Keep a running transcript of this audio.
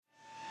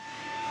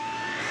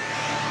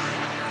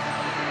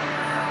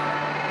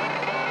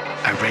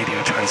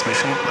radio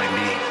transmission by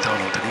me,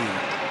 Donald Deneen.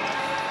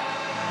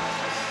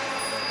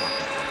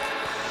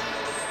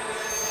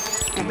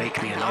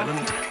 Make me an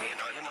island.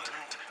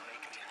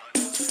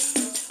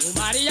 O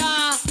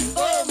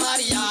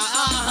Maria,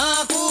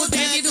 arranca o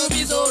dente do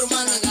besouro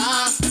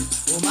Manangá.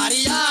 O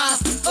Maria,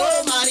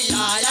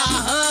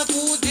 arranca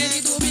o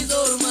dente do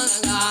besouro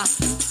Manangá.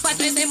 Faz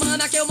 3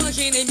 semanas que eu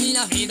imaginei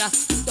minha vida.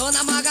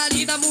 Dona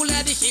Margarida,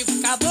 mulher de Chico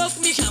Caboclo,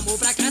 me chamou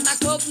pra cantar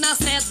coco na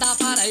sede da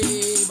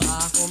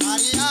Paraíba.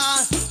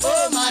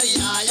 O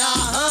Maria,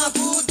 arranca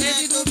o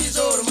dente do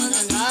besouro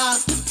Manangá.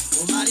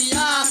 O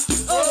Maria,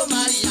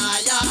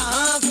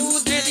 arranca o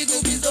dente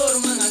do besouro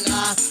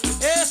Manangá.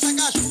 Essa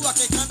cachua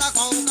que canta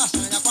com um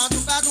castanha,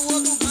 quando perde o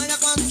outro ganha,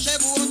 quando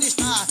chega o outro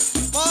está.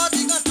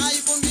 Pode cantar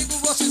aí comigo,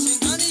 você se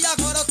engana, e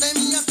agora eu tenho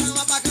minha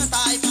cama pra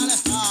cantar e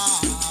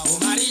palestrar. O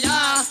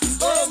Maria,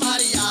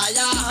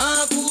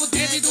 arranca o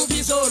dente do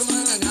besouro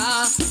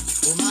Manangá.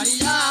 O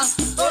Maria,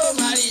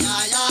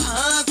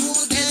 arranca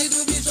o dente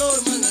do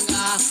besouro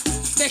Manangá.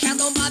 Deixa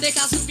tomar,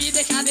 deixa subir,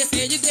 deixa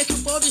descer, deixa o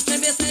povo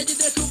estremecer,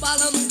 deixa o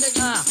balão não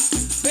pegar.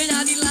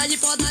 Venha de lá e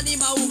pode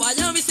animar o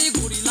baião e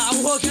segure lá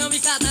o rojão e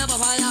caramba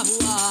vai a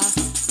voar.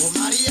 Ô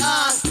Maria,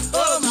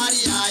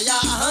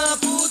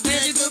 arranca o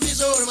dente do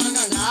besouro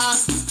Manangá.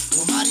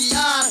 Ô Maria,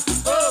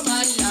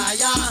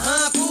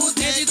 arranca o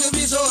dente do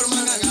besouro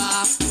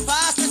Manangá.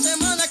 Faz 3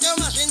 semanas que eu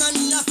imagino a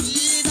minha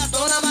filha.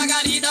 Dona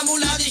Margarida,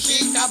 mulher de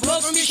Chico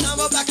Caboclo, me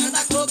chamou pra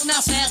cantar coco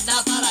na sede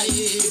da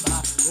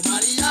Paraíba. Ô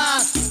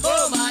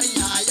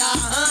Maria,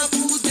 arranca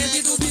o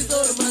dente do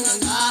besouro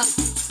Manangá.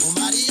 Ô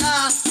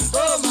Maria,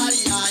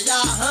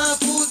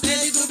 arranca o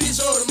dente do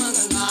besouro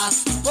Manangá.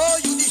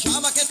 Foi o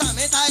Djalma que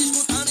também tá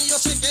escutando, e eu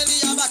sei que ele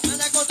é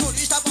bacana, é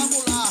controlista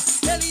popular.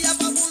 Ele é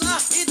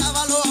popular e dá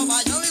valor ao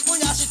baião e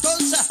conhece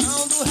todo o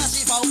sertão do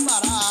Recife ao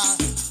Pará.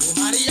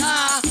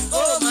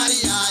 Ô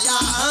Maria,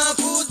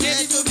 arranca o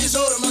dente do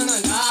besouro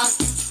Manangá.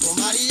 Ô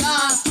Maria,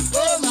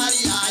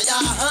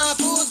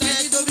 arranca o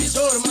dente do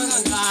besouro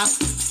Manangá.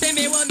 Tem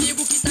meu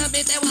amigo que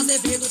também tem o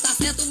Azevedo, tá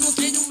certo, não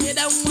tenho medo,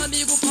 é um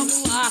amigo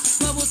popular.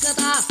 Vamos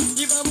cantar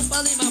e vamos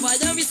pra Lima,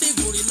 baião e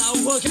segure lá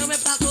o rojão, é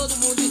pra todo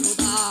mundo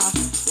escutar.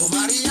 Ô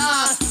Maria,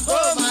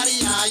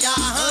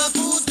 arranca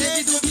o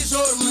dente do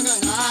besouro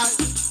Manangá.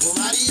 Ô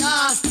Maria,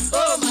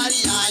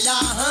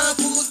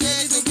 arranca o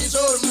dente do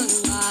besouro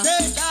Manangá.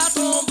 Deixa a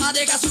tromba,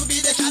 deixa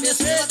subir, deixa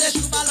descer, Deixa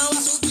o balão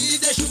a subir,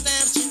 deixa o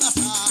tempo se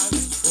passar.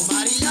 Ô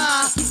Maria,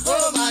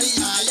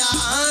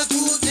 arranca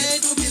o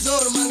dente do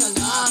besouro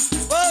Manangá.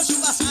 Hoje o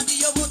passado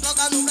e eu vou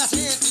trocar no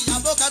presente. A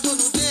boca dou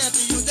no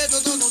dente e o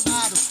dedo dou no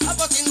dado. A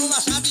boquinha no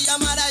machado e a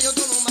maré eu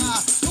dou no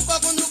mar. O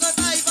coco no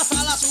cantar e pra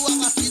falar sua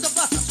partida.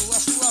 Faça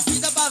sua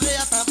vida pra ver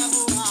a tampa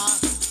voar.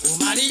 Ô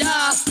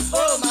Maria,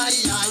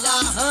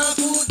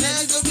 arranca o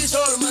dente do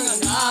besouro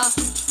Manangá.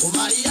 Ô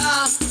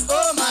Maria,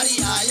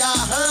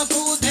 arranca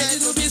o dente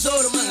do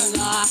besouro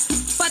Manangá.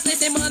 Faz 3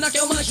 semanas que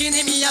eu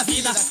imaginei minha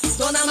vida.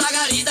 Dona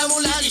Margarida,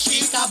 mulher de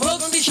Chico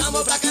Caboclo, me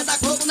chamou pra cantar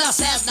coco na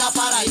sede da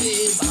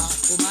Paraíba.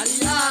 Ô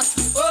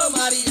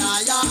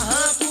Maria,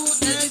 arranca o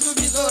dente do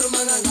besouro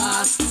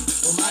Manangá.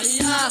 Ô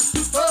Maria,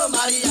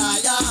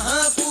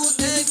 arranca o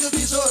dente do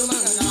besouro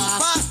Manangá.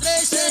 Faz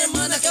 3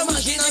 semanas que eu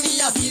imagino a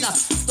minha vida.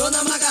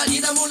 Dona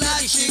Margarida, mulher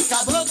de Chico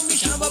Caboclo, me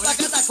chamou pra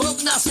cantar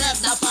coco na sede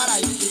da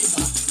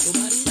Paraíba.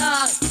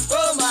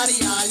 Ô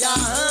Maria,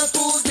 arranca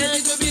o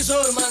dente do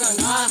besouro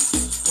Manangá.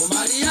 Ô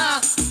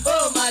Maria,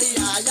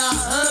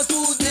 arranca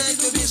o dente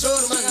do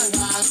besouro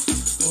Manangá.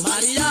 Ô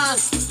Maria,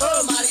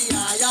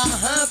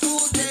 arranca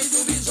o dente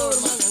do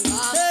besouro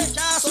Manangá.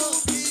 Deixa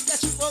subir,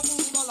 deixa o fogo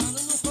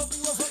rolando no fogo,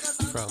 eu vou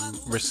cantar.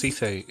 From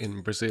Recife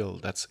in Brazil,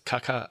 that's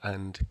Kaká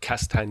and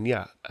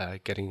Castanha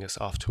getting us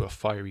off to a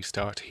fiery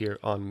start here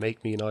on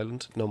Make Me an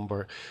Island,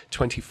 number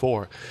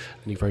 24.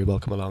 And you're very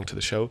welcome along to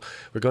the show.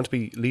 We're going to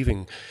be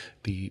leaving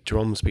the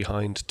drums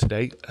behind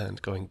today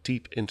and going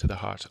deep into the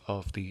heart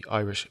of the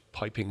Irish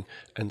piping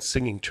and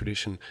singing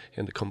tradition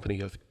in the company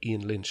of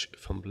Ian Lynch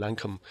from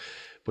Lankum.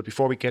 But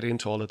before we get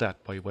into all of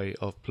that, by way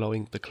of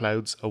blowing the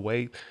clouds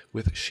away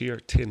with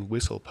sheer tin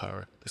whistle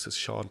power, this is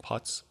Sean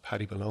Potts,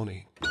 Paddy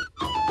Maloney.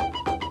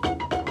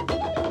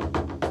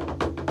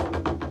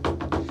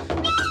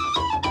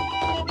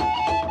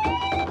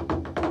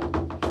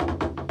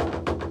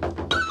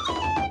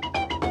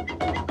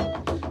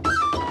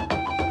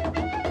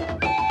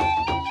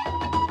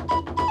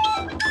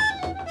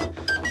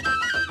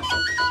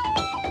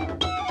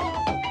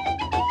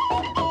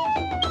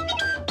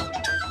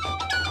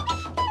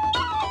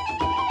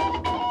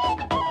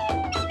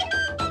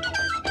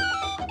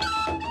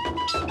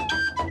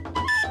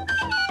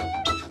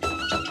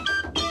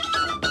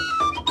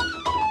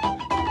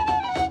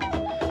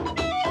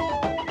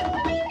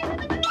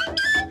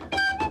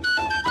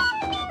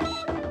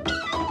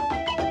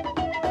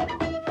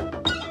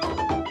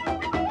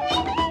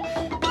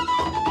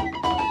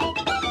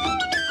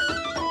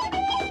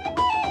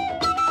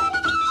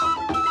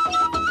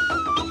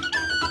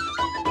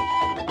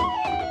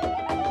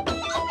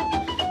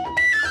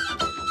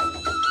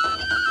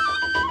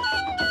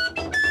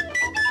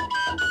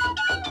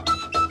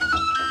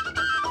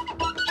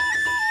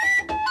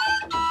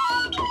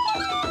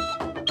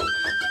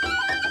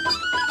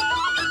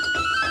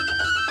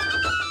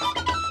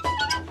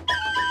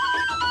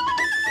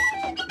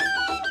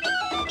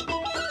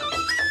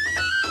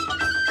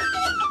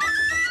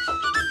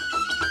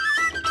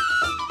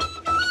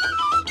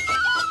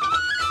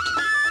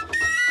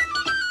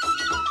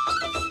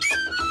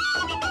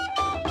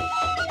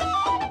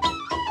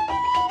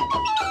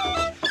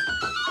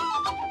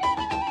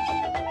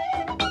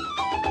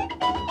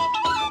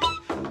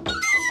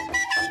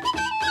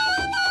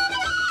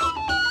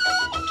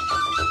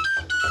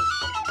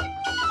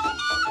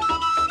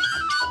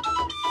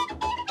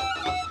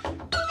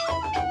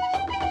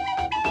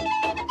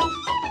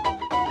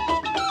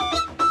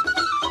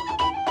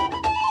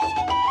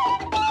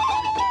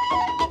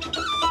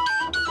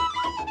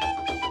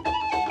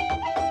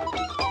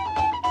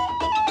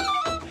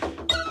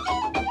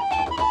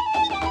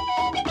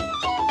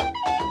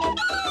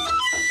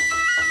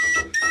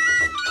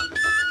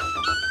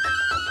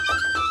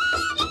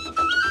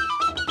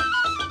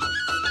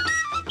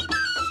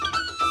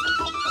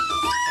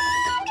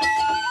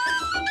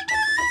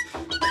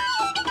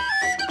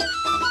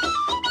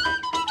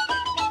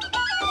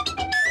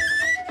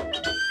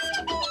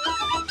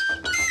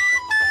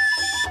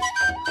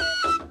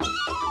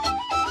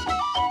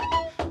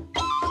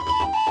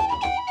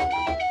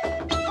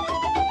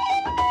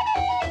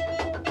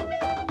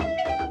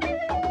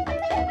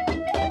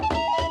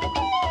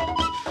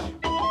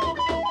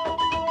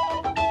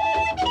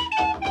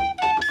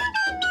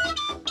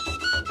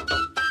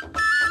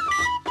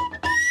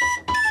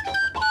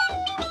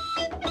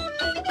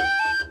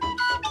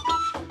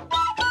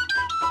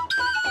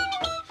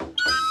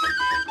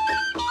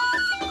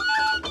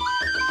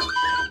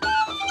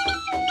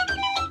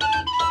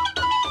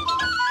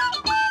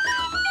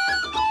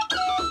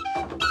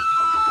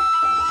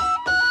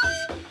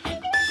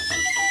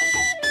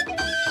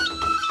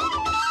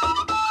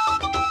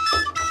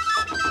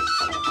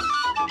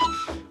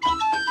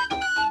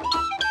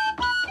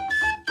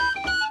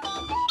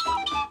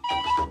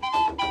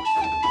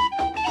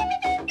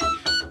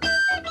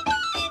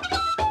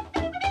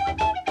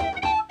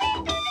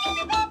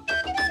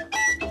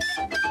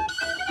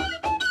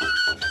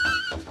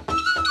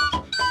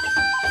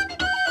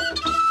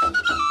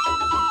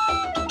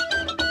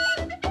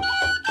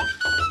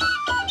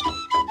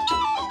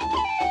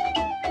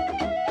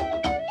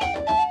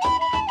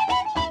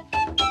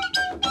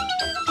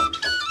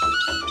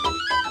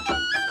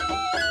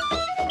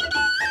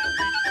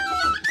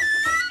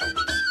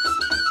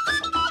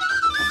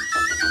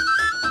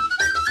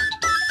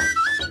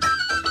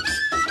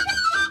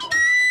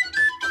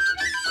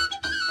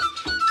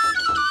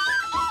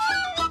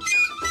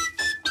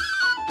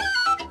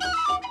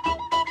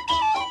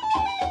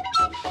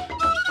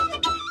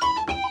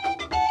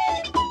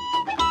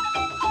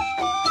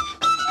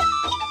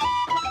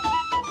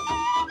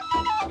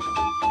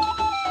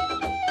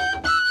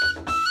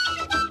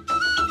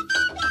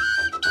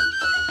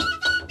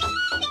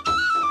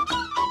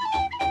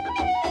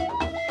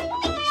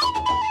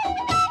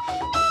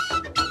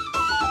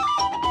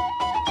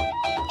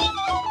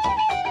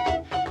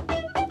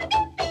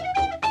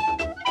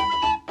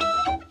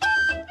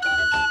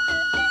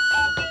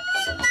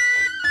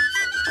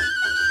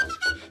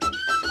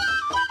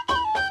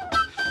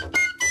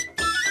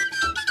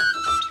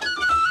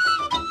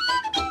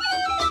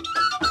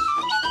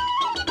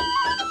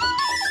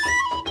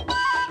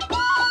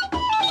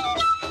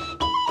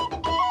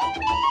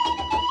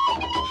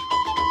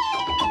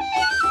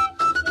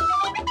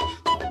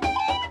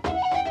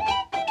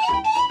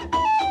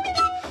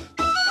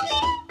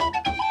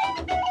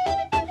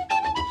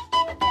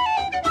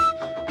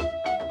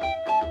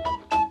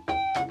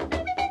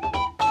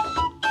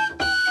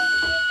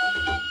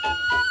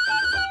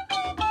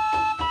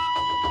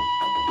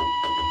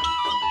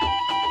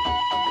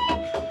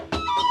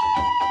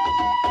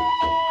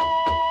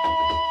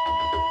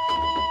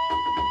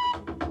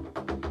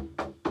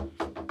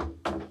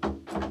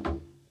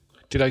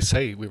 Did I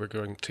say we were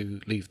going to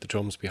leave the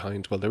drums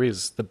behind? Well, there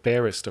is the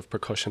barest of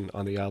percussion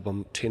on the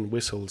album Tin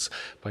Whistles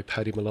by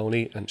Paddy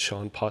Maloney and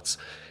Sean Potts.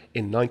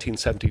 In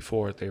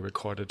 1974, they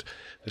recorded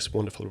this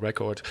wonderful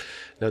record.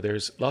 Now,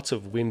 there's lots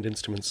of wind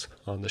instruments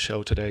on the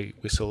show today: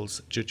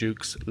 whistles,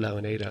 jujukes,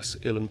 launadas,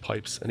 uilleann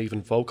pipes, and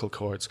even vocal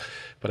cords.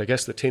 But I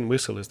guess the tin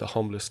whistle is the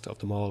humblest of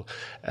them all.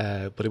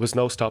 But it was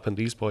no stopping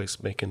these boys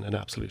making an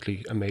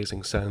absolutely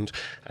amazing sound.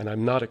 And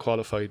I'm not a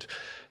qualified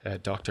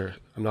doctor.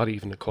 I'm not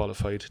even a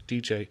qualified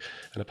DJ,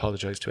 and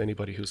apologise to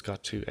anybody who's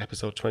got to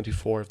episode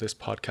 24 of this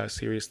podcast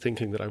series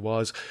thinking that I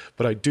was,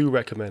 but I do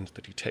recommend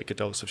that you take a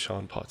dose of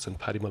Sean Potts and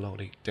Paddy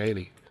Maloney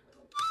daily.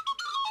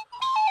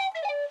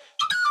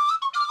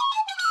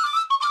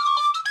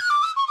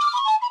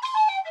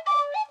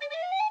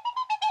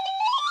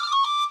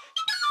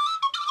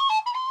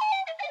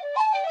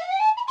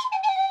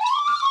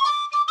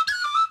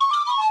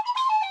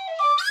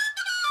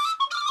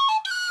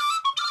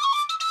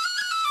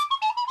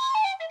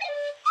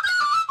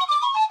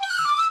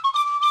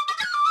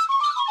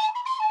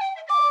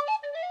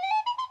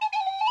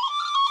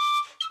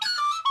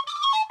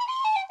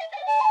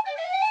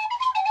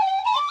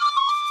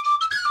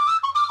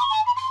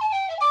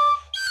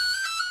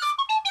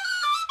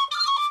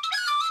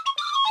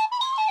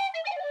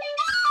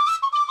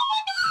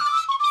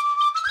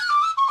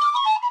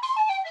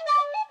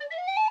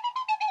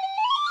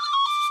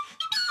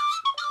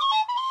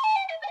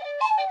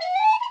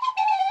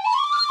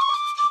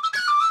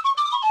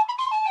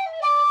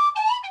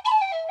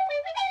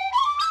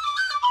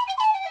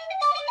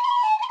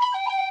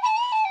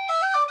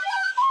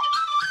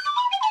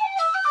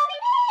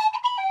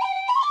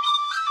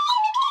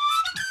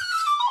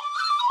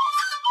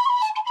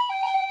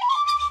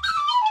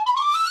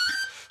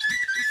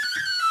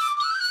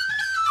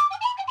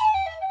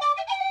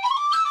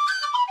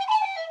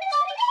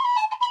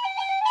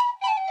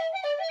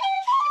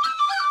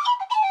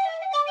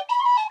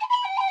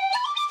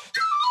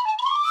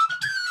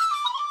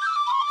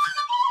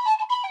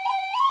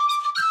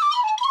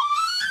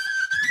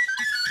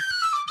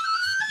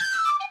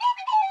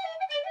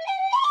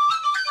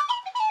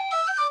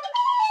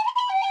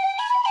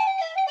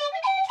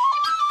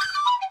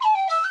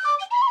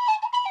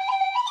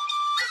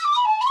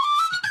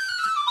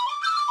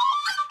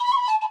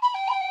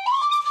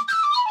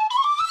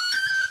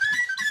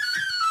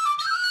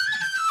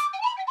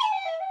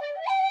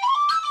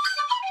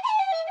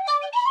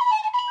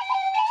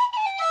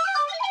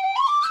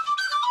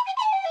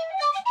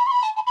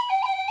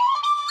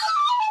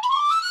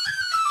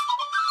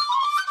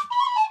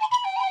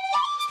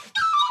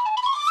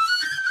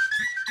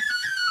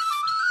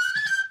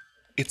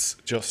 It's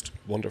just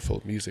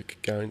wonderful music,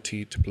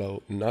 guaranteed to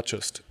blow not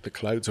just the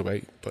clouds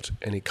away, but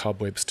any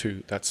cobwebs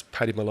too. That's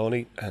Paddy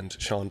Maloney and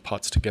Sean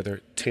Potts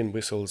together. Tin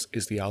Whistles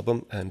is the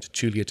album, and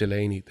Julia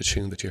Delaney, the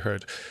tune that you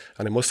heard.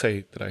 And I must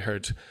say that I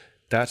heard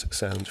that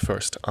sound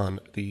first on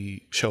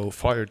the show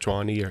Fire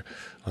Draw Near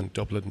on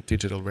Dublin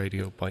Digital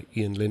Radio by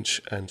Ian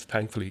Lynch, and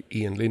thankfully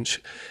Ian Lynch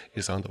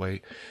is on the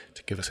way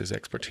to give us his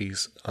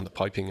expertise on the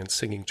piping and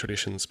singing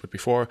traditions. But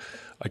before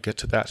I get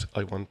to that,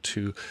 I want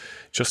to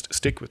just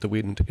stick with the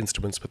wind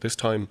instruments, but this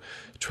time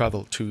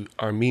travel to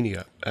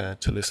Armenia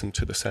to listen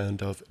to the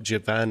sound of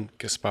Djevan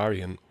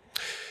Gasparian.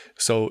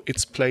 So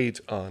it's played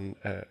on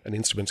an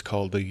instrument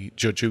called the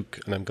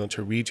jujuk, and I'm going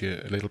to read you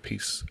a little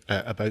piece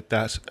about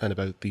that and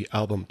about the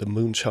album The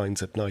Moon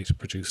Shines at Night,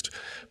 produced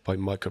by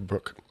Micah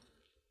Brook.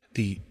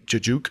 The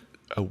jujuk,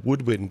 a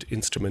woodwind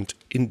instrument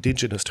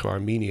indigenous to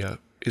Armenia,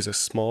 is a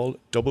small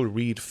double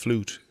reed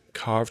flute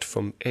carved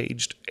from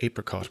aged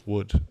apricot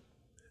wood.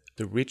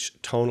 The rich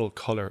tonal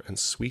colour and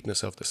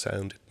sweetness of the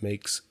sound it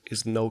makes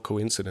is no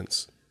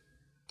coincidence.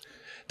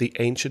 The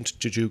ancient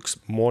jujuk's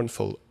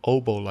mournful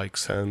oboe-like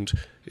sound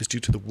is due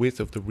to the width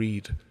of the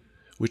reed,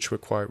 which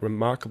require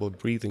remarkable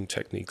breathing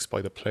techniques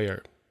by the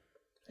player.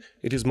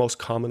 It is most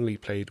commonly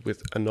played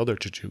with another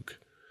jujuk,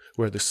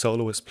 where the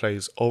soloist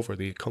plays over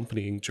the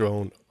accompanying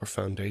drone or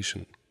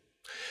foundation.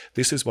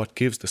 This is what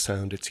gives the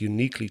sound its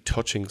uniquely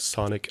touching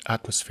sonic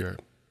atmosphere,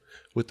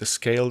 with the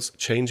scales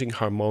changing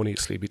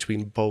harmoniously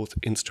between both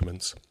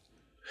instruments.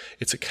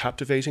 It's a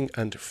captivating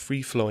and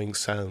free-flowing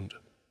sound.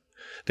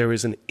 There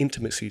is an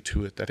intimacy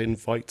to it that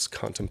invites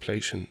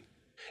contemplation.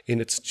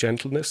 In its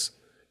gentleness,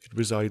 it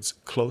resides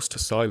close to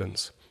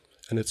silence,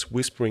 and its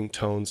whispering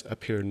tones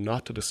appear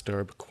not to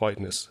disturb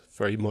quietness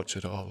very much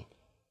at all.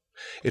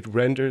 It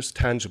renders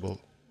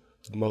tangible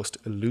the most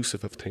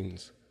elusive of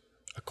things,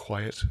 a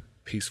quiet,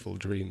 peaceful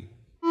dream.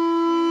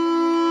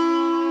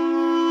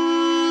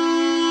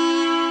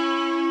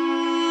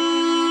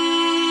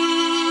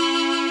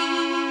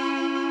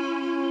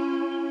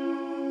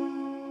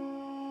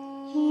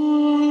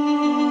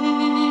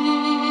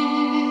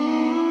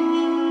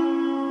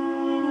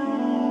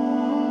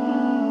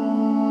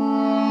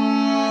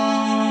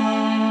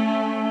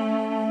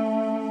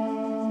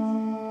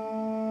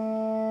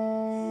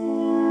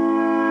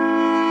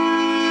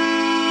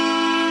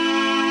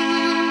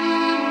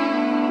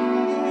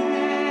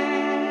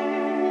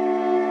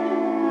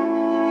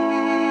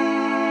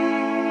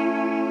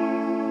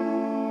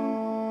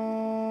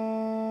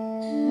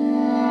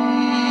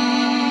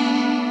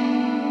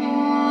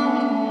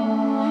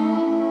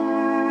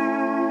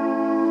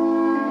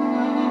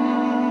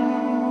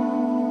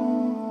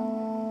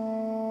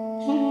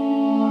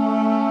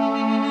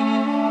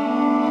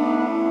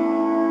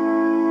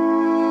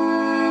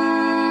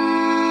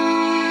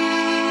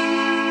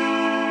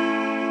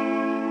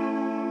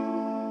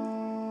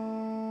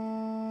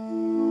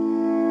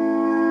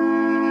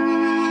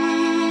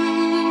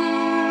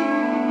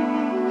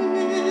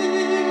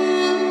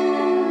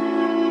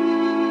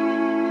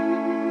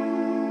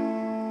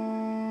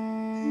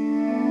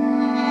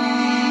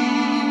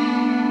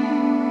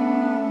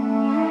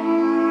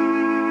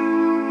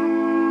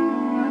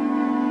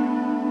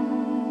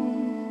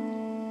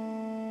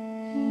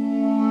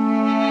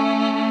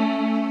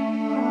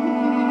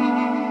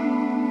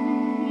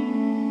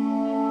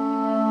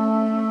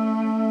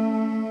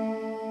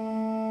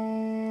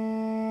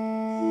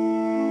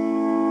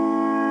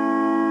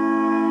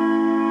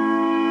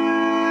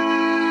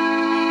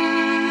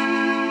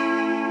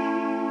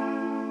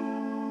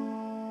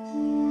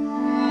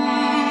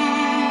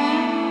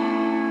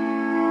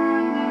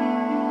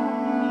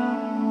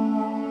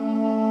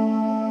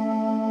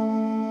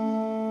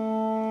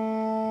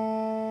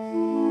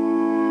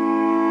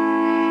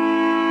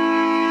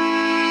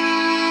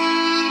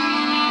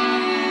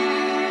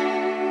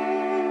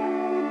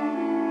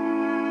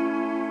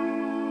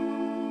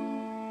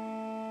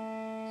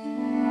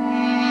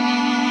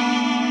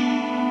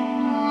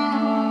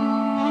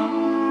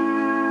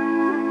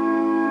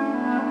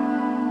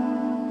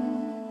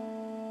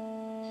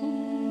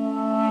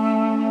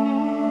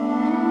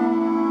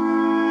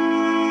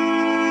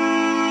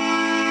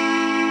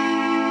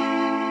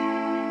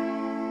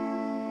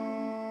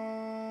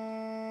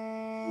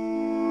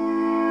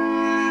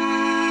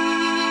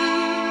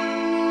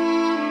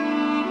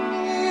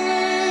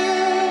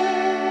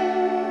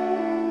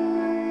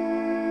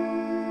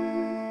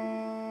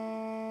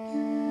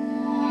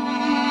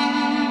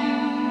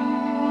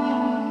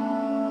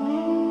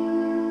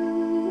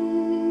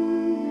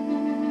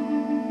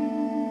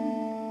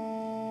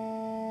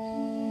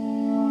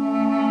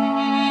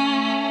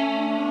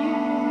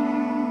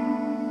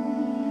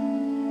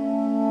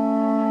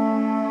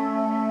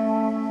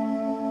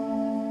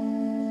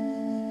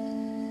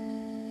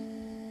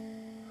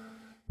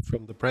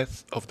 From the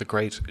breath of the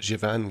great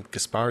Jivan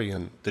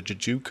Gasparian, the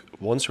jujuk,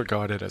 once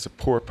regarded as a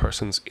poor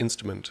person's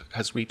instrument,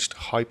 has reached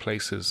high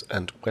places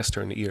and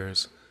Western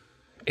ears.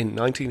 In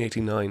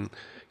 1989,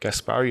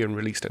 Gasparian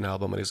released an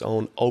album on his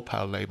own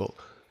Opal label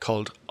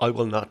called I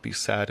Will Not Be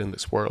Sad in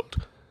This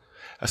World.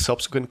 A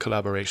subsequent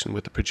collaboration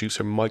with the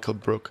producer Michael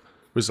Brook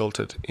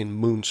resulted in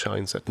Moon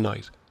Shines at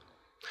Night.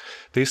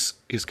 This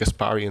is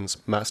Gasparian's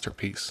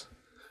masterpiece.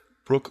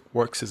 Brook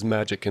works his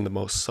magic in the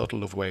most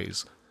subtle of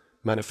ways,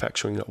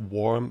 manufacturing a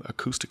warm,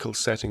 acoustical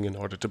setting in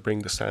order to bring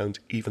the sound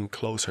even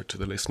closer to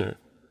the listener.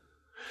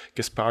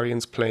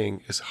 Gasparian's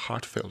playing is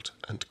heartfelt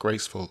and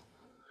graceful.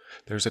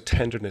 There's a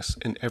tenderness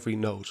in every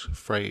note,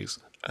 phrase,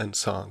 and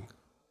song.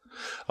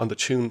 On the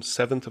tune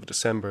 7th of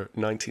December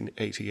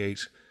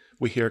 1988,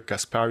 we hear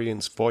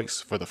Gasparian's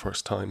voice for the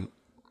first time.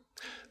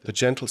 The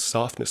gentle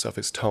softness of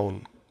his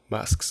tone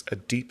masks a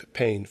deep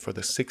pain for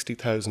the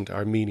 60,000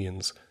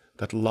 Armenians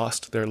that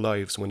lost their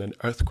lives when an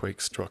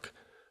earthquake struck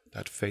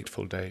that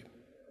fateful day.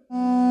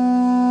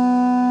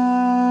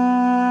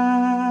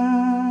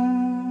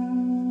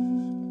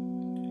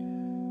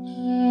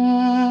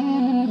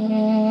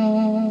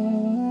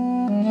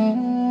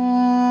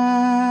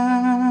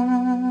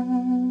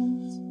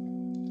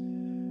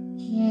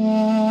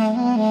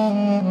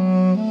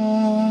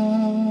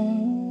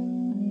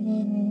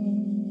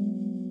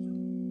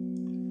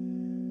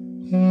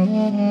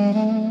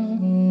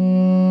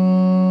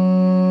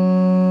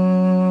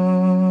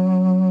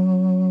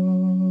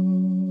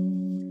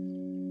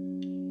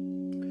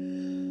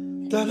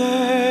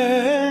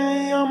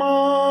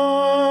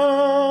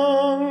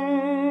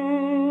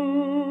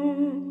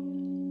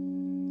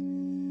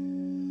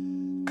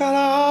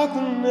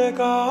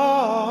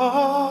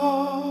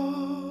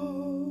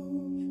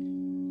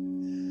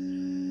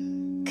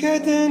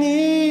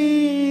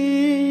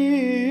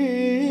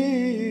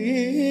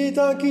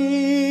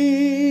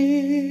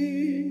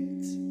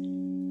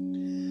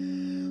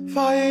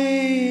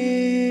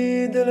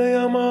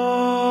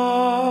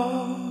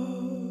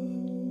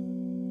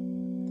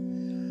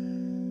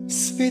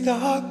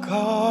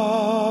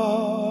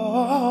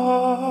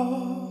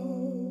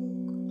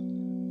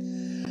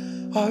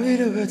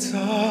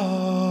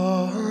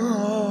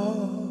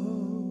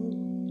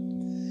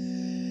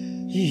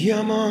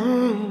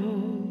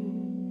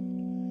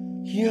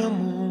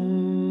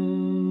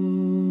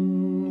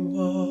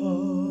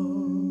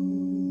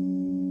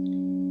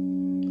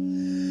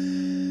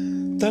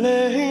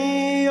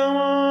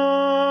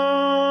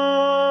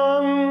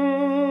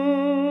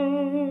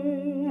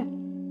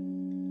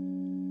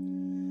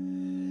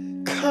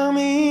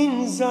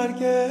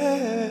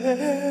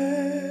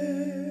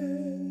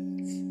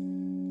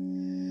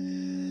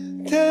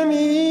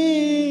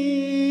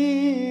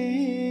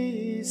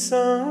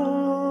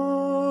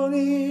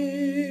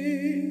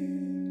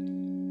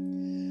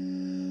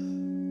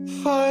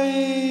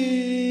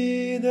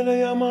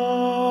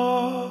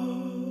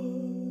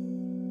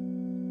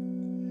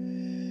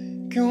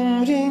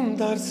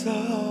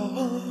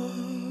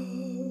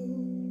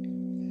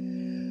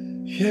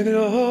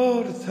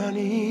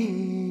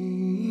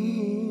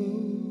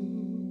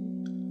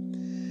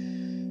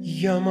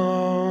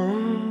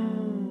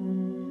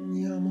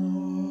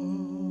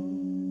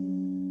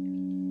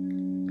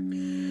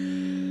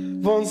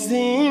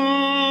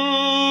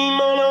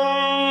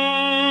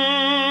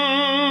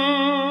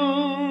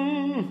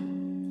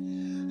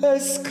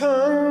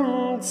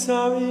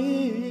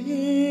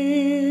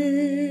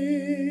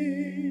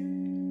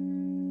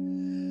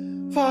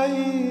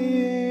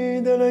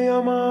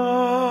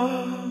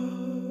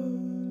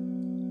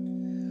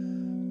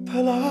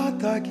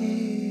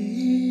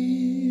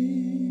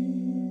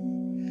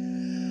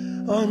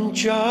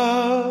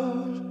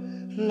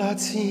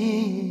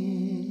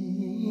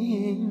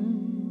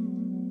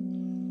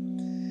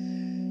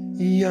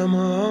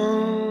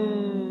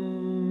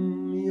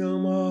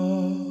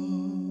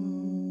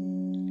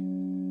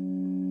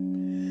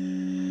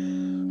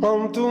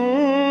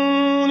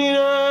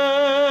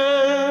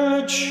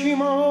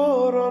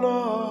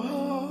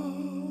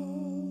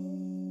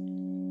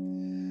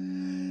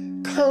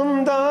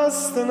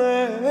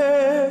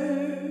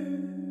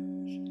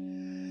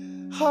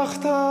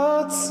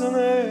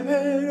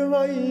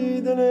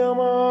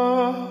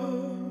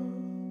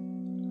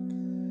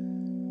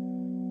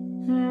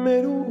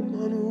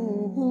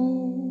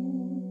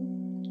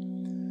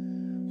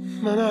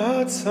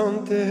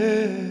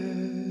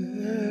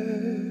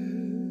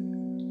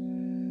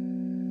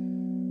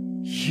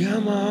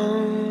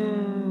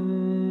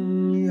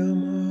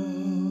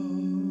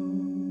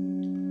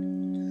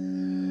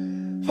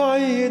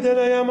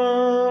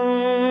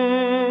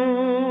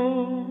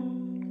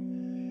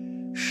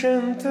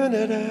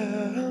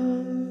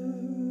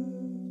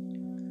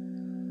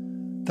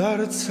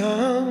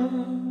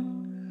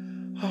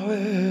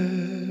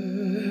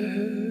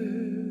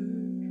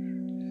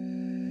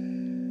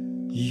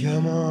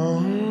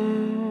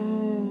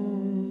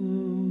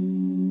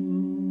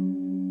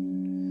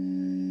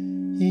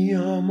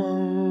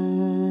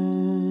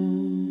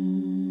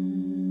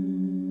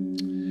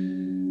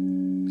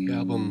 The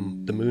album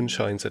The Moon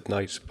Shines at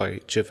Night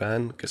by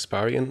Javan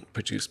Gasparian,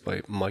 produced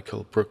by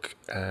Michael Brook,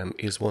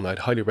 is one I'd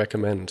highly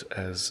recommend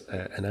as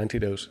an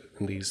antidote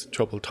in these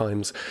troubled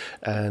times.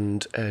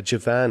 And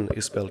Javan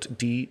is spelled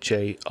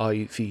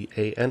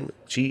D-J-I-V-A-N,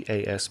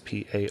 G-A-S-P-A-R-Y-A-N,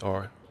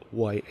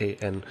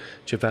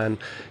 Javan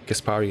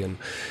Gasparian.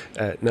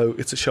 Now,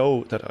 it's a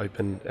show that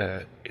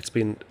it's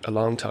been a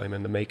long time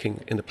in the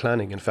making, in the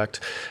planning, in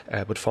fact,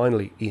 but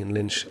finally Ian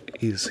Lynch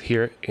is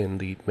here in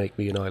the Make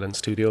Me an Island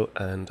studio,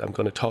 and I'm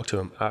going to talk to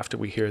him after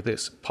we hear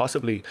this,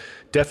 possibly,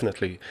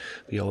 definitely,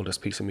 the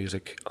oldest piece of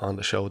music on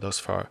the show thus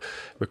far,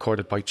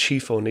 recorded by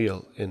Chief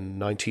O'Neill in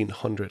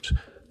 1900.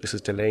 This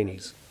is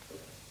Delaney's.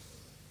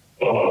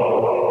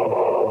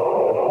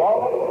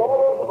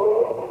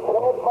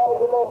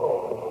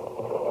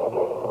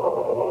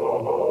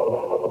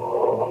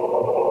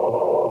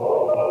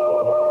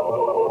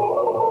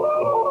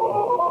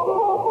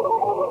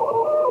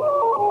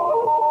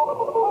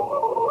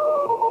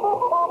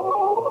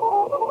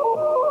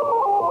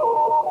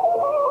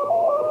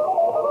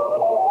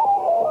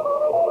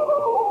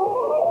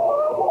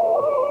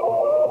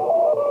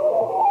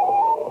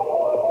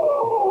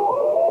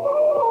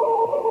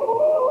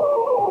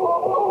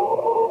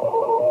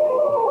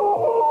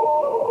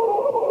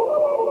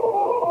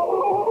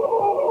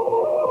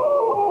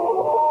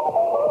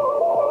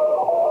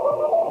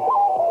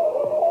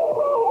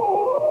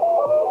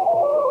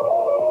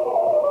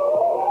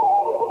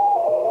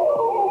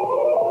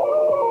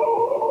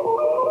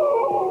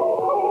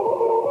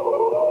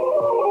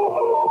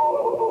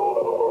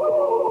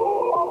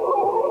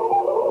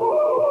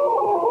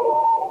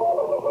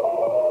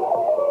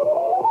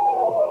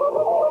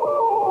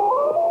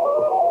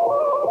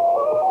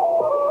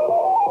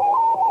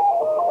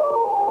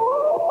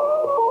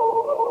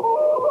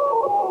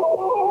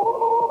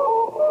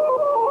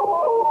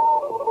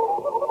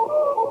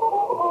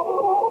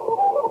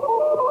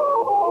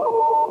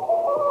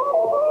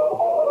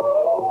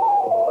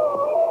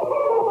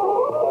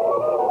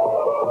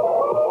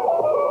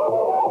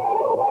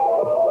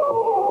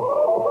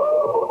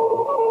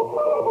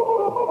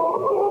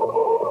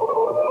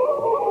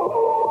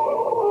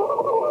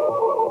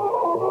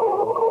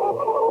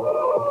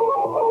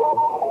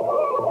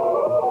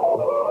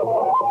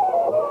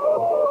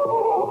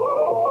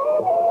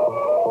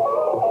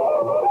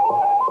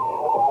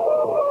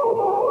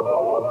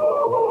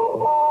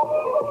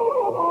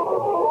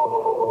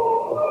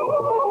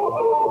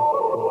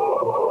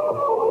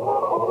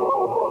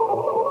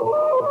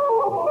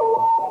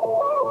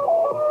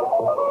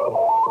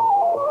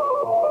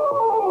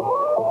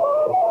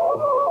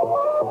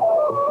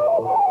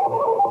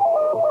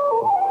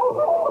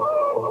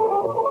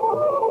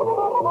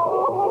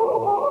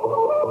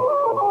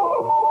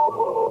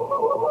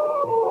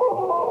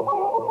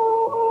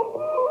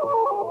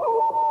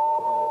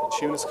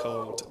 Tune is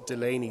called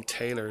Delaney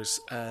Taylors,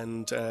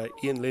 and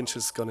Ian Lynch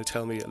is going to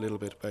tell me a little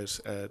bit about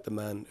the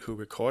man who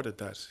recorded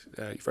that.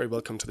 You're very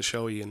welcome to the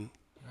show, Ian.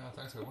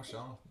 Thanks very much,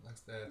 John.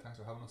 Thanks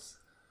for having us.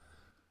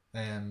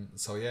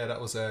 So yeah, that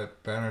was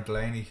Bernard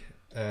Delaney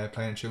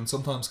playing a tune,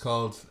 sometimes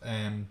called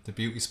The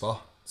Beauty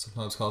Spot,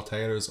 sometimes called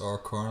Taylors or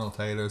Colonel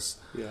Taylors.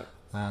 Yeah.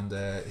 And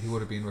he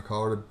would have been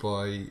recorded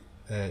by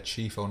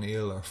Chief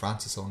O'Neill, or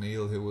Francis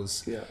O'Neill, who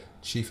was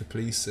chief of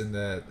police in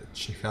the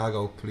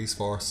Chicago police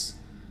force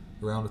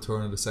around the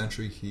turn of the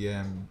century.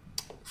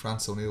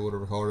 Francis O'Neill would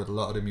have recorded a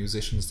lot of the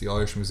musicians, the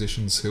Irish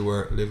musicians who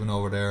were living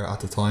over there at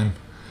the time,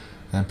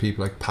 and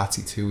people like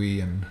Patsy Toohey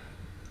and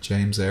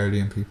James Early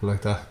and people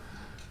like that.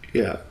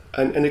 Yeah,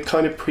 and it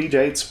kind of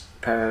predates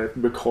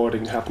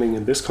recording happening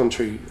in this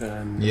country,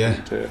 and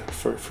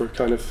for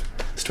kind of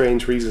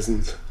strange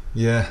reasons.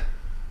 Yeah,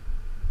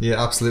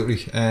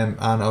 absolutely.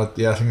 I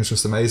think it's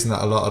just amazing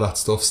that a lot of that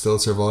stuff still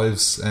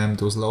survives. There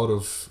was a lot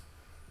of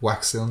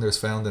wax cylinders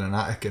found in an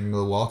attic in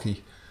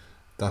Milwaukee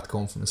that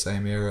come from the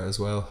same era as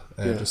well,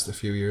 just a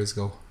few years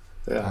ago.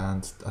 Yeah.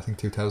 And I think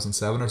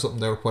 2007 or something,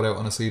 they were put out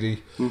on a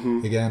CD.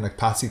 Mm-hmm. Again, like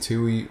Patsy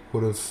Toohey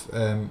would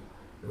have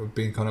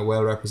been kind of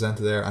well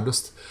represented there, and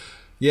just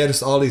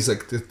all these,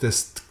 like,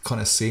 this kind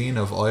of scene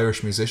of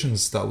Irish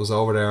musicians that was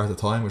over there at the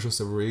time was just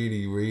a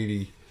really,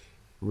 really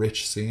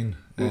rich scene,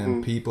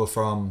 and people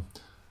from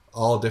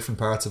all different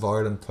parts of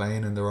Ireland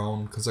playing in their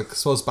own, because, like, I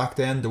suppose back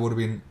then there would have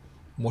been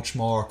much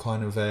more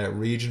kind of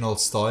regional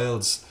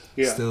styles,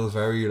 still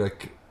very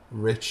like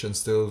rich and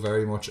still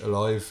very much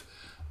alive.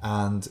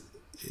 And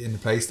in a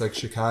place like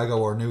Chicago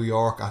or New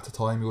York at the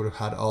time, you would have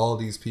had all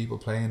these people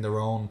playing their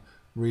own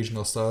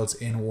regional styles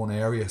in one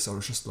area, so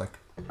it's just like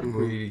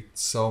really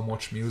so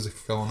much music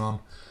going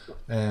on.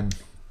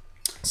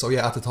 So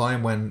yeah, at the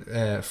time when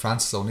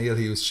Francis O'Neill,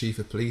 he was chief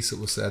of police, it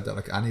was said that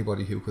like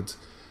anybody who could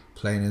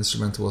play an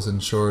instrument was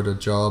ensured a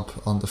job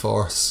on the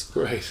force.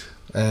 Great.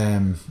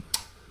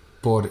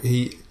 But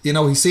he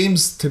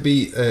seems to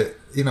be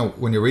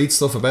when you read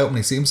stuff about him,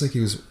 he seems like he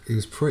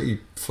was pretty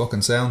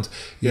fucking sound.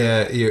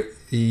 Yeah,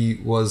 he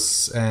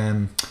was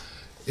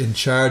in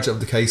charge of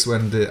the case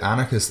when the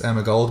anarchist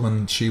Emma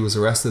Goldman, she was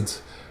arrested.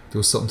 There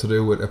was something to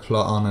do with a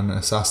plot on an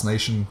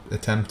assassination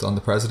attempt on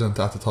the president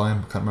at the time.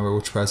 I can't remember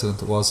which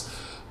president it was,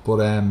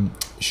 But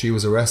she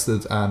was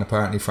arrested, and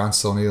apparently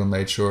Francis O'Neill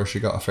made sure she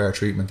got a fair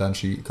treatment, and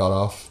she got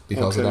off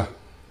because of that.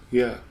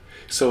 Yeah.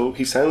 So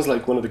he sounds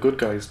like one of the good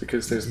guys,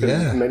 because there's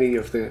been many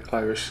of the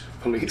Irish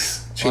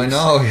police chiefs. I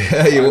know,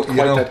 yeah, you aren't quite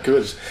know that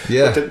good.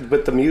 Yeah.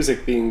 But the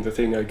music being the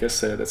thing, I guess,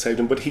 that saved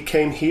him. But he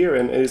came here,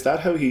 and is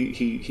that how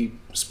he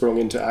sprung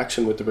into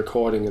action with the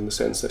recording, in the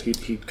sense that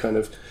he kind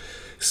of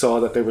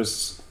saw that there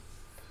was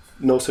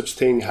no such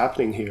thing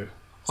happening here?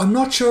 I'm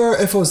not sure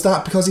if it was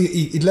that, because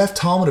he left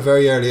home at a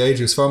very early age.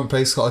 He was from a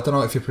place called, I don't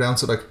know if you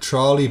pronounce it, like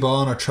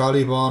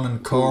Trollybon in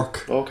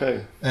Cork.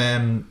 Okay.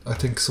 I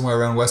think somewhere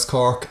around West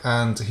Cork,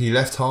 and he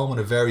left home at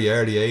a very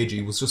early age.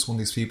 He was just one of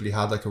these people, he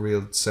had like a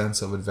real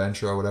sense of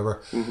adventure or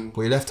whatever.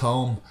 But he left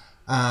home,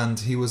 and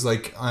he was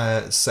like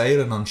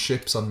sailing on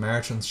ships, on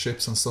merchant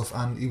ships and stuff,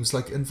 and he was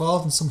like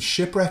involved in some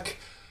shipwreck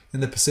in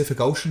the Pacific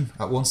Ocean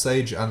at one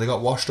stage, and they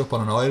got washed up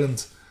on an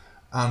island.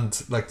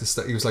 And like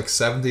he was like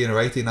 17 or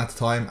 18 at the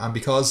time, and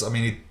because, I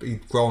mean,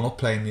 he'd grown up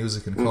playing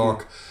music in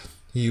Cork,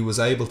 he was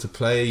able to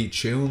play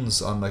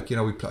tunes on, like, you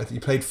know, he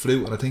played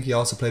flute, and I think he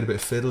also played a bit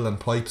of fiddle and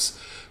pipes.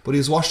 But he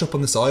was washed up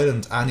on this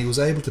island, and he was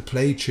able to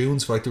play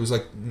tunes for, like, there was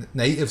like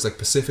natives, like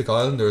Pacific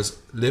Islanders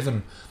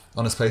living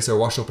on his place. They were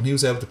washed up, and he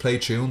was able to play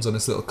tunes on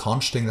this little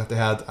conch thing that they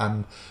had.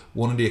 And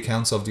one of the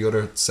accounts of the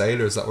other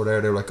sailors that were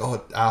there, they were like,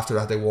 oh, after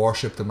that they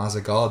worshipped him as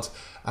a god.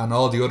 And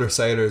all the other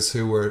sailors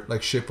who were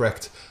like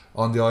shipwrecked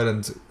on the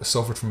island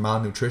suffered from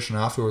malnutrition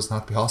afterwards and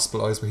had to be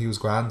hospitalised, but he was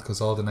grand because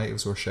all the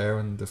natives were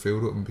sharing the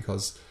food with him,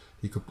 because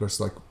he could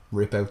just like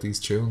rip out these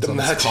tunes on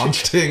this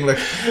conch thing, like,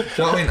 you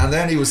know what I mean? And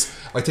then he was,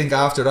 I think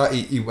after that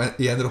he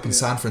ended up in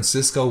San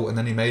Francisco, and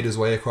then he made his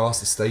way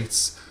across the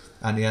States,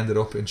 and he ended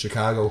up in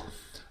Chicago.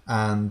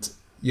 And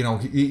you know,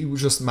 he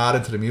was just mad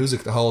into the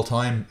music the whole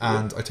time,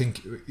 and I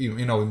think,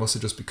 you know, he must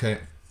have just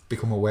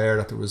become aware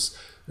that there was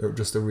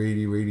just a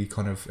really, really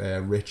kind of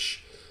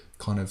rich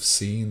kind of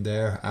scene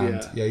there.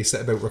 And he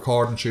set about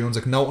recording tunes,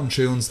 like noting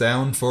tunes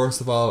down first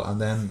of all, and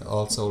then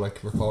also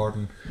like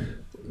recording.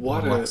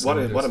 What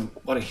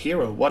a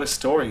hero! What a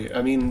story!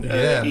 I mean,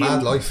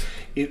 mad life.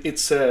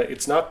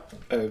 It's not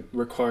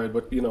required,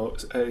 but you know,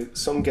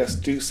 some guests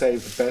do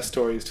save the best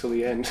stories till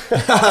the end.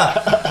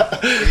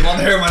 You want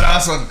to hear my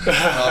last one?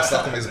 No, it's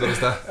not going to be as good as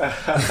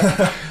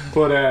that.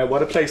 But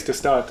what a place to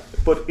start.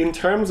 But in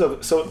terms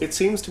of, so it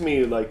seems to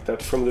me like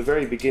that from the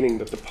very beginning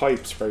that the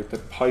pipes, right,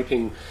 that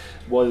piping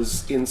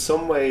was in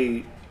some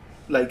way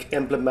like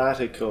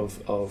emblematic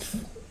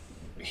of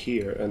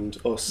here and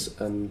us.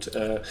 And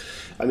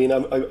I mean,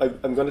 I'm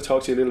going to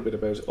talk to you a little bit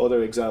about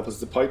other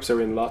examples. The pipes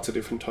are in lots of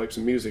different types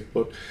of music,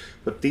 but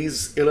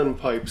these uilleann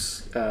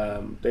pipes,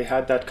 they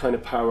had that kind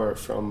of power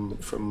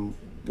from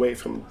way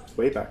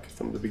back,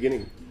 from the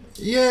begining.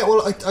 Yeah,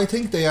 well, I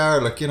think they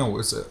are, like, you know,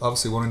 it's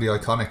obviously one of the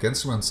iconic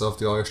instruments of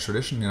the Irish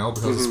tradition, you know,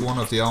 because it's one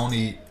of the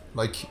only,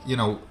 like, you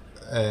know,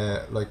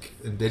 like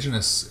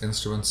indigenous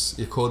instruments,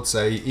 you could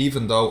say,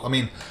 even though, I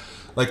mean,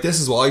 like, this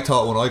is what I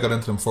thought when I got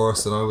into them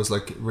first, and I was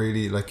like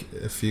really like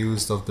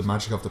effused of the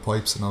magic of the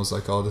pipes, and I was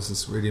like, oh, this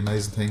is really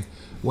amazing thing.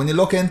 When you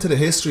look into the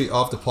history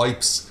of the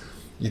pipes,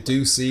 you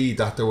do see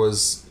that there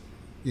was,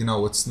 you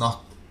know, it's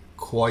not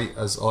quite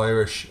as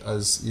Irish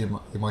as you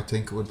might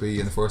think it would be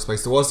in the first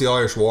place. There was the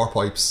Irish war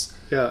pipes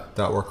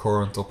that were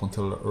current up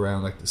until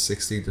around like the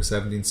 16th or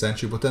 17th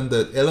century, but then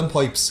the uilleann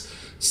pipes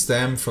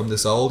stem from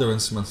this older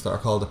instrument that are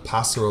called the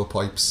pastoral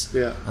pipes,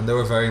 and they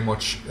were very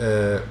much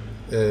a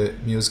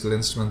musical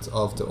instrument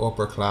of the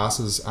upper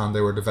classes, and they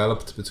were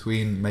developed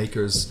between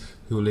makers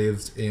who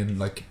lived in,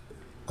 like,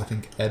 I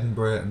think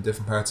Edinburgh and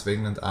different parts of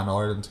England and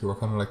Ireland, who were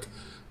kind of like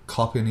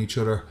copying each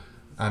other,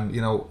 and,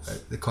 you know,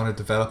 they kind of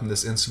developing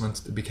this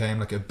instrument. It became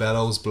like a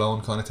bellows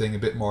blown kind of thing, a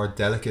bit more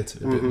delicate,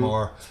 a bit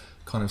more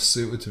kind of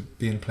suited to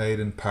being played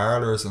in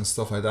parlours and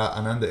stuff like that.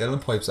 And then the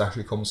uilleann pipes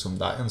actually comes from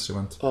that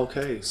instrument.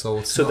 Okay,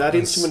 so that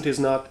instrument is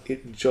not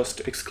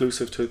just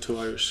exclusive to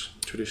Irish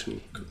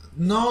tradition.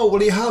 No,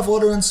 well, you have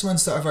other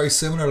instruments that are very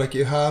similar. Like,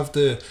 you have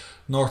the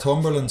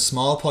Northumberland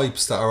small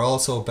pipes that are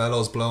also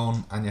bellows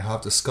blown, and you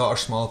have the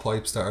Scottish small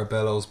pipes that are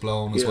bellows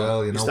blown as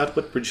well. You know, is that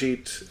what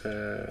Brigitte?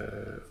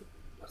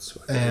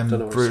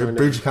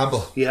 Bridget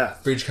Campbell. Yeah,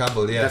 Bridget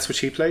Campbell. Yeah, that's what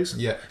she plays.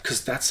 Yeah,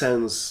 because that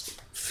sounds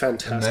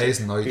fantastic.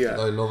 Amazing.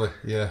 I love it.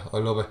 Yeah, I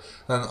love it.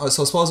 And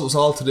so I suppose it was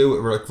all to do with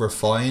like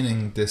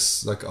refining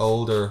this like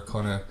older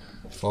kind of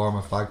form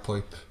of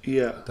bagpipe.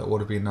 Yeah, that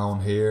would have been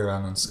known here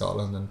and in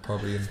Scotland and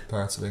probably in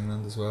parts of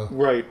England as well.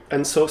 Right.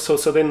 And so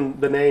then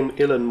the name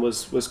uilleann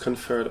was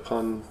conferred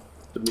upon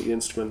the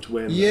instrument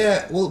when.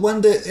 Yeah. Well,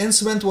 when the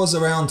instrument was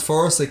around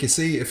first, like, you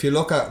see, if you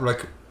look at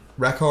like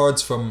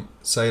records from,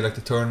 say, like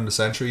the turn of the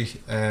century,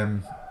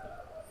 and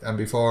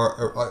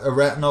before,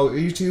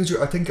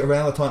 I think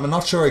around the time, I'm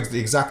not sure the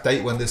exact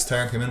date when this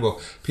term came in, but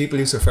people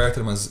used to refer to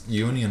them as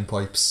union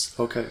pipes.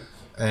 Okay.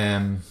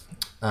 And,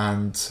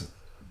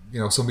 you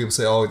know, some people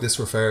say, oh, this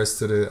refers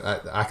to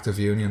the act of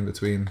union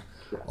between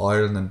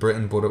Ireland and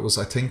Britain, but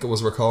I think it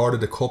was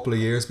recorded a couple of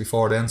years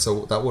before then,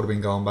 so that would have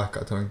been going back.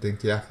 I don't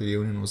think the act of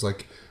union was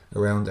like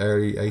around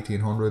early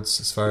 1800s,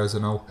 as far as I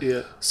know.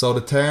 Yeah. So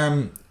the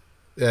term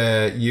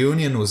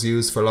Union was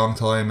used for a long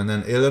time, and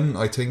then Uilleann,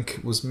 I think,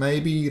 was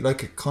maybe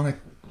like a kind of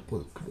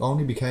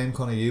only became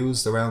kind of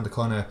used around the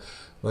kind of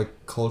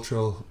like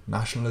cultural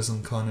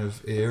nationalism kind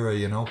of era,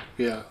 you know.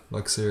 Yeah.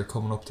 Like, so you're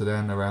coming up to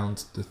then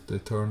around the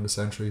turn of the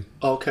century.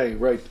 Okay,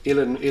 right.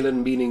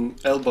 Uilleann meaning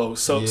elbow.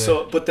 So,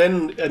 Yeah. But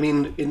then, I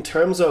mean, in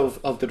terms of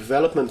the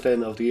development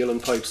then of the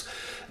Uilleann pipes,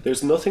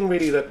 there's nothing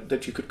really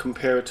that you could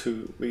compare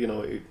to, you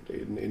know,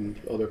 in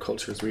other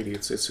cultures. Really,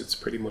 it's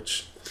pretty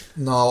much.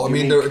 No, I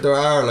mean unique. there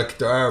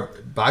are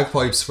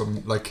bagpipes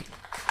from like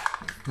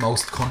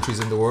most countries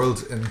in the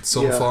world in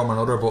some Yeah. form or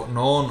another, but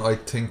none I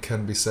think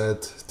can be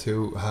said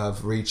to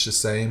have reached the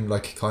same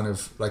like kind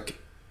of like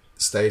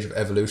stage of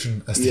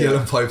evolution as the Yeah.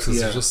 Uilleann pipes. Because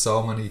Yeah. There's just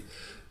so many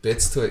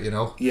bits to it, you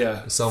know. Yeah,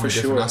 There's so for many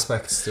different sure.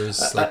 aspects.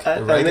 There's like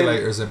and the then-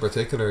 regulators in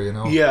particular, you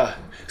know. Yeah.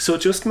 So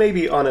just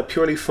maybe on a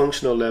purely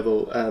functional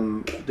level,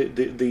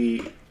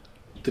 the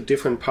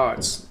different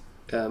parts,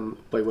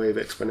 by way of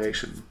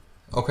explanation.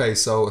 Okay,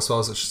 so I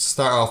suppose I should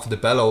start off with the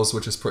bellows,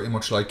 which is pretty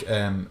much like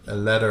a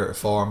leather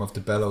form of the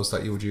bellows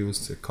that you would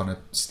use to kind of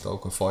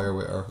stoke a fire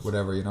with or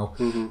whatever, you know.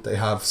 They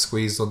have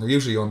squeezed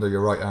usually under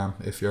your right arm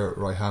if you're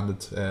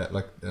right-handed,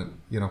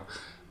 you know.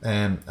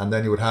 And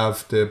then you would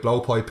have the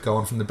blowpipe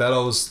going from the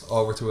bellows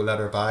over to a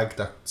leather bag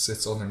that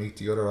sits underneath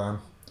the other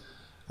arm.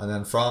 And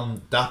then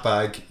from that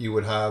bag, you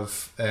would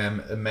have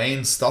a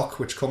main stock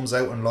which comes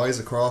out and lies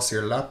across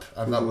your lap,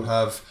 and that would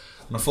have,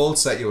 on a full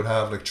set, you would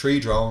have like 3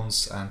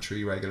 drones and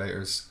 3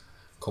 regulators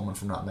coming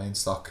from that main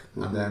stock.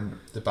 And then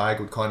the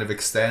bag would kind of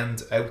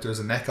extend out. There's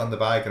a neck on the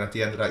bag, and at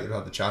the end of that, you'd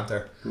have the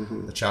chanter.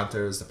 The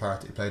chanter is the part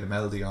that you play the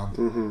melody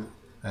on.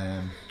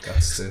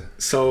 That's the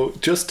So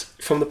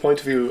just from the point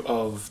of view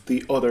of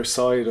the other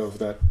side of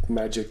that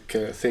magic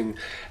thing,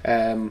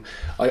 I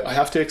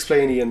have to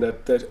explain, Ian,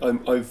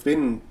 that I've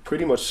been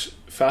pretty much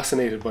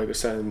fascinated by the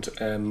sound,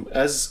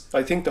 as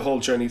I think the whole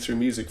journey through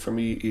music for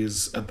me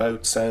is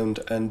about sound,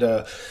 and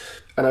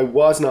I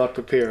was not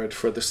prepared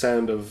for the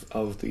sound of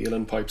the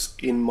Uilleann pipes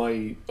in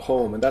my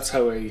home, and that's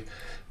how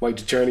my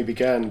journey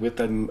began with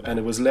them. And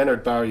it was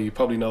Leonard Barry. You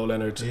probably know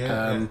Leonard.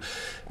 Yeah.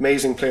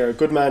 Amazing player,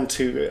 good man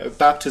to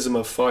baptism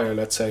of fire,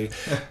 let's say.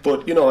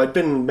 But you know, I'd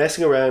been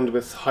messing around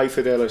with high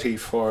fidelity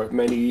for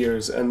many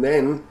years, and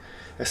then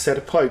a set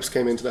of pipes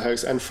came into the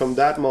house, and from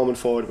that moment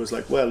forward, it was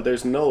like, well,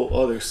 there's no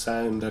other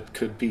sound that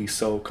could be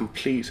so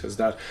complete as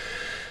that.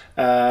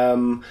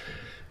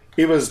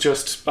 It was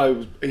just, I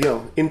was, you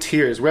know, in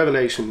tears,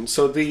 revelation.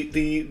 So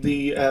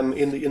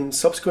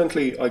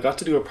subsequently, I got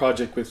to do a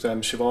project with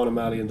Siobhan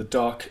O'Malley and the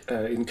Doc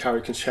in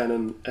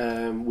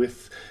Carrick-on-Shannon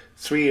with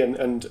 3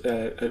 and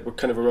we're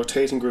kind of a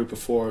rotating group of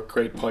 4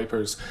 great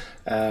pipers.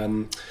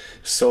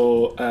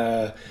 So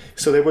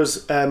there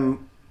was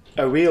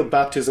a real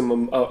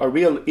baptism, a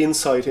real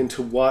insight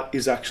into what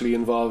is actually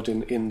involved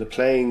in the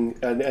playing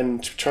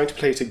and trying to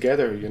play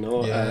together, you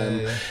know.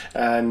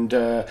 And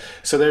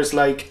so there's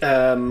like,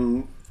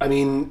 I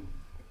mean,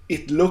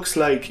 it looks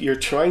like you're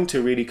trying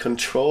to really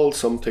control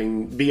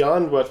something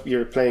beyond what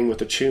you're playing with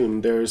the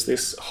tune. There's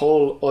this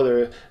whole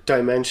other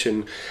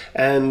dimension,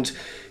 and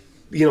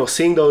you know,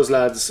 seeing those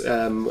lads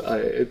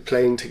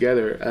playing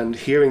together and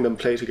hearing them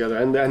play together,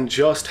 and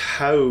just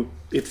how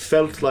it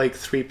felt like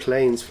 3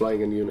 planes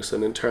flying in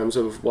unison in terms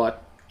of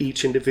what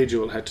each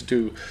individual had to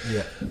do.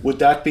 Yeah. Would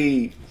that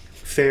be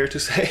fair to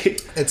say?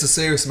 It's a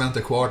serious amount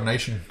of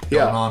coordination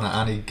going on at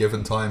any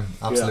given time.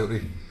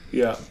 Absolutely.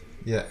 Yeah.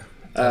 Yeah.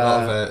 A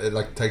lot of it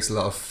like takes a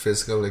lot of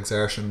physical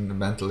exertion,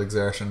 mental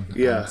exertion.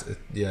 Yeah. And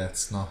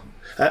it's not.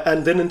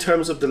 And then in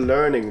terms of the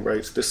learning,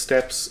 right, the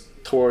steps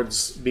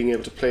towards being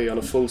able to play on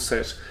a full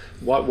set,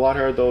 what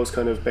are those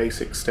kind of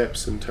basic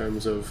steps in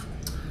terms of?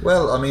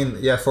 Well, I mean,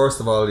 yeah, first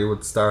of all, you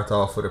would start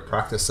off with a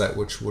practice set,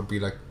 which would be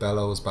like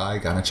bellows,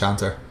 bag, and a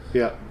chanter.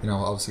 Yeah. You know,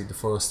 obviously the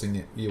first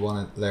thing you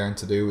want to learn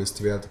to do is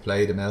to be able to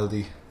play the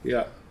melody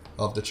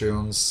of the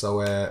tunes.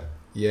 So,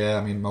 yeah,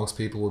 I mean, most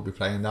people would be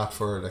playing that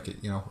for like,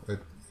 you know,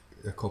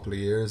 a couple of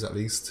years at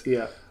least.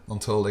 Yeah.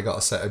 Until they got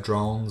a set of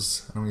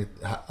drones. And when you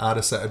add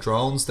a set of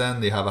drones,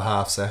 then they have a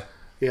half set.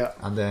 Yeah.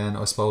 And then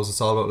I suppose it's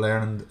all about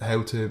learning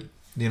how to,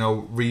 you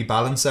know,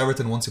 rebalance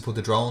everything once you put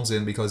the drones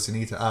in, because you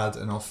need to add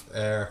enough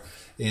air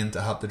in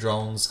to have the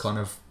drones kind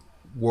of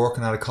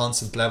working at a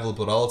constant level,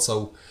 but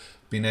also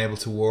being able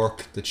to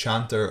work the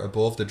chanter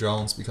above the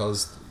drones,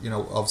 because, you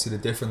know, obviously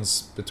the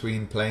difference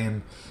between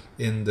playing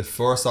in the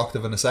first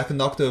octave and the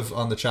second octave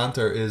on the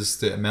chanter is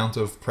the amount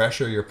of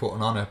pressure you're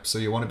putting on it. So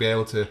you want to be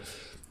able to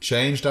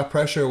change that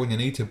pressure when you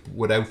need to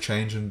without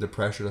changing the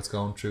pressure that's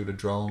going through the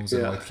drones,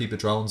 and like keep the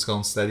drones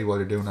going steady while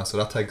you're doing that. So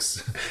that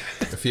takes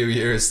a few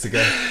years to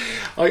get.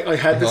 I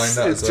had this,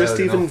 it's just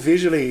well, even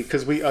visually,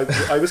 because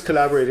I was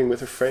collaborating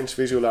with a French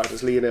visual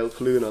artist, Lionel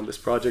Paloun, on this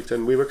project,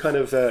 and we were kind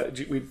of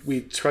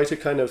we tried to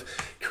kind of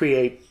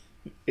create,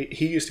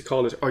 he used to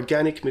call it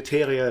organic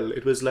material.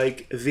 It was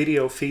like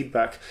video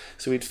feedback.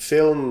 So we'd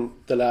film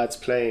the lads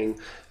playing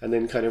and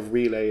then kind of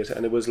relay it,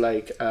 and it was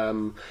like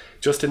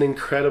just an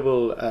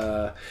incredible.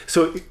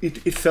 So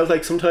it felt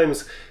like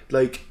sometimes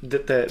like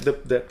that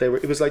they were.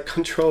 It was like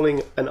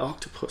controlling an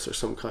octopus or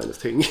some kind of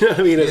thing. You know what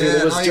I mean?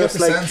 It was just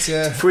like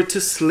for it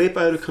to slip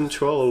out of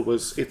control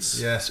it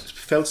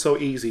felt so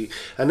easy.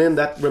 And then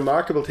that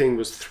remarkable thing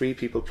was 3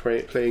 people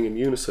playing in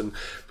unison.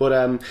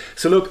 But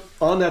so look,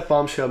 on that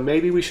bombshell,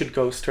 maybe we should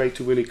go straight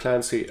to Willie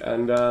Clancy.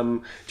 And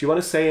do you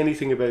want to say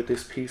anything about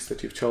this piece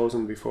that you've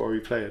chosen before we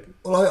play it?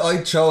 Well,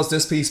 I chose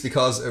this piece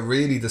because it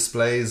really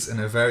displays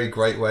in a very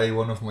great way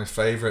one of my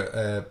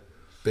favourite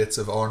bits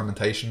of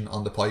ornamentation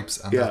on the pipes,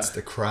 and that's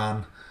the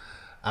cran.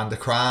 And the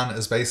cran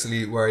is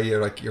basically where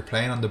you're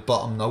playing on the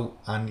bottom note,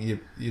 and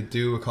you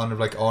do a kind of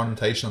like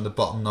ornamentation on the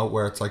bottom note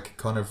where it's like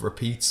kind of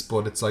repeats,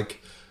 but it's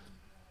like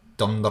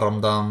dum dum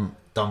dum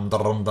dum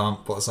dum dum,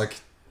 but it's like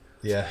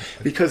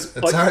because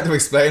it's hard to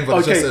explain, but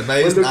it's just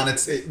amazing. Well,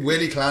 and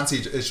Willie Clancy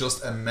is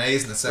just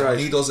amazing. When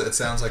he does it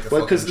sounds like a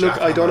fucking because look,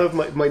 jackhammer. I don't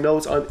have my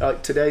notes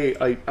on today.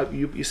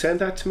 You sent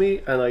that to me,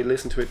 and I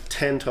listened to it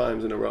 10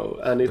 times in a row,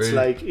 and it's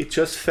like it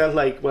just felt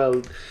like,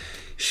 well,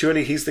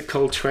 surely he's the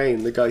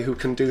Coltrane, the guy who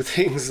can do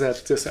things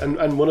that just.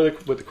 And one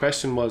of the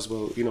question was,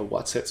 well, you know,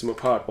 what sets him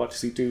apart? What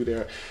does he do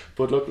there?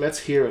 But look,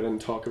 let's hear it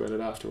and talk about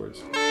it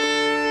afterwards.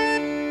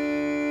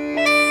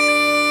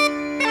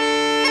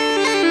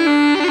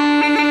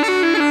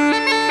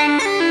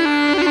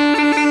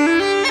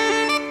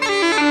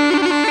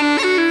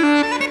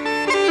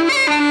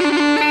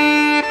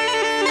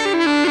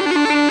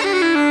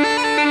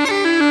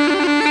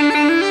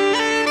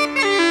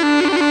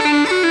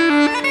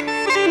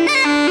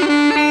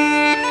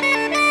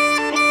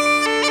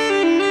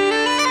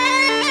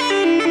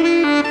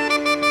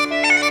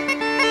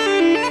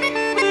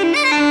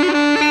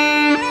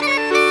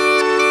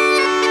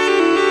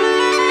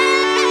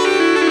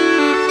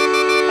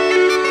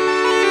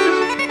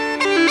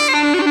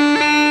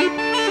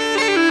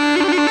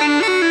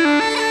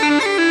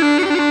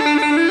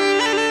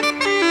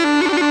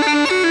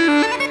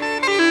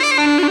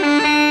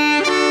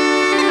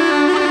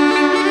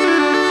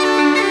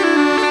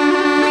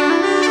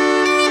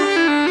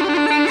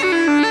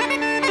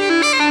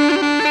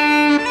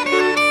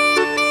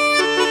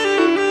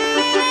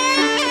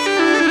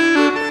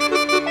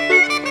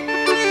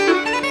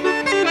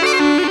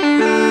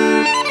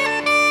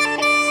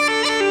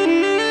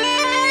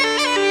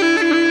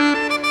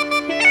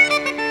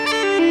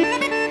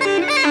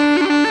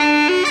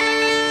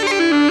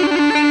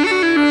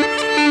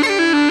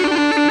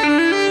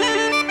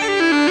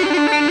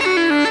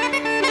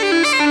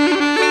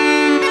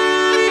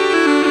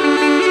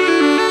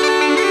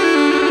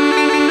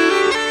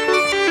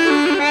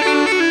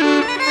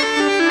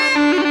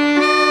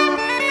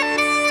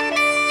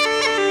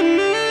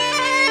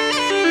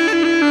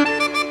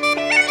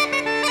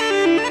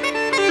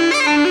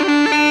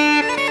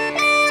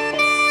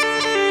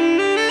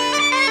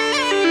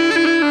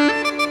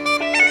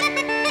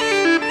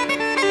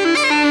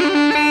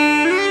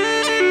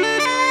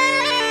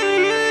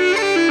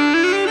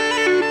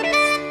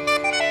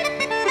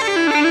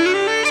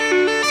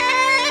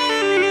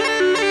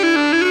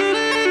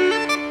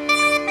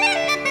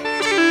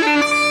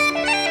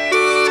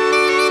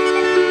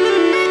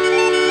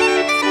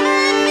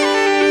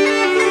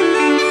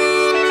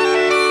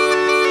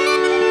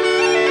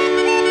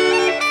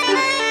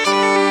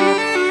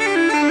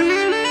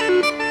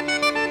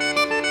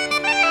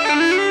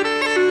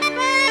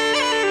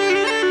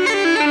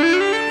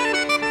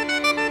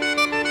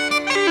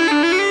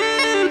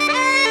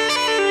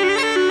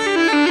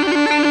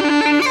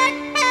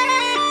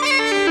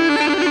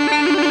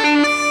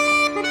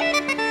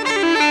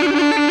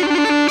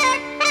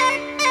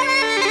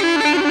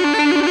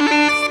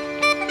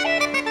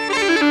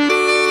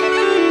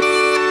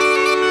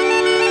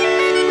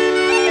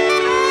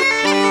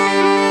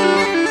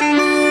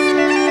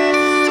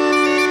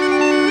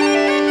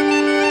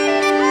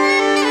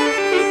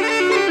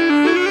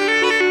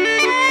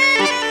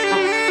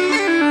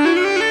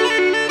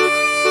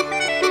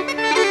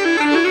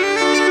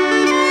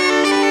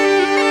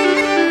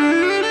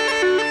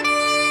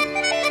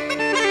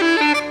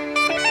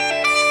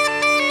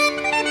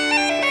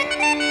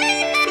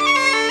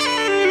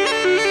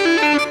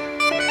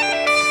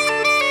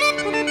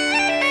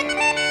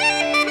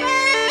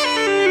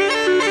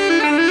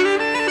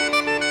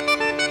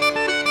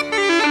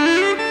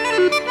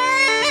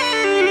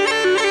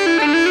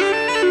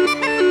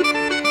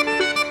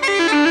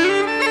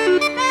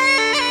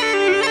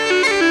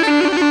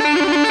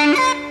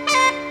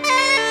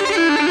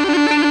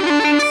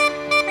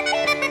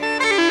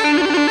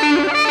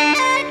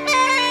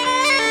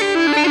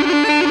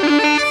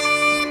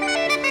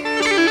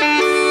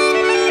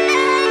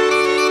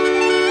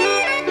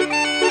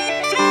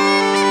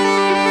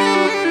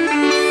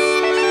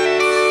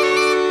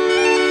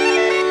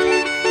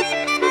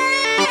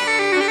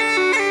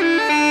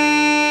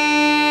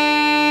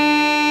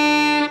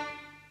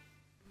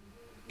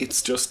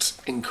 it's just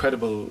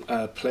incredible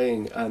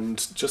playing,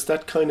 and just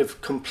that kind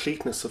of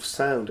completeness of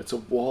sound. It's a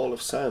wall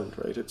of sound,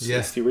 right?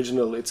 It's the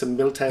original. It's a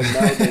Milltown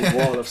Madness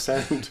wall of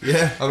sound.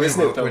 Yeah, I mean,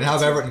 it, when you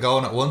have everything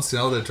going at once, you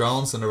know, the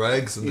drones and the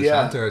regs and the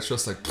chanter, it's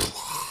just like.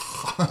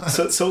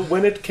 so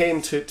when it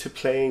came to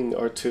playing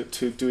or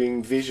to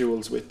doing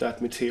visuals with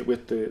that material,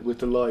 with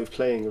the live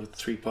playing of the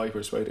Three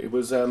Pipers, right? It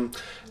was a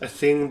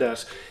thing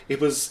that it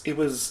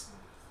was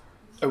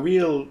a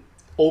real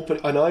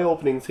an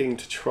eye-opening thing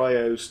to try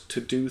out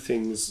to do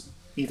things,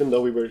 even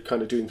though we were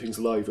kind of doing things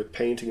live with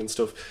painting and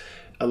stuff,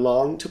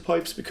 along to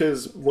pipes,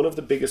 because one of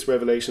the biggest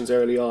revelations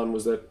early on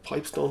was that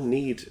pipes don't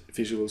need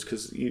visuals,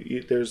 because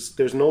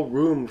there's no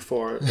room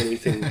for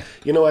anything.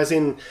 You know, as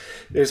in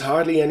there's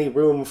hardly any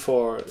room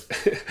for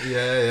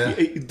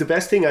the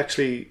best thing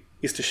actually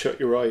is to shut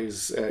your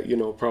eyes, you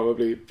know,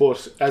 probably.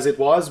 But as it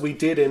was, we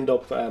did end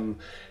up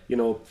you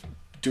know,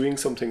 doing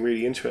something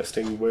really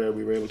interesting where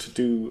we were able to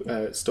do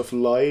stuff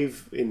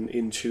live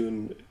in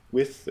tune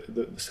with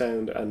the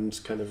sound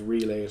and kind of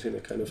relay it in a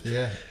kind of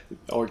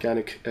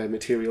organic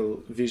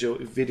material video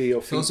feedback.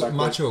 That was what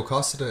Macho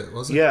Costa did,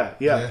 was it? Yeah.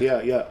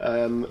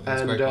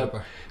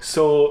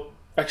 So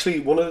actually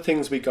one of the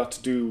things we got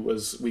to do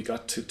was we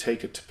got to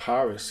take it to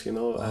Paris, you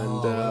know,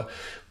 and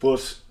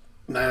but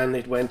man,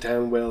 it went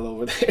down well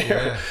over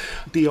there.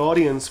 The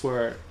audience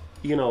were,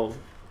 you know,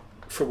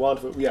 for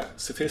want of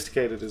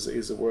sophisticated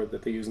is a word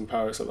that they use in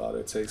Paris a lot,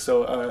 I'd say.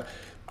 So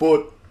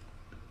but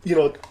you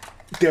know,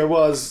 there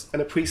was an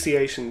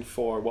appreciation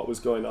for what was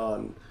going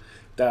on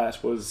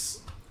that was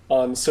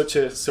on such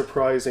a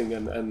surprising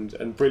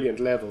and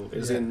brilliant level.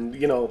 As in,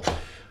 you know,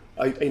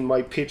 in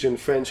my pidgin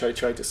French, I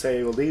tried to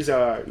say, well, these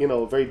are, you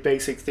know, very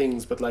basic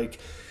things, but like,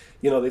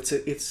 you know, it's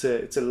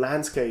a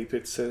landscape.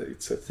 It's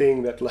a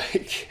thing that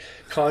like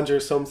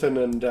conjures something.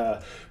 And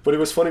but it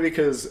was funny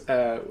because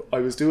I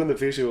was doing the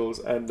visuals,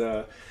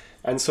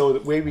 and so the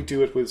way we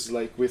do it was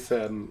like with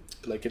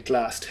like a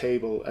glass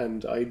table,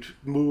 and I'd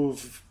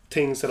move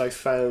things that I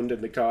found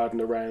in the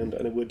garden around,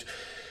 and it would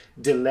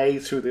delay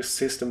through this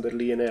system that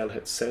Lionel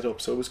had set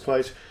up. So it was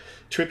quite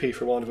trippy,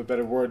 for want of a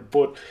better word,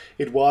 but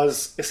it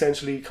was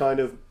essentially kind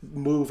of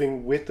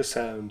moving with the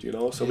sound, you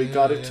know. So we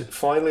got it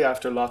finally,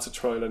 after lots of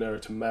trial and error,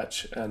 to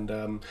match.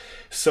 And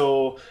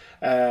so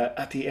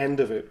at the end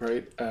of it,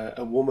 right,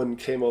 a woman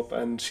came up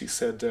and she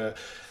said,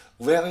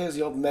 where is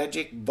your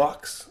magic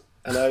box?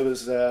 And I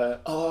was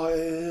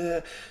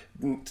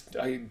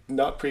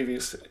no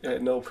previous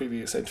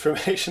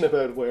information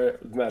about where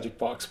the magic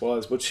box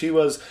was, but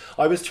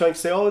I was trying to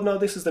say, oh no,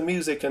 this is the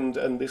music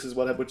and this is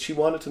what, but she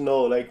wanted to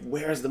know, like,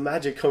 where's the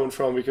magic coming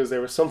from, because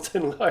there was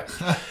something like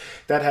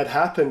that had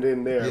happened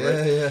in there,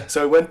 right?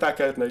 So I went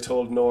back out and I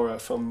told Nora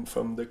from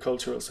the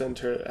cultural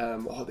centre,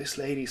 oh, this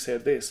lady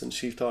said this and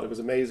she thought it was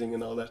amazing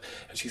and all that,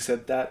 and she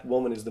said that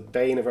woman is the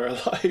bane of our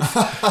life.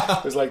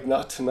 I was like,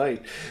 not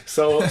tonight.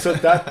 So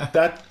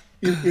that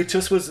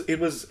it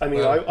was. I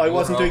mean, I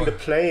wasn't doing the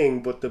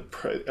playing, but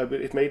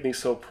it made me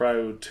so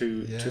proud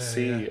to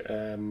see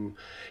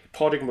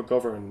Pádraig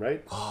McGovern,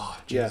 right? Oh,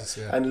 Jesus,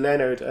 and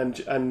Leonard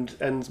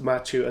and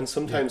Matthew, and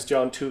sometimes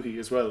John Toohey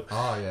as well.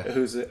 Oh, yeah.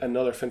 Who's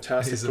another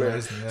fantastic player.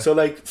 Amazing, So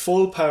like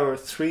full power,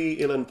 3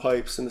 uilleann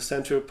pipes in the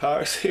centre of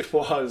Paris.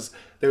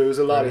 There was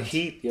a lot of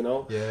heat, you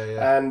know.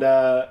 And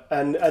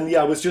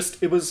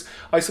it was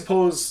I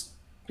suppose,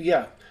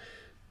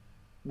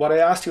 what I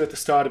asked you at the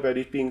start about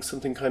it being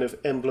something kind of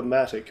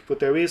emblematic, but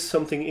there is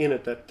something in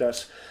it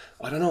that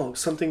I don't know,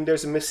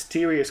 there's a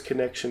mysterious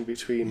connection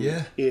between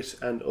it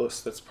and us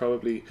that's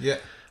probably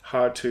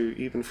hard to,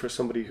 even for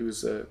somebody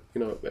who's a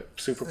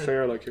super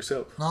player like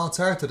yourself. No, it's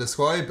hard to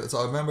describe. So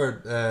I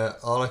remember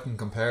all I can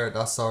compare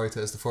that story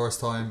to is the first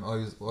time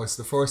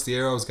the first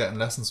year I was getting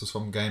lessons was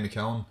from Gay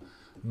McKeown,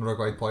 another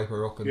great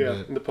piper up in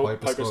the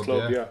Pipers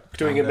Club,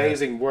 doing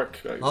amazing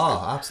work.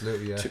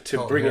 Absolutely,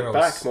 to bring it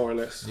back, more or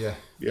less.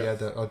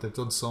 They've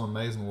done some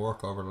amazing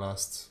work over the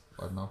last,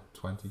 I don't know,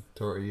 20,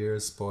 30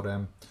 years, but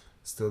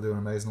still doing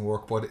amazing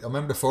work. But I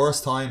remember the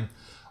first time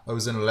I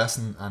was in a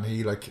lesson, and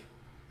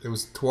it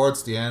was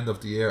towards the end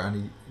of the year, and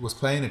he was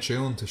playing a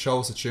tune to show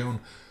us a tune,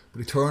 but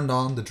he turned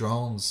on the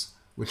drones,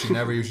 which he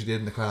never usually did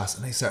in the class,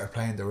 and he started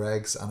playing the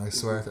regs, and I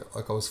swear,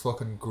 I was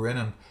fucking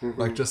grinning,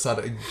 like just had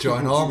a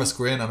ginormous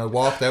grin, and I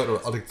walked out,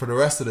 for the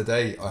rest of the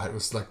day, I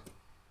was like,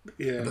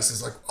 this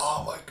is like,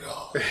 oh my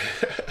god,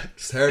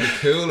 just heard the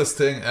coolest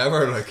thing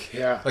ever, it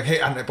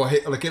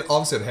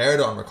obviously I'd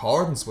heard it on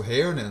recordings, but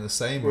hearing it in the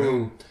same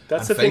room,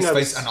 that's and the thing,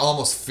 and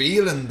almost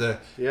feeling the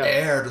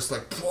air just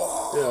like,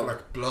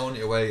 like blowing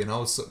you away, you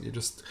know. So you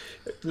just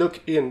look,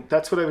 Ian,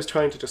 that's what I was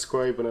trying to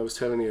describe when I was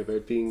telling you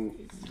about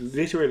being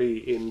literally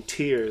in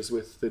tears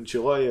with the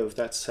joy of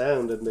that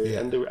sound and the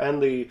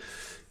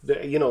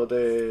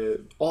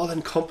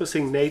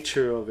all-encompassing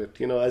nature of it,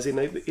 you know, as in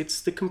it's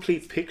the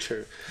complete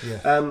picture.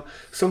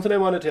 Something I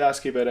wanted to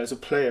ask you about as a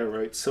player,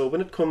 right? So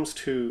when it comes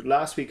to,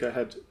 last week I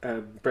had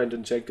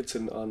Brendan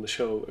Jenkinson on the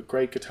show, a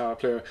great guitar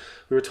player.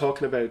 We were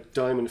talking about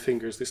Diamond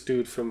Fingers, this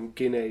dude from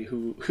Guinea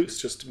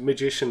who's just a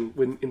magician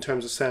in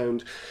terms of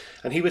sound,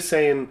 and he was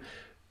saying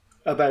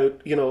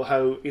about, you know,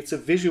 how it's a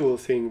visual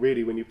thing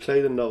really when you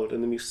play the note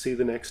and then you see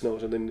the next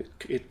note and then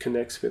it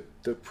connects with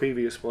the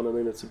previous one and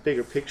then it's a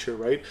bigger picture,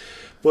 right?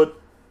 But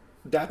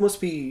that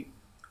must be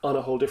on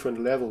a whole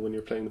different level when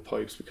you're playing the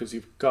pipes because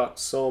you've got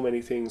so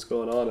many things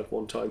going on at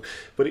one time.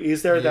 But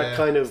is there that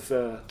kind of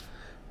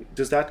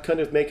does that kind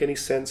of make any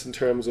sense in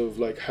terms of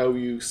like how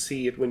you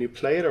see it when you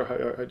play it,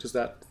 or does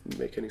that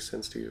make any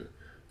sense to you?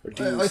 Or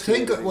do you I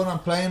think when I'm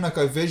playing, like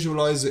I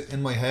visualize it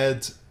in my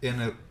head in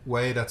a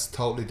way that's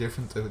totally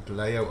different to the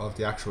layout of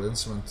the actual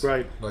instrument.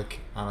 Right. Like,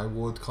 and I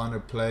would kind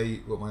of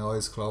play with my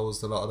eyes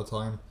closed a lot of the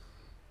time.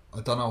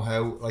 I don't know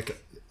how.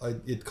 Like,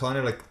 you'd kind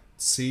of like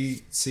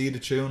see the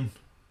tune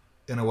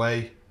in a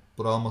way,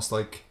 but almost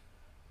like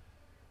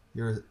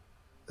you're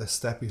a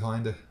step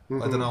behind it.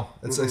 I don't know.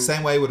 It's the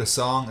same way with a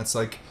song. It's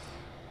like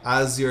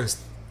as you're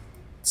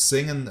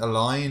singing a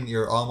line,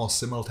 you're almost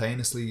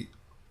simultaneously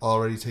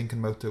already thinking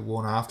about the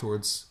one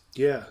afterwards.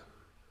 Yeah.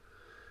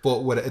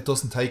 But it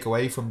doesn't take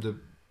away from the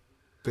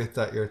bit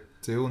that you're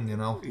doing, you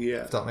know.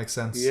 Yeah. If that makes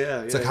sense.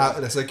 Yeah. It's like how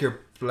it's like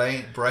your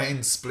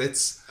brain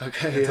splits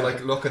into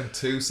like looking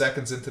 2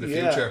 seconds into the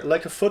future.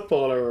 Like a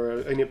footballer or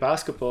a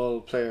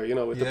basketball player, you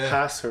know, with the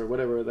pass or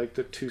whatever, like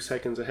the 2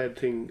 seconds ahead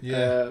thing.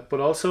 Yeah. But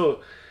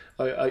also,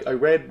 I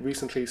read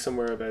recently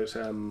somewhere about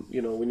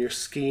you know, when you're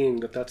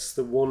skiing, that's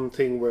the one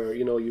thing where,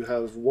 you know, you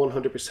have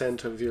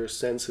 100% of your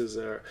senses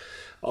are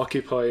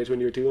occupied when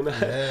you're doing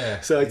that. Yeah.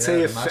 So I'd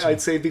say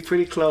it'd be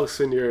pretty close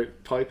when you're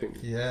piping.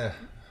 Yeah.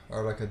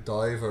 Or like a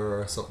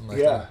diver or something like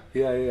that.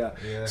 that.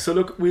 Yeah. So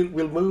look,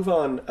 we'll move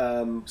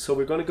on. So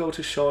we're going to go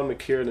to Sean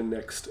McKiernan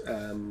next.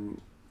 I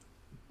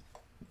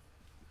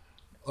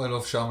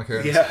love Sean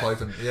McKiernan's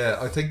piping. Yeah,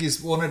 I think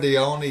he's one of the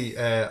only.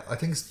 I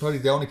think he's probably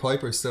the only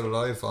piper still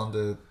alive on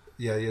the.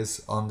 Yeah, he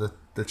is on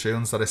the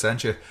tunes that I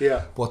sent you.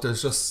 Yeah. But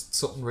there's just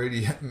something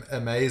really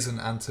amazing,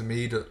 and to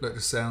me that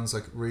just sounds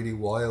like really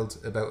wild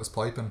about his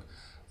piping.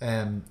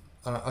 And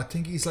I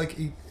think he's like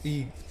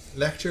he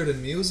lectured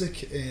in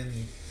music in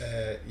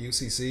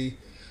UCC,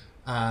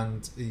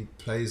 and he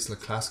plays like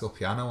classical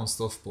piano and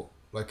stuff. But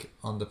like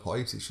on the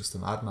pipes, he's just a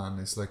madman.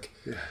 It's like,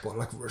 but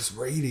like it's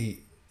really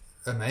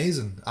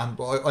amazing. And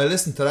I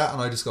listen to that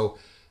and I just go,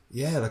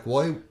 yeah, like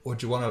why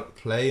would you want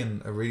to play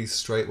in a really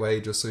straight way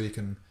just so you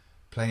can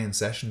play in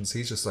sessions?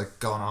 He's just like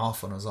gone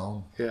off on his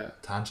own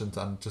tangent,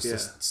 and just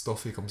this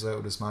stuff he comes out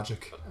with is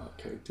magic.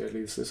 Okay,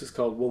 deadly. So this is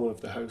called Woman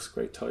of the House.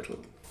 Great title.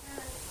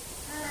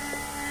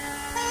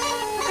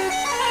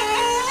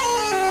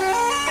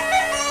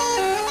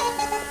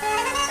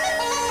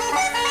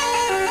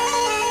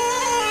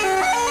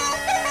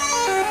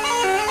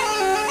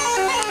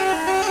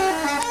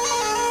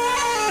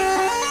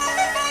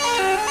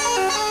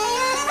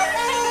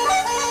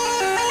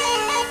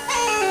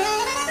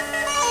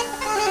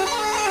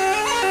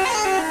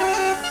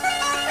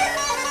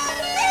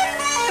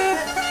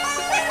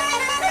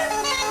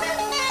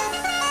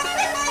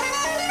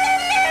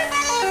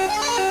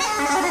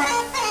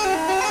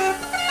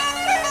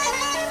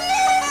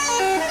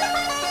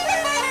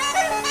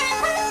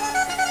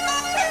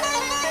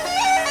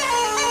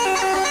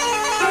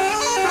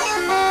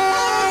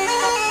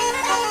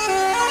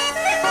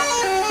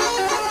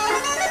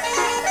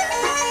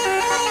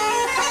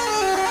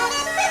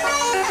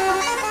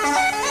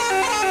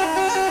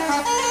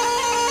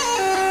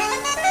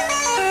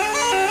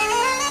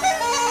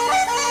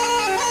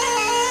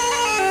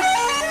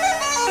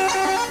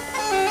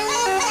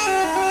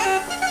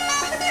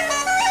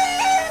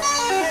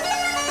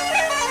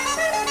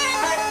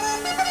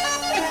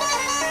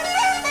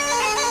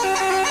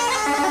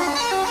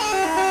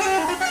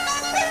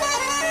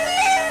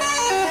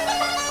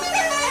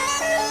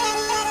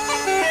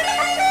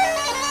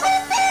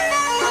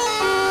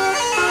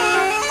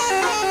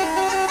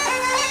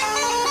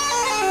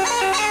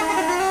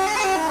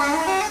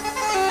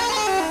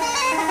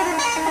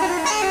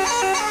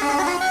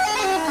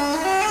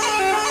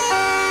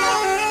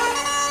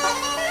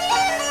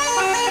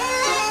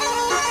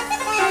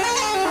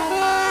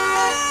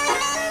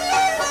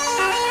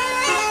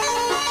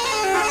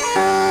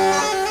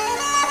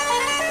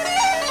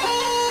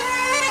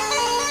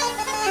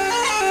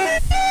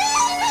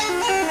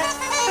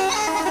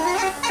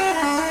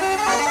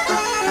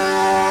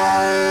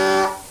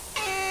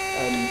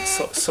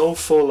 So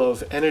full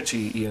of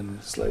energy, Ian.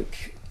 It's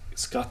like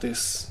it's got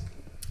this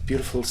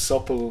beautiful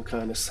supple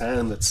kind of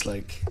sound that's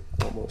like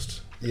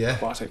almost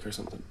aquatic or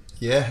something.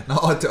 Yeah, no,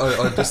 I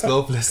just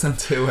love listening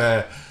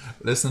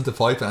to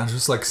piping, and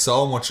just like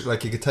so much,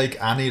 like you could take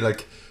any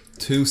like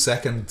 2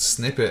 second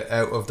snippet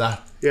out of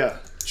that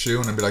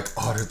tune and be like,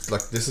 oh,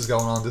 like this is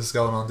going on, this is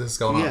going on, this is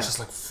going on. It's just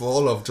like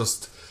full of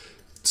just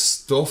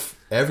stuff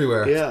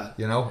everywhere. Yeah,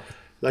 you know,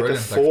 like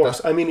brilliant. A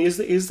force. Like I mean,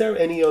 is there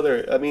any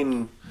other? I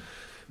mean,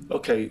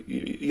 okay,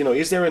 you know,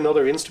 is there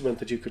another instrument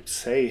that you could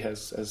say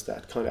has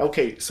that kind of?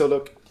 Okay, so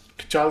look,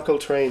 John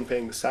Coltrane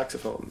playing the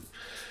saxophone.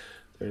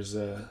 There's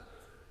I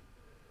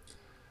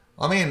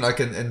mean, like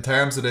in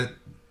terms of the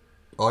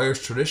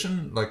Irish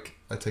tradition, like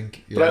I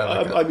think. Yeah, But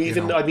like, I'm you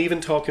even know, I'm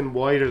even talking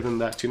wider than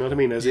that. Do you know what I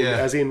mean? Yeah.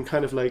 As in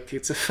kind of like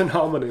it's a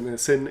phenomenon.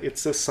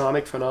 It's a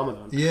sonic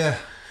phenomenon. yeah.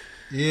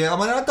 Yeah, I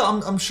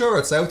mean, I'm sure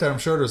it's out there. I'm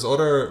sure there's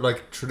other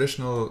like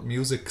traditional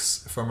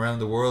musics from around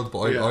the world,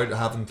 but Yeah. I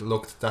haven't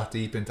looked that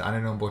deep into any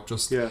of them. But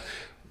just Yeah.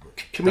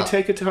 Can we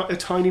take a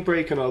tiny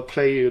break and I'll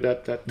play you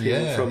that thing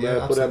Yeah, from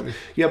yeah, but absolutely.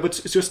 but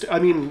it's just I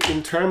mean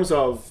in terms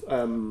of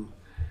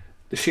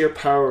the sheer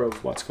power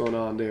of what's going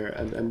on there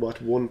and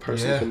what one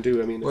person Yeah. can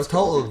do. I mean, Well, it's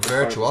gotta total be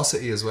incredible.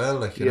 virtuosity as well,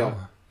 like, you Yeah, know.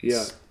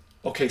 yeah.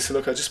 Okay, so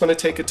look, I just want to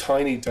take a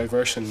tiny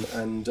diversion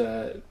and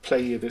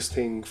play you this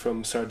thing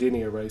from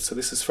Sardinia, right? So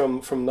this is from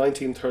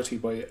 1930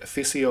 by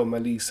Efficio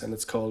Malise, and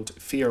it's called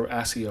Fior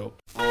Asio.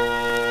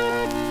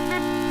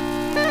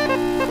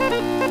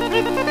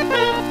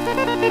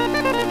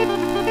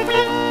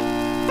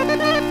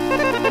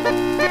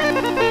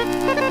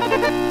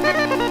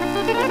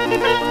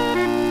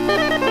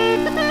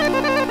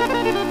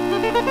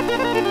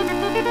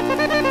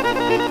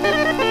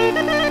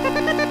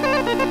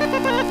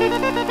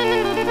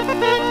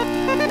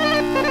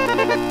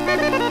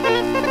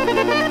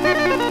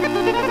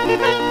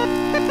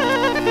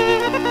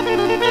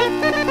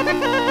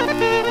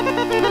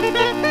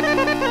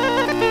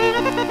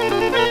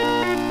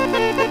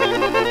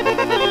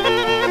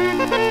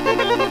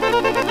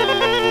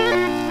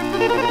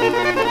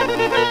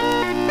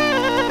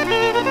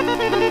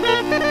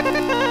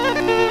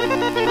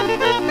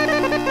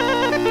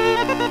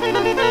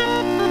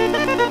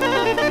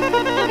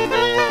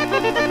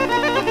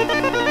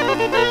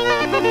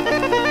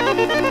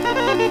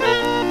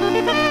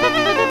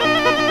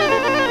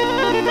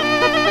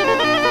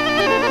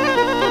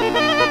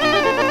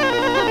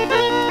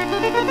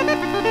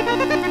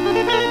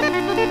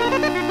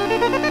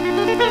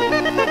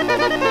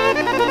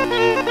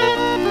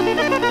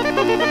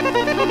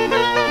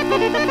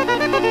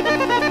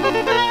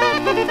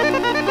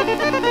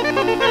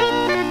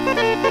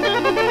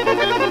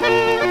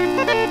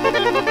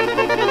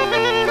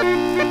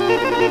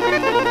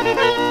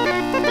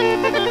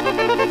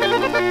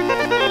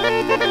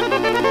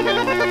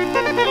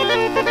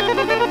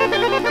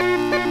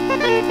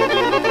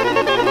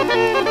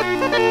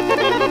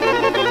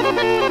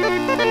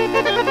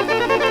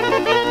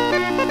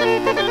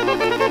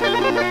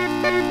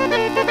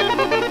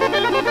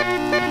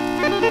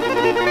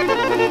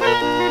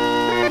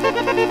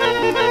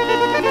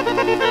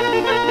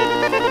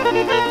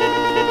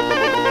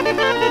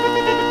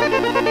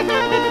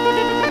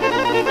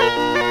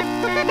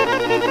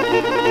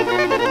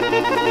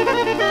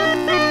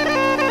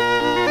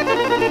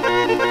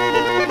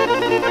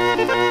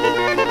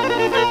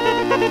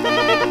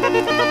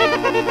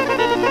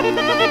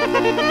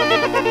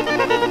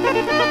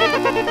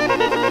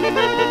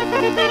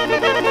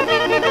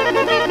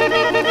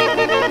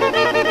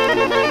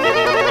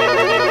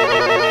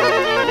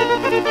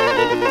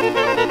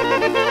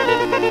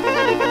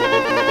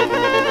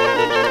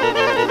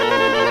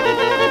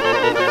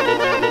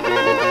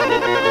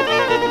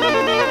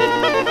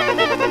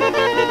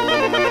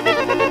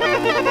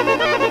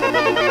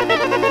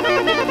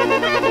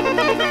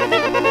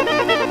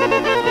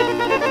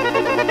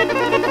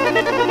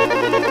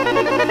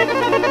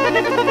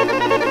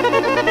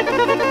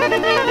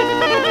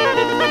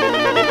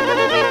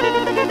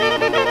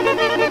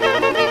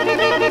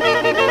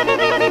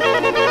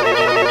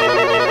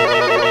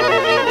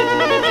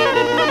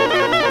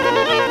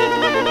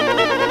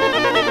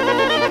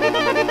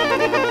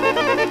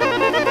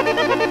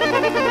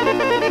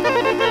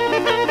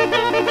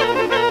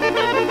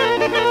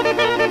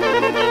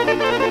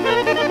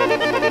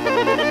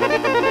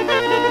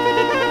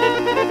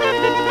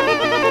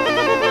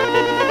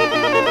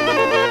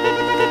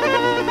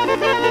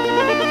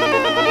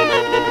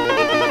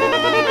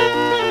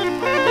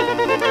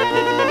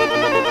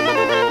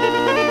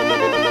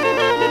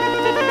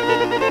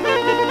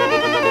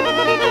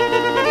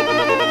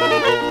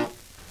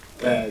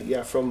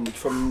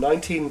 From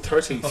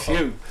 1930,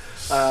 phew.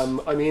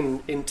 I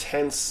mean,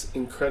 intense,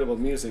 incredible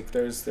music.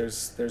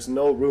 There's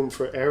no room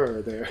for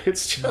error there.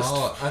 It's just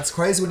No, and it's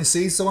crazy when you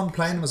see someone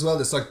playing them as well.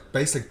 There's like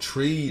basically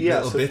three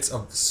little bits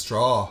of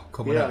straw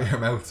coming out of your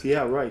mouth.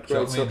 Yeah, right. Do you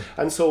know Right. what I So mean?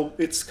 and so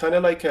it's kind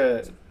of like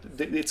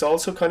it's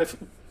also kind of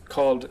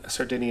called a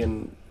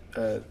Sardinian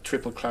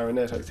triple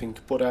clarinet, I think.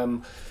 But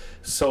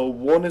so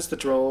one is the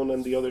drone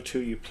and the other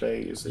two you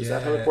play. Is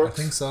that how it works?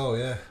 I think so.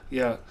 Yeah.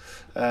 Yeah.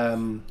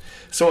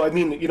 So I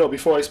mean, you know,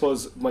 before I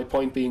suppose my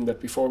point being that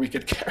before we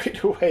get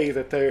carried away,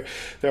 that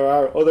there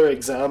are other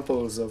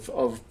examples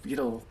of you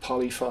know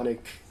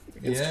polyphonic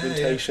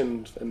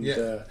instrumentation and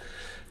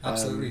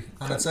Absolutely.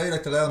 And I'd say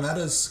like the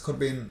Leonettas could have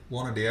been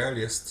one of the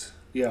earliest.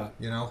 Yeah.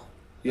 You know.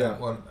 Yeah.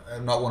 Well,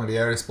 not one of the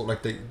earliest, but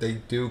like they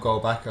do go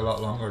back a lot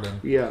longer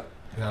than. Yeah.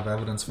 We have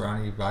evidence for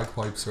any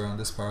bagpipes around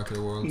this part of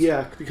the world.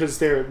 Yeah, because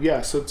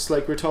so it's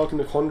like we're talking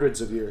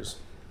hundreds of years.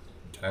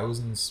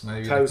 Thousands,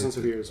 maybe. Thousands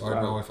of years. I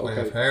don't know if I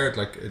have heard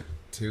like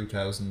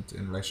 2000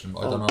 in relation.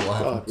 I don't know. I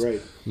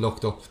haven't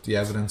looked up the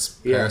evidence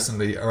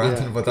personally or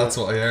anything, but that's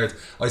what I heard.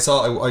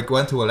 I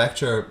went to a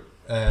lecture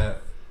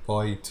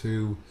by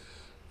two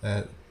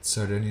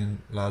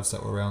Sardinian lads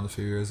that were around a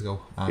few years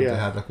ago, and Yeah. they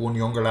had like one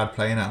younger lad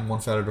playing it and one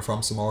fella they're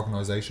from some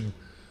organisation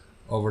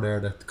over there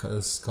that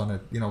is kind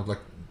of, you know, like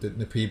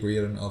the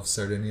pre-breeding of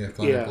Sardinia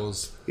kind Yeah. of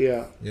goes.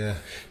 Yeah. Yeah.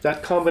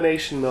 That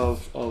combination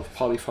of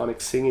polyphonic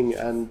singing,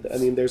 and I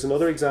mean, there's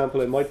another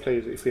example. I might play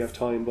it if we have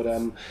time, but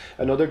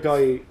another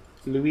guy,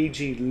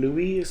 Luigi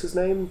Louis is his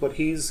name, but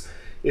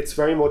it's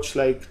very much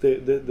like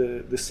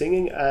the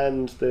singing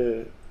and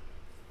the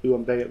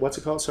what's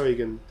it called? Sorry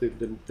again,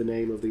 the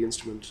name of the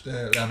instrument.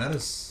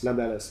 Lanettes.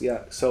 Lambelas,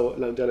 yeah. So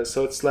Lambelas.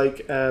 So it's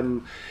like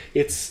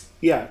it's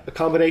a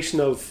combination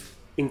of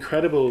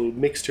incredible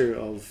mixture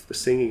of the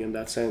singing and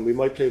that sound. We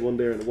might play one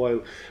there in a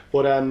while,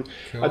 but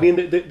Cool. I mean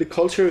the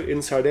culture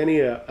in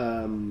Sardinia,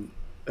 an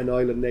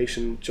island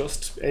nation.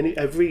 Just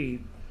every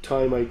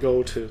time I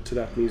go to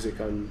that music,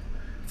 I'm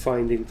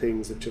finding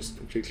things that just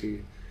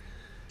completely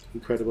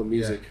incredible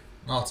music.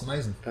 Oh, it's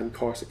amazing. And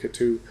Corsica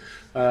too.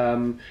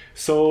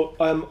 So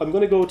I'm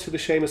going to go to the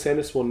Seamus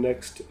Ennis one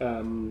next.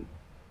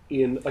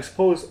 Ian, I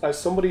suppose as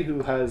somebody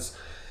who has,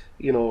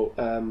 you know,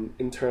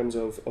 in terms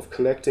of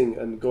collecting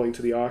and going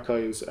to the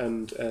archives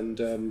and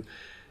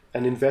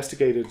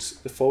investigated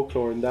the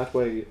folklore in that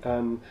way,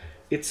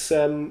 it's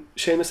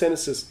Seamus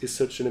Ennis is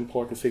such an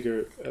important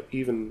figure,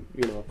 even,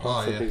 you know,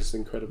 apart from his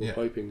incredible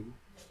piping.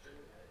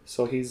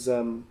 So he's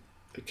a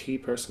key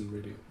person,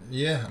 really.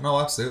 Yeah, no,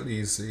 absolutely.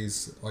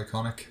 He's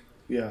iconic.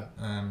 Yeah.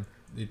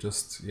 He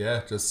just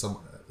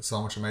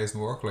so much amazing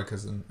work, like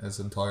his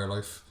entire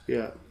life.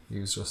 Yeah. He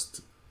was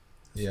just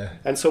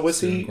And so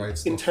was doing he, great in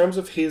stuff. terms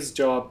of his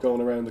job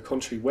going around the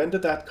country, when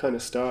did that kind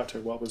of start,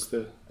 or what was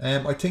the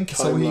I think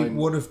so. He timeline?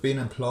 would have been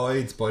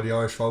employed by the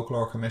Irish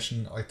Folklore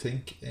Commission, I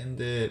think, in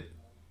the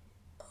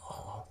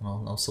I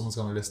don't know, someone's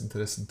going to listen to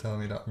this and tell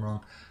me that I'm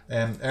wrong.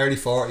 Early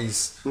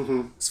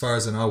 40s, as far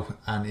as I know,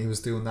 and he was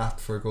doing that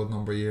for a good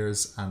number of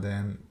years, and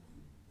then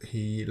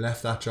he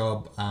left that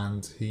job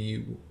and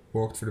he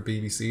worked for the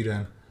BBC.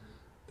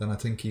 Then I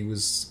think he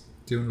was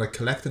doing like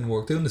collecting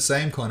work, doing the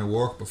same kind of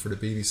work but for the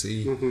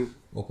BBC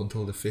up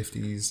until the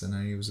 50s, and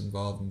then he was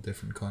involved in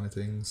different kind of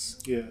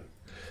things. Yeah.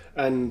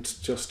 And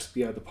just,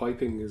 the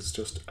piping is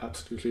just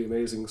absolutely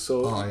amazing.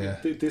 So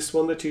this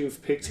one that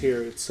you've picked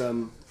here, it's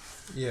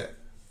Yeah.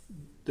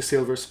 the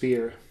Silver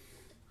Spear.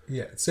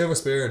 Yeah, Silver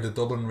Spear, the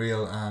Dublin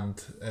Reel,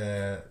 and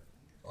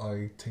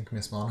I think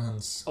Miss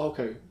Monaghan's.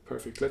 Okay,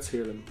 perfect. Let's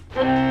hear them.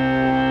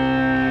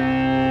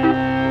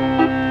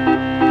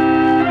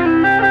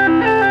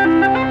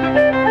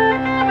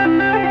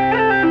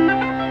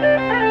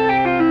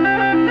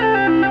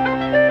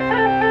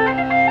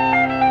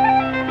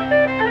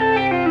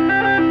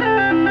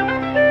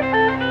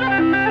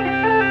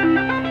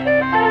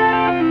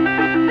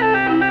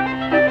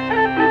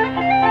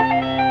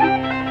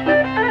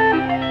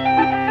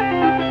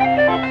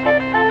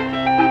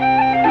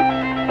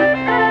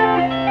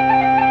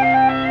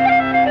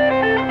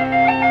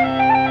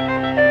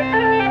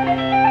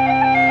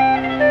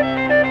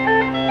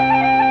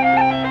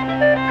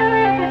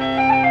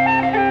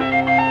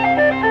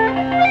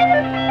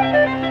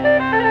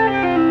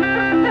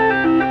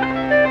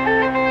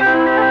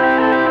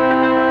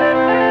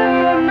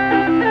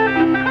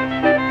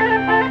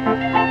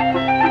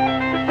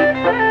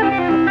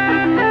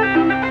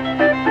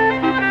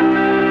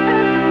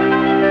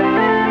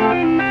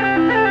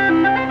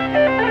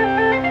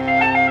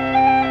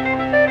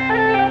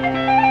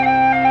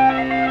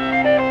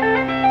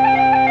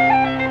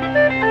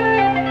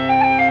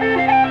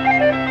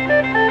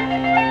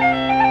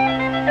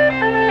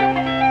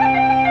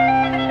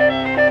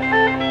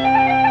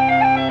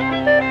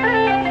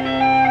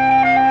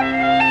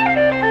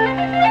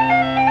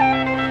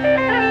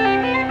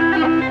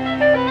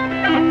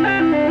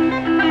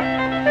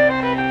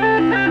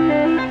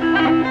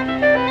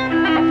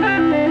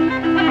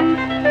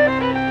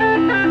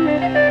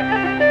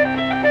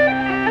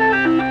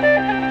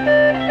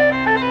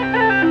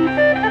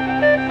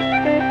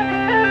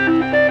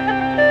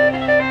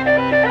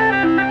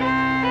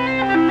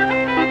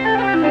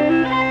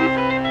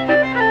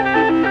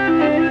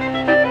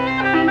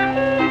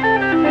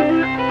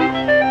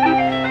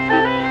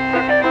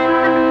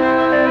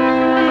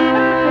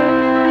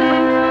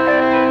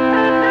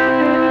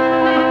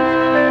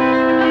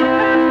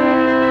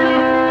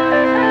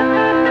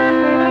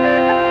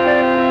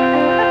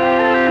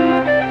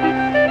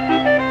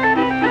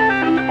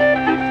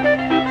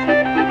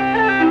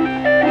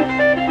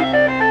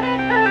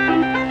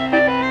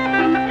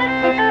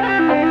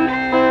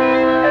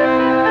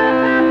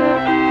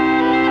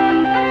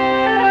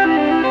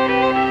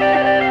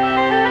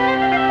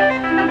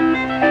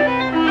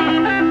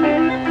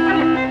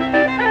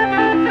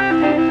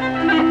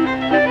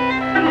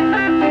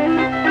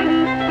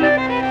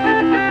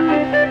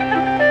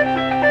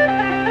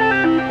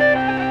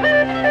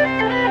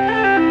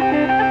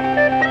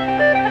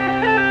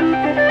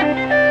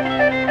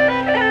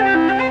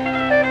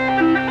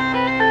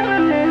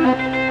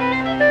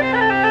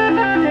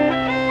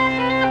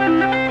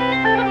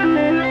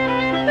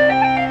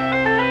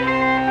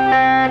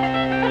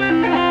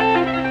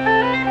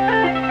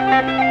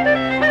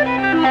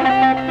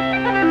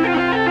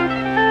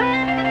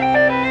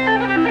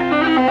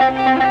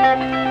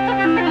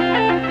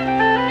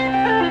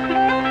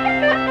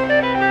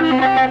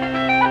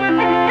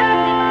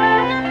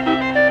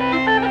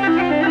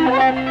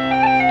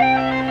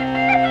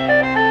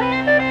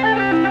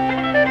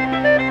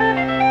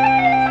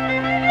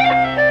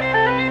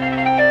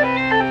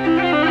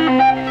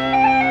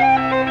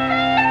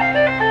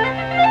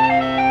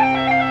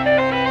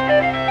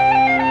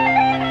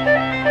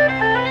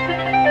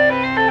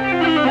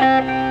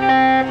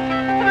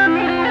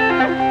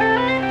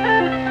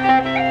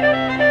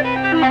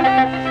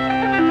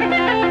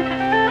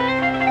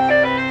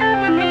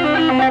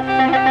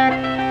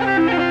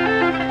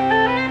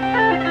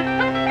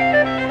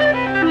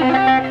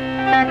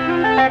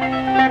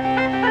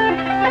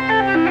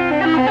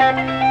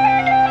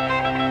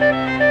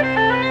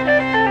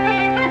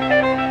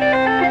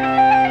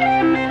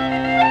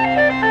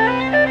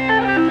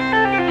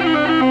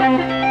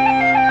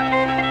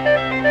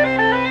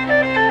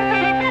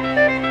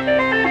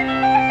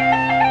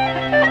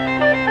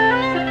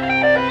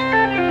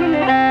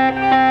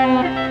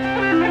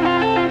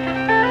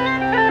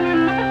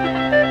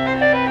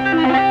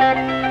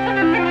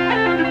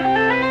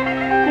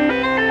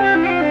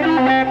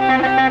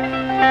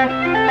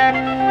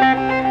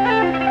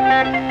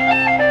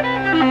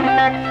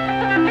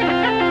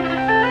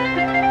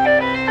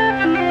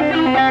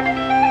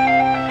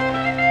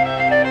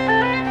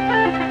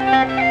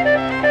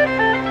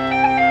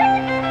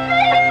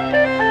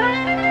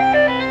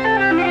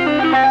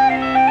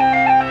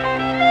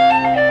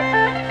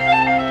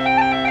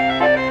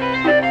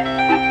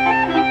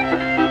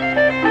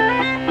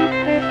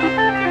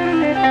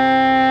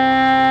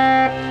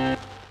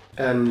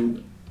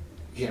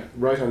 Yeah,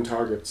 right on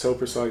target, so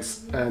precise.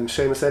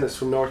 Seamus Ennis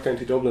from North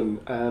County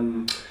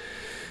Dublin.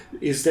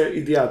 Is there?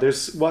 Yeah,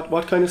 there's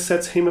what kind of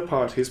sets him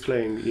apart? His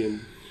playing,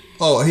 Ian.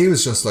 Oh, he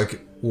was just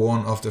like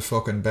one of the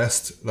fucking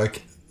best.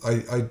 Like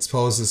I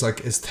suppose it's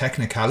like his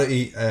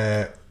technicality,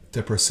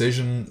 the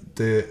precision,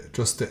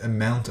 the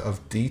amount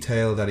of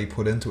detail that he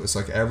put into it. It's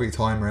like every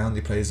time around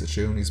he plays a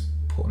tune, he's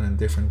putting in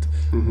different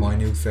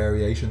minute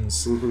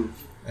variations.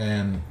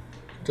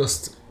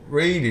 Just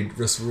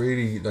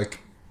really like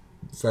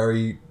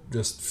very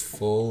just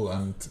full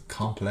and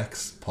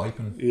complex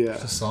piping. Yeah,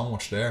 just so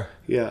much there.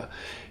 Yeah.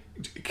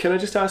 Can I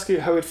just ask you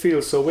how it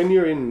feels? So when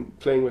you're in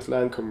playing with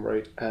Lancome,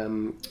 right?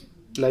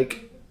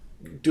 Like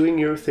doing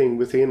your thing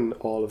within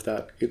all of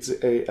that, it's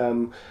a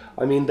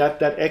I mean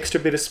that extra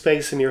bit of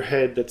space in your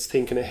head that's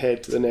thinking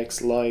ahead to the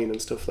next line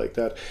and stuff like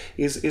that.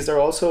 Is there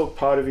also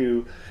part of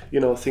you,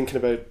 thinking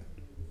about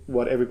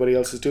what everybody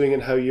else is doing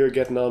and how you're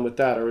getting on with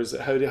that, or is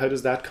it, how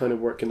does that kind of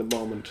work in the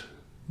moment?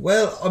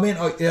 Well, I mean,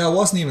 I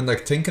wasn't even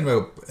like thinking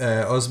about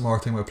us more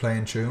thinking about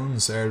playing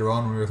tunes earlier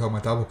on when we were talking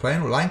about that. But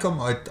playing with Lancome,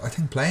 I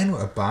think playing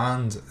with a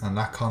band in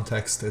that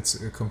context, it's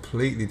a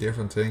completely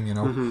different thing.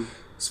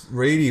 It's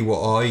really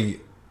what I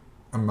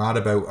am mad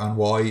about, and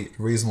the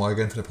reason why I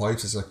get into the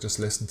pipes is like just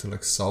listen to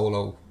like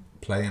solo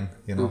playing.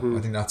 I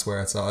think that's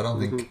where it's at. I don't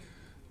think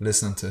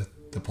listening to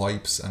the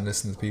pipes and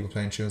listening to people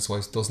playing tunes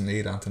wise doesn't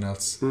need anything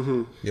else.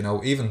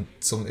 Even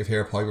if you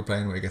hear a piper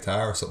playing with a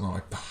guitar or something, I'm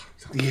like,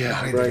 yeah,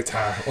 right. Right.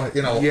 Guitar.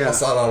 What's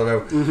that all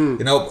about?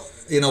 With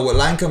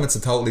Lancome, it's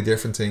a totally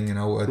different thing. And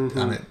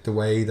the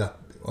way that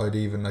I'd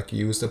even like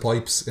use the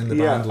pipes in the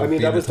band would be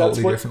in a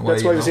totally different way.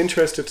 That's why I was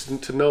interested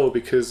to know,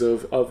 because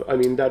of I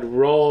mean that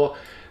raw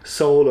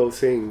solo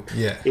thing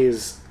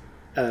is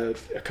a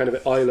kind of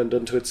an island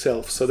unto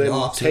itself. So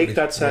then take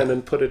that sound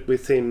and put it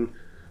within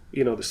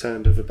the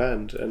sound of a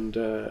band, and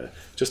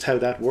just how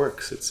that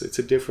works. It's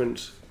a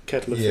different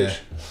kettle of fish.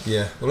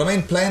 Yeah. Well, I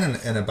mean, playing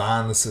in a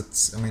band,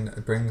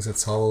 it brings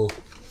its whole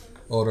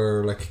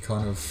other like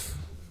kind of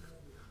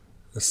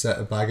a set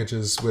of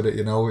baggages with it.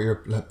 You're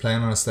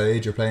playing on a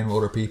stage, you're playing with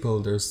other people.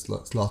 There's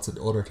lots of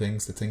other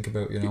things to think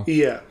about.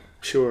 Yeah.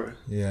 Sure.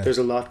 Yeah. There's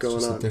a lot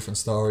going on. It's a different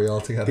story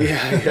altogether.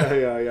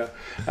 Yeah.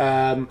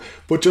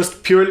 But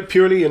just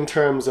purely in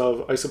terms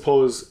of, I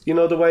suppose,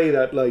 the way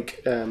that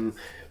like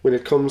when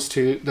it comes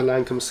to the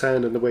Lancome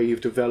sound and the way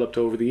you've developed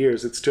over the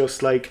years, it's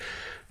just like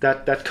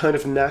that kind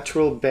of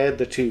natural bed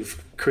that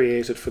you've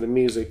created for the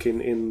music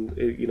in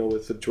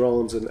with the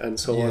drones and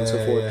so on and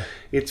so forth.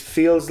 It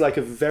feels like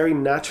a very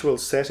natural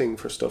setting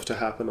for stuff to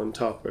happen on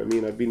top. I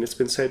mean, it's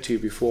been said to you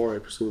before, I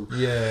presume.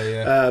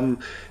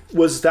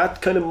 Was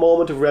that kind of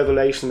moment of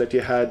revelation that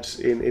you had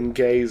in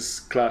Gay's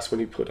class when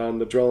he put on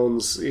the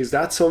drones, is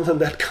that something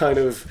that kind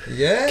of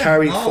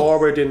carried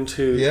forward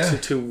into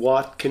to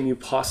what can you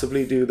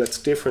possibly do that's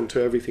different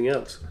to everything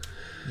else?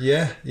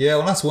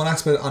 Well, that's one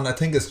aspect, and I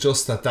think it's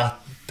just that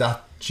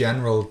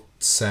general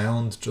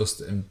sound just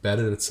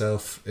embedded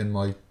itself in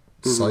my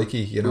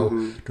psyche,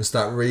 just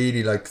that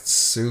really like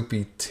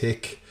soupy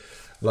thick,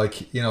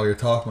 like you're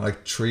talking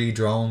like 3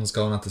 drones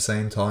going at the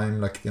same time,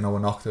 like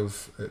an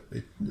octave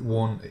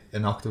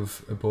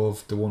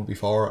above the one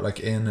before it, like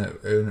in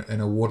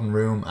a wooden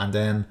room, and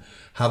then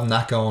having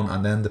that going,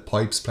 and then the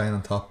pipes playing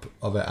on top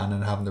of it, and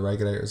then having the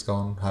regulators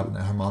going, having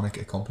a harmonic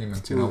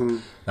accompaniment.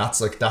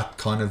 That's like that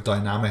kind of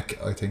dynamic.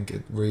 I think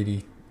it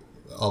really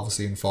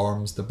obviously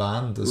informs the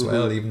band as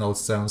well, even though it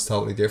sounds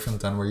totally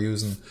different, and we're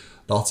using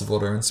lots of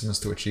other instruments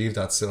to achieve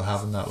that, still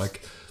having that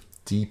like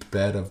deep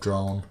bed of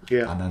drone,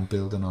 and then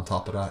building on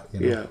top of that,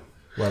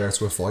 whether it's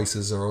with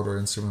voices or other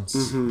instruments.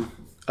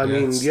 I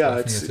mean,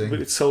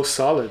 it's so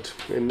solid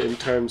in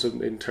terms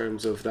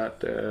of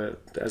that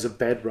as a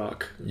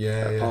bedrock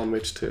upon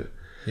which to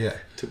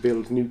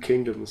build new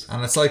kingdoms.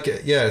 And it's like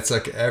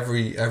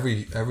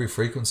every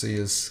frequency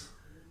is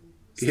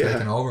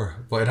taken over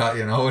by that.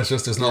 It's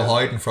just there's no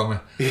hiding from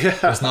it.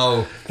 There's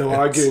no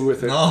arguing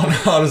with it. No,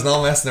 there's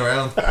no messing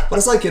around. But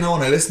it's like when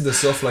I listen to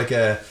stuff like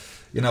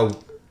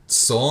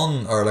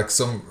Sun or like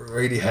some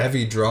really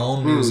heavy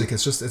drone music,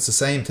 it's the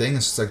same thing.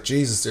 It's just like,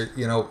 Jesus,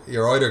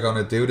 you're either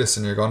gonna do this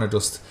and you're gonna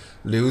just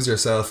lose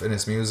yourself in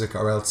its music,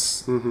 or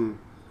else you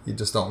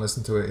just don't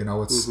listen to it.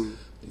 It's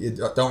you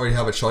don't really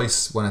have a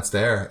choice when it's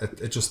there.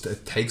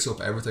 It takes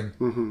up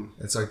everything.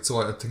 It's like,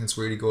 so I think it's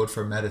really good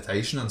for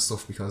meditation and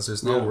stuff, because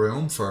there's no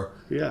room for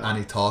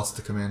any thoughts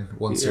to come in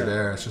once you're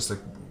there. It's just like,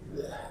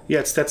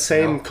 it's that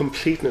same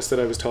completeness that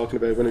I was talking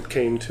about when it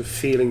came to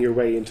feeling your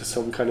way into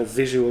some kind of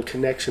visual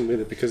connection with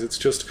it, because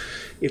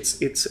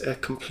it's a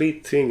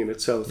complete thing in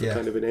itself, a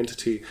kind of an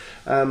entity.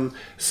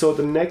 So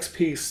the next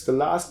piece, the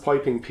last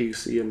piping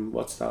piece, Ian,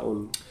 what's that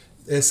one?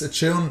 It's a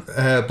tune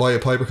by a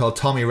piper called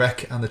Tommy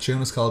Reck, and the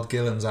tune is called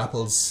Gillen's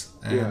Apples.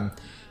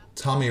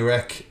 Tommy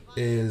Reck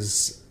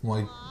is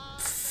my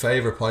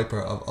favourite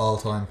piper of all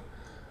time.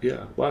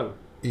 Yeah, wow.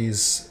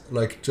 He's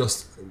like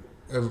just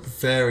a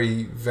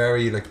very,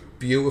 very like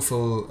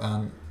beautiful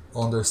and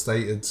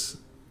understated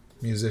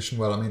musician.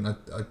 Well, I mean,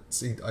 I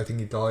think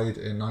he died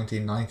in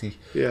 1990.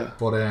 Yeah.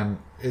 But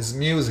his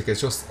music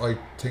is just, I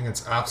think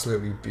it's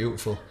absolutely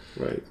beautiful.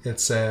 Right.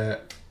 It's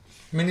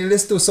I mean, you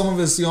listen to some of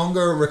his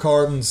younger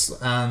recordings,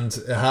 and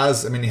it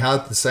has. I mean, he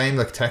had the same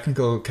like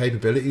technical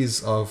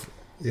capabilities of,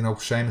 you know,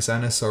 Seamus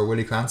Ennis or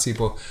Willie Clancy,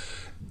 but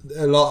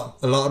a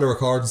lot of the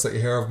recordings that you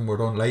hear of him were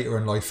done later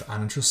in life,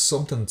 and it's just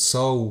something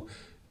so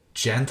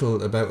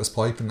gentle about his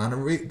piping,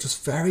 and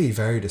just very,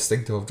 very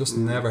distinctive. I've just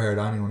never heard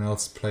anyone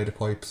else play the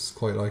pipes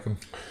quite like him.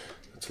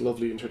 It's a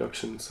lovely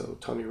introduction. So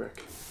Tommy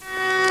Wreck.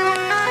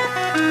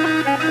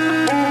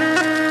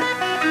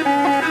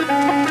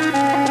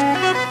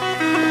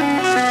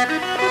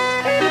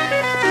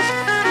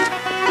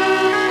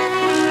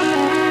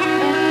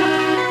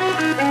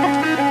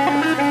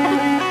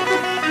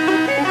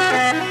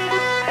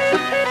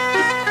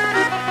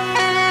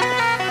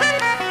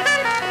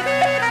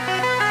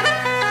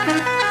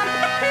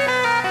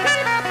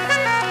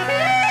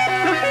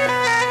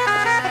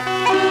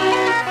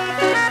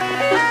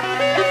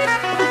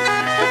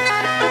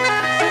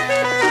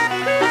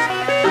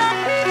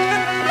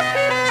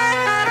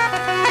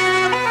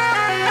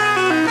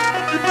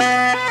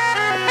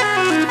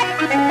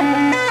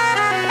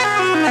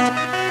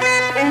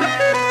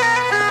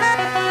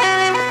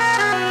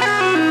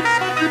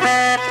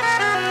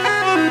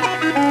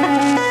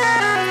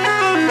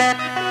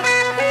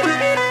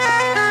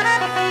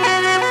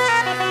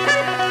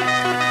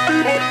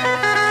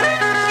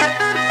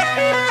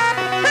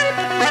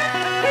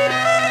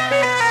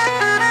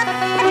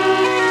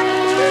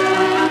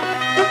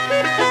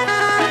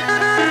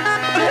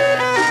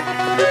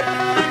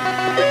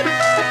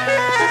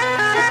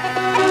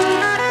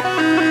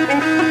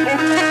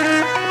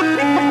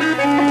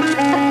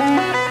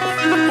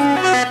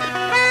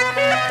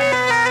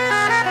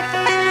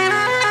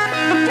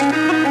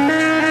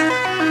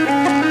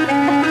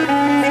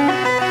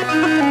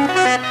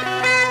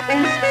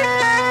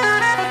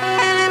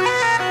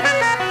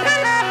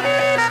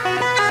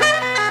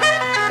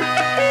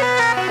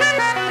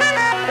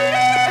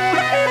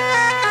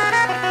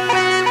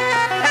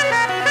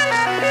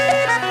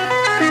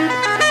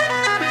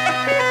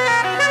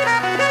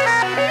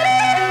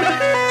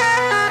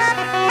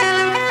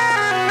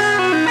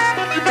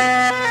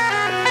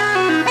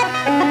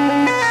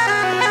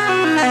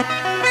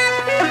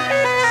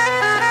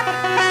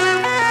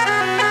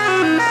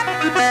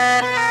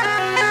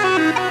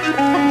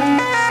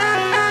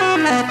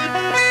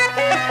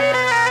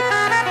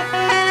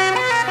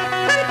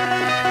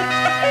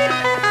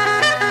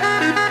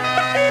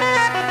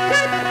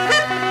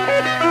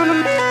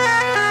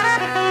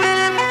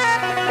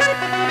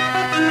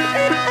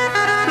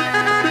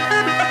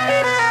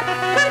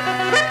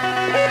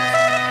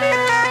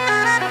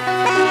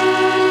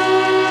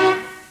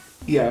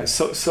 Yeah,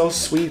 so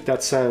sweet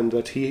that sound.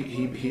 That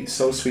he's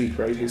so sweet,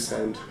 right? His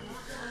sound.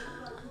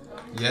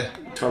 Yeah.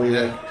 Tommy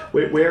Wreck.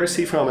 Where is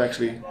he from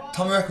actually?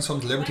 Tommy Wreck was from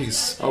the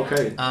Liberties.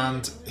 Okay.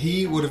 And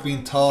he would have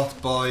been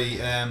taught by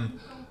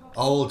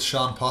old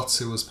Sean Potts,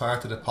 who was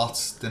part of the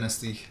Potts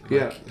dynasty.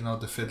 Like, you know,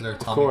 the fiddler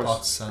Tommy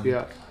Potts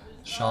and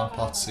Sean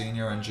Potts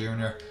Senior and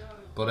Junior.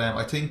 But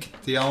I think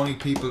the only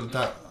people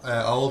that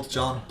old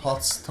John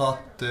Potts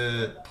taught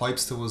the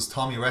pipes to was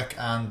Tommy Wreck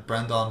and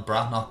Brendan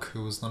Bratnock,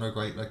 who was another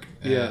great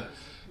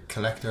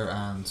collector,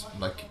 and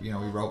like, you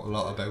know, he wrote a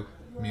lot about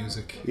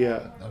music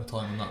at the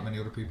time, and not many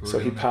other people so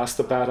were he doing passed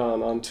the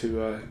baton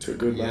to a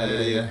good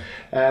man.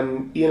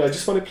 Yeah. I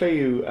just want to play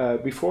you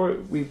before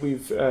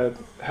we've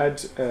had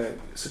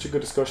such a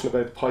good discussion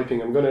about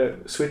piping. I'm going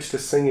to switch to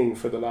singing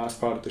for the last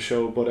part of the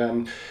show, but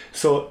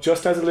so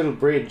just as a little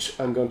bridge,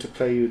 I'm going to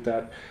play you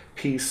that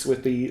piece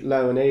with the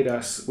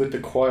Launadas with the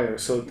choir.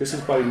 So this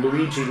is by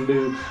Luigi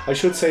Lou. I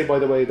should say, by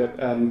the way, that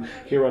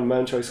here on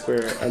Mountjoy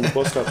Square and the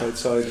bus stop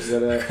outside is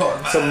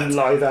some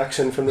live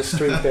action from the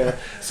street there.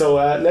 So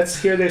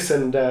let's hear this,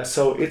 and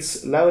so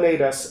it's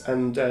Launadas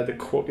and the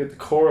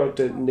Coro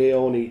de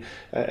Neoni,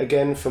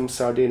 again from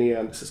Sardinia,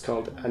 and this is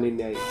called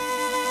Anine.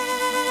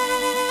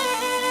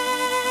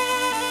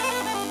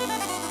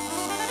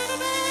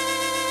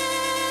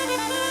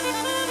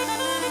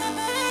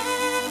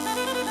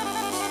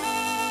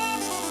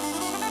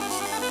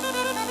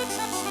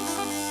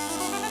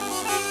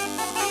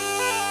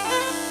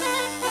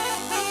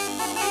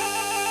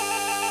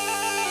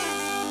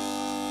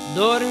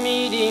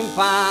 Dormiti in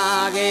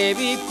pace,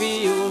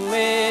 pippiu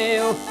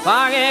meu,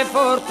 pace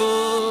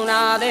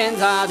fortuna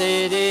denza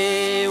de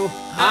Deu.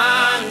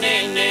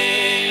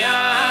 Annene,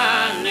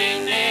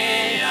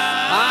 annene,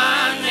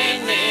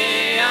 annene,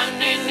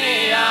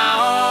 annene,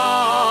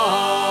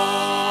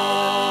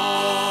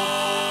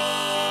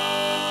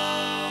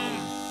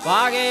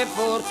 pace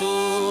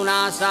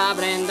fortuna sa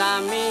prenda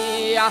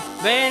mia,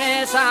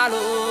 bene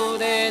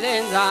salute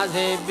denza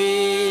se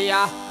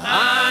via.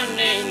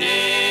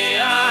 Annene,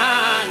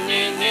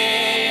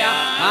 annene,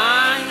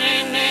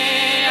 annene,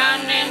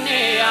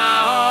 annene,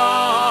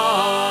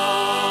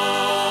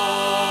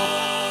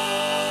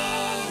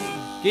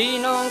 chi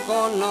non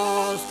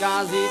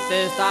conosca si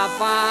te sta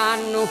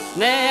fanno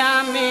né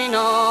a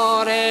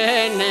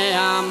minore né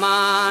a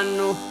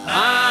manno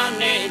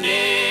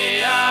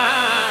annene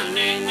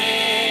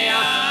annene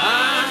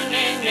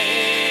annene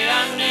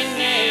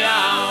annene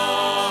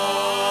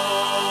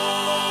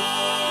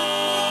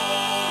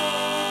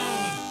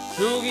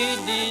Sughi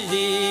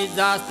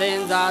disizza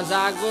stenza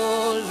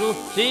zagoso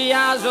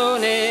sias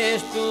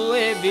onesto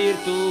e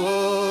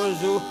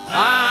virtuoso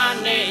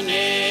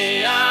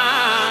annene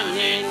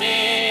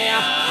annene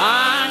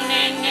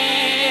annene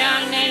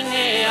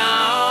annene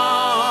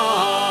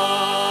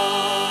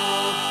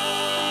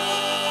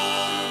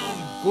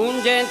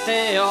con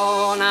gente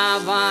ona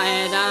va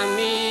ed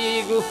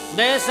amigo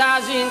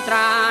dessas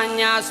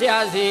entranhas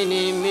sias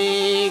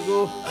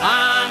inimigo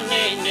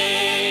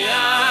annene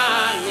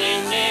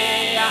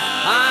annene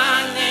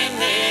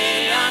annene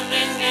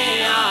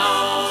annene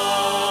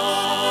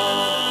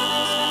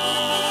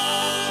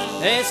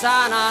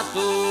essa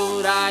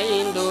natura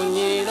in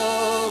ogni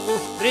luogo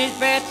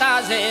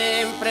rispetta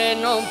sempre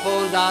non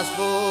ponda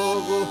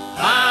sfogo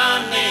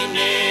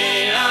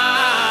annene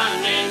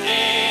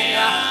annene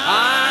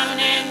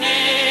annene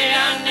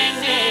annene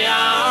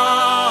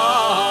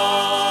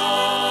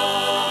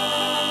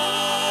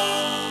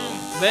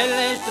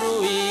belle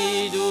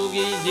istruido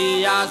chi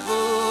sia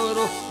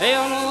scuro e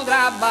un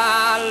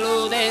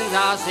traballo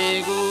senza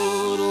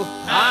sicuro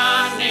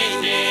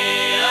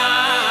annene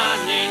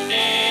annene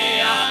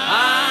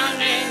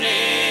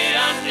annene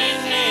annene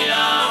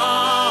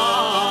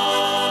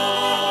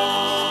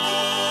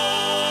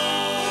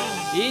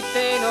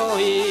Ite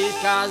noi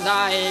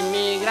casa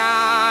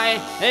emigrai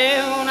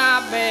e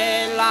una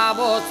bella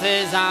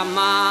voce sa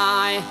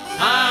mai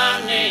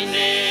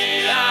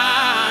annene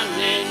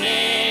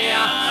annene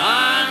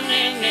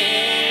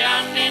annene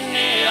annene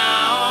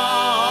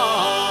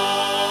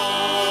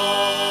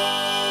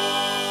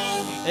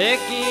e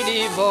chi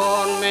di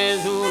buon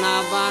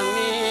una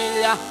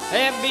famiglia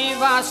e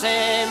viva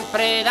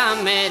sempre da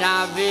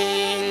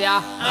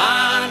meraviglia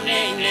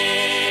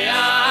annene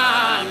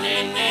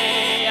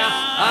annene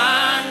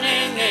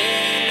annene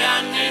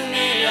annene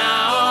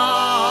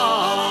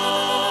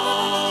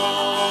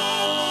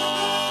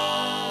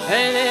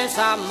e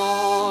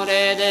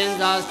l'amore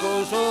senza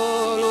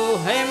sconsolo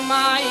e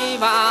mai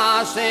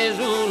va se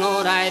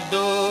un'ora e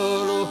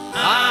dolo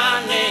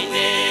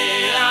annene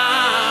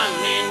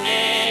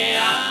annene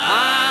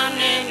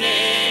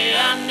annene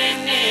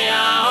annene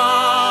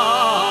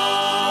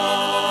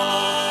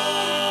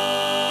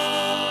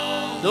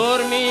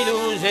dormi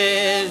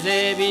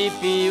luce vi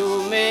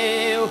più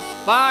meo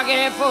fa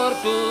che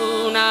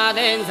fortuna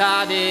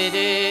denza de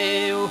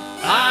Deo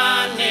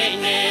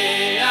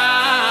annene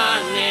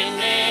annene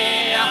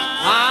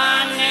annene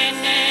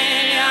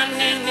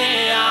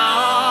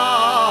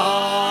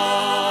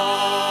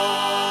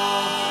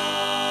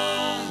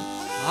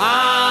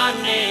annene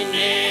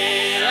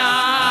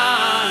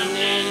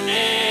annene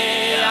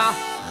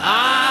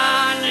annene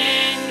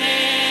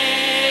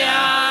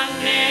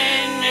annene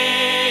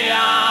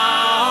annene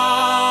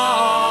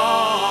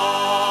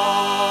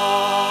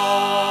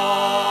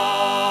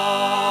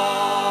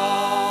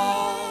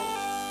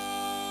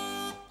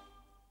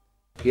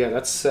Yeah,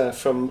 that's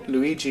from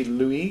Luigi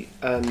Louis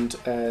and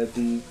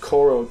the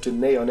Coro de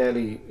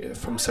Neonelli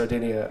from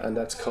Sardinia, and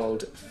that's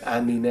called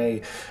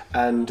Annine.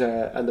 And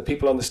the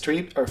people on the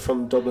street are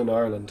from Dublin,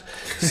 Ireland.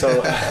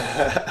 So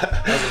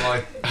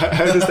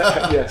how does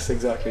that? Yes,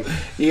 exactly.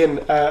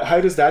 Ian,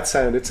 how does that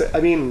sound? I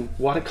mean,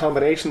 what a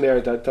combination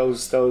there! That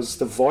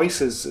the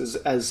voices is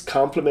as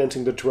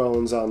complementing the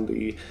drones on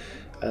the.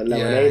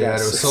 There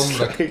was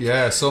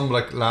some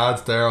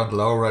lads there on the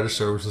lower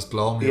register was just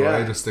blowing me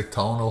away, just the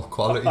tonal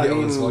quality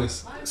of his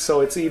voice. So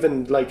it's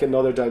even like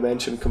another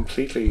dimension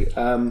completely.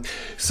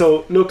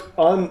 So look,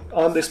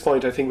 on this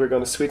point, I think we're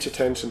going to switch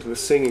attention to the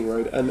singing,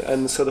 right?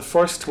 And so the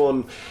first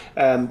one,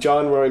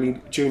 John Riley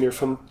Jr.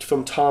 from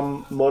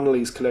Tom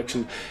Munnelly's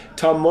collection.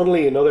 Tom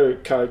Munnelly, another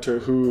character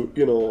who,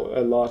 you know,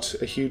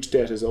 a huge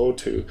debt is owed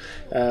to.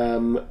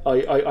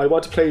 I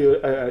want to play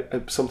you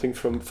something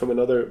from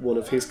another one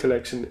of his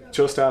collection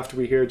just after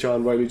we hear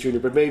John Riley Jr.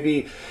 But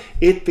maybe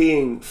it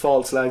being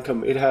False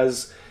Lankum,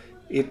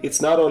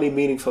 it's not only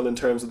meaningful in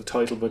terms of the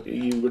title, but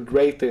you would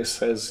rate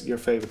this as your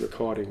favourite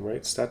recording,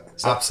 right? Is that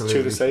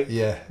absolutely true to say?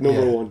 Yeah.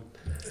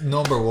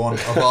 Number one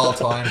of all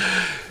time.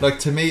 Like,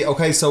 to me,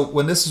 okay, so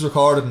when this was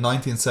recorded in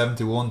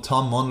 1971,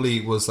 Tom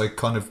Munnelly was like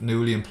kind of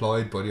newly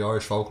employed by the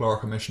Irish Folklore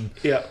Commission.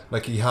 Yeah.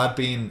 Like, he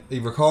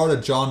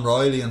recorded John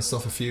Riley and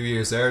stuff a few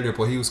years earlier,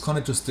 but he was kind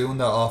of just doing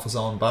that off his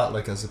own bat,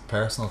 like as a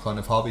personal kind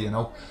of hobby, you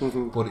know.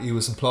 Mm-hmm. But he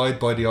was employed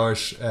by the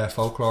Irish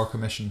Folklore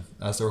Commission,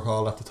 as they were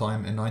called at the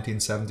time, in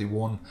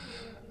 1971.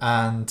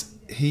 And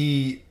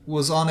he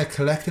was on a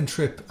collecting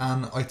trip,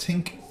 and I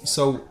think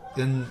so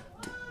in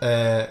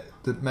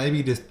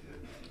maybe the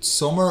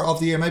summer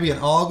of the year, maybe in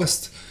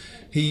August,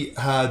 he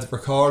had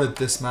recorded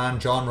this man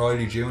John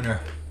Riley Jr.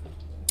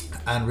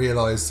 and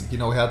realised, you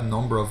know, he had a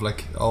number of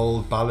like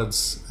old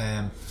ballads,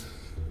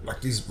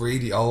 like these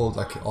really old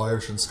like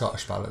Irish and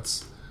Scottish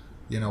ballads,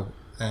 you know,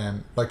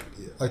 like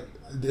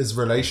his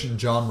relation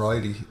John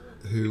Riley,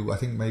 who I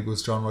think maybe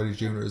was John Riley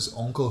Jr.'s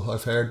uncle,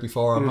 I've heard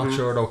before, I'm not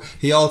sure though.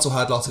 He also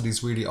had lots of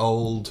these really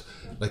old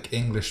like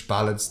English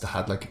ballads that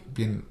had like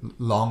been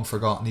long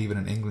forgotten even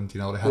in England, you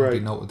know, they hadn't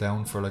been noted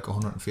down for like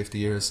 150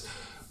 years.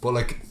 But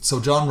like, so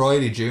John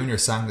Riley Jr.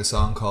 sang a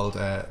song called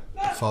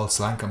False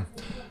Lankum,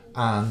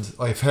 and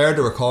I've heard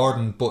the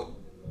recording, but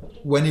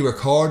when he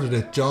recorded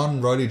it,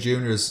 John Riley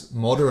Jr.'s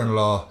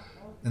mother-in-law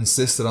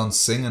insisted on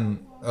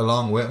singing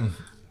along with him,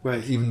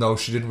 even though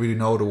she didn't really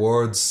know the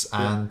words,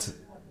 and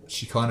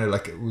she kind of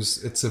like,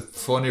 it's a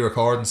funny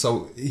recording.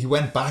 So he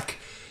went back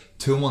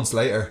 2 months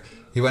later,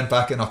 he went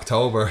back in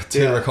October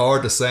to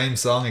record the same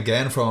song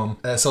again from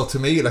him. So to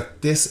me,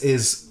 like, this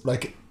is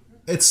like,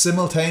 it's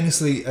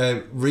simultaneously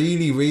a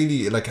really,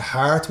 really like a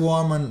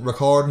heartwarming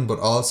recording, but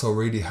also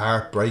really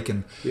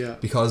heartbreaking. Yeah.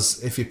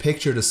 Because if you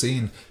picture the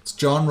scene, it's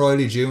John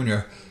Riley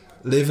Jr.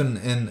 living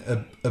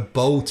in a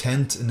bow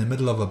tent in the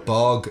middle of a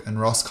bog in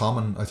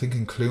Roscommon, I think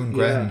in Clune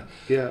Gren.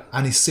 Yeah.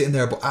 And he's sitting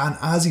there, and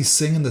as he's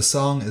singing the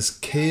song, his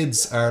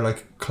kids are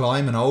like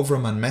climbing over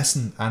him and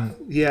messing, and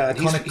it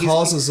kind of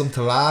causes them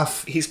to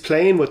laugh. He's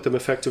playing with them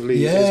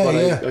effectively.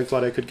 Is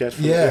what I could get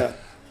from it. Yeah.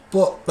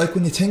 But like,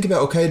 when you think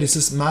about, okay, there's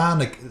this man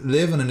like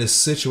living in this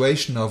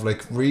situation of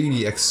like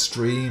really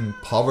extreme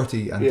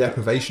poverty and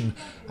deprivation,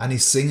 and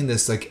he's singing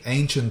this like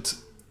ancient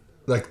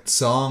like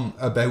song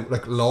about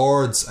like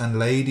lords and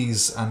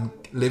ladies and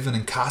living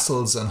in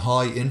castles and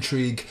high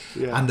intrigue,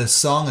 and the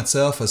song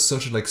itself has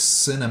such a like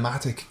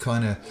cinematic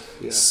kind of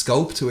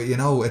scope to it, you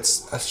know.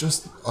 It's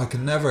just, I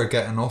can never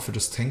get enough of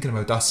just thinking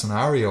about that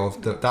scenario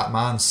of that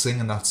man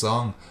singing that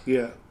song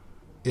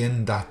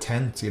in that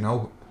tent, you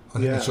know. I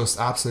think it's just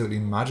absolutely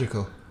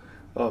magical.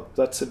 Oh,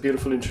 that's a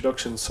beautiful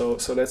introduction. So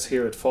let's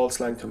hear it. False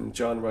Lankum,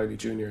 John Riley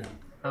Jr.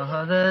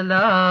 Oh, the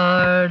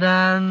Lord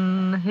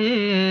and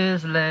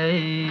his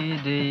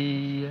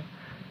lady,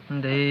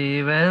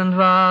 they went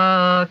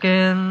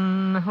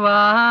walking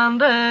one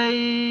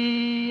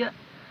day.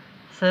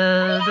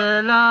 Said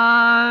the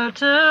Lord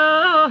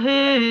to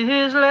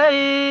his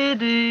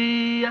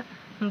lady,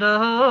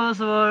 those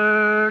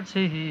words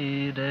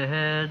he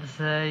did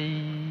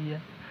say.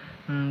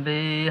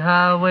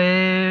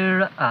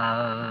 Beware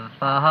of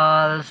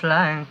false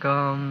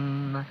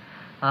Lankum,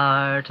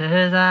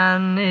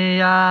 artisan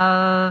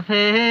of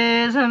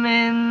his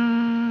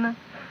men.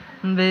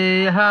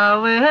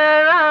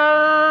 Beware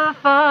of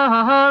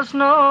false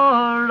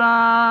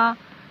Nora,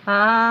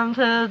 and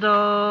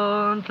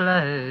don't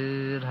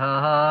let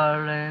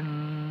her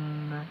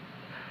in.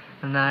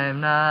 And I'm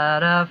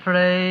not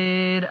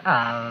afraid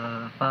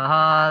of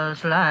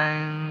false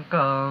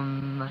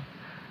Lankum,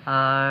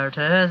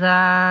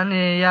 artisan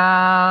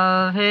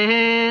of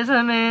his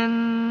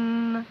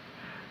men.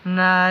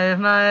 I've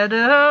my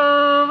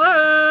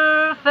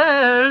door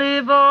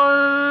fairly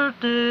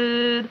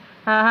bolted,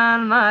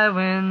 and my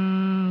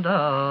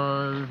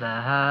windows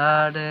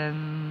barred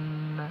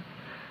in.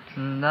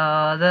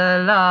 Though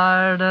the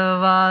Lord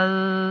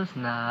was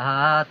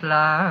not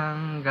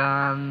long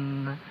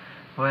gone,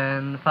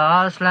 when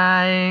false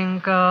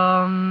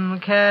Lankum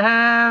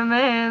came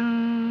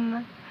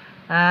in,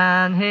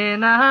 and he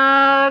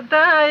knocked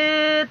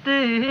at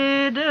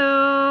the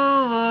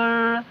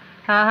door,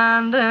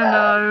 and the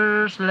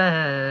nurse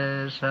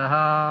let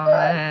him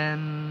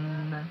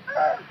in.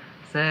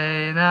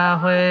 Say now,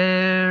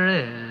 where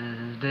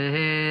is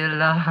the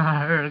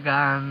Lord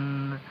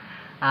gone?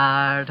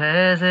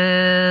 Artis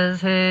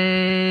is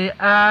he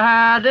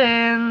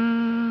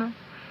in?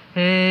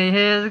 He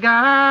is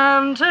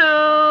gone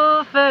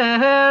to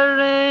fair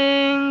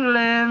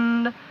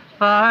England,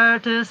 for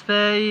to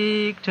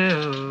speak to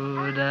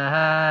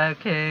the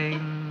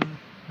king.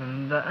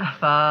 The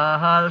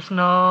false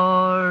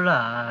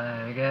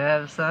Nora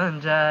Gibson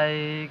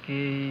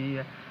Jakey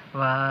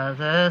was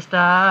a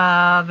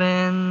stab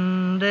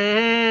in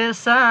the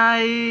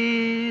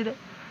side.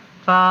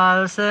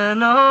 False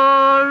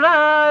Nora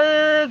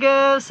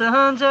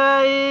Gibson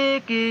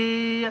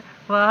Jakey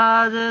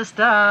was a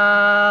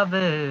stab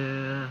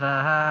of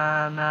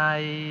an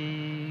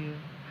eye.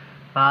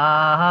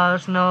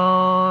 False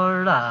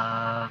Nora,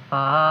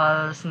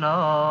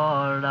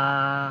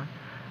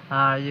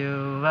 are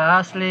you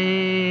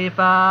asleep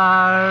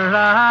or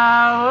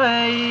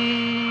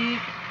awake?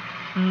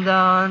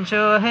 Don't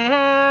you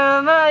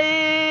hear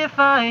my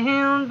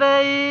fine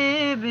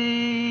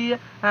baby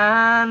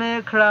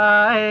and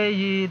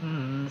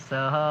crying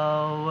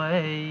so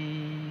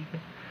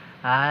wake?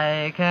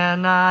 I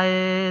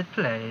cannot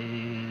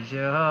please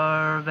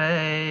your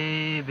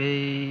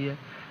baby,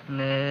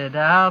 need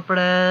a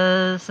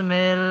breast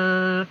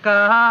milk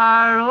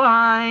or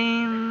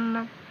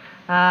wine.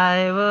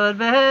 I would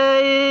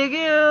beg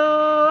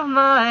you,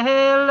 my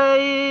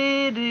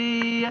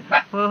lady,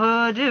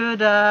 would you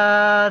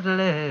dawdle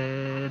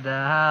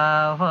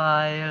a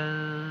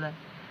while?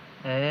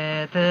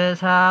 It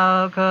is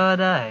how could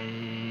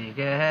I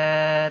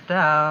get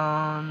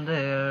down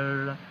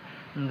there,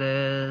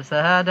 this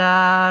a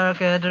dark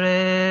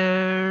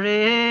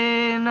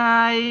dreary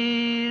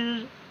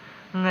night,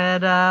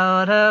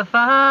 without a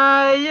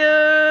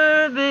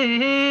fire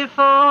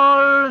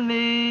before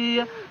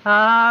me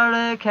are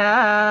a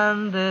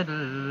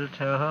candle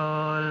to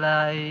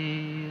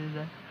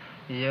light.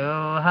 You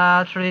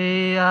have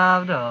 3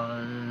 of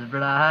those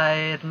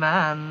bright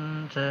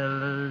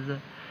mantles,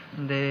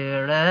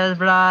 they're as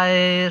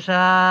bright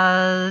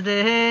as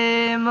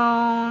the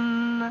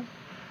moon.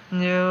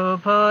 You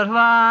put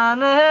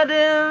one of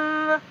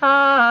them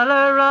all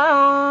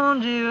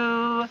around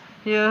you,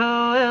 you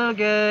will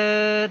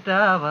get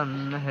a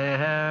one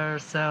here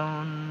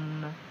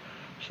soon.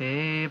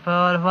 She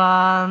put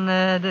one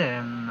of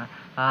them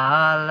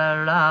all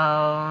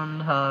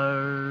around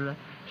her.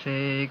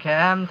 She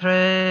came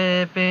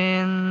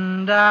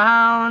tripping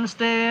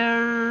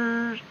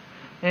downstairs.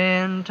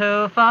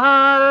 Into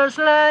false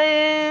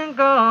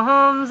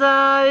Langholm's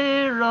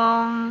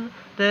room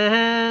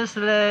this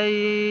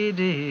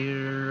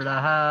lady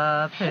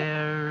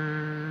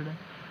appeared.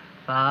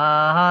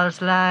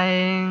 False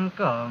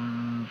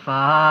Langholm,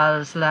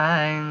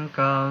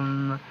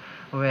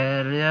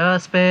 will you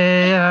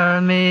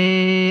spare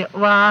me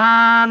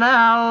 1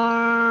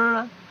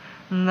 hour?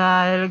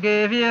 I'll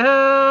give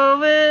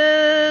you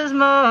as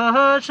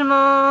much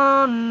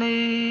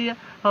money,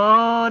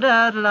 oh,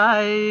 that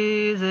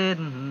lies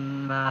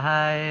in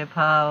my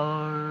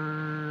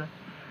power.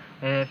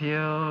 If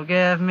you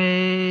give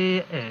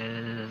me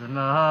as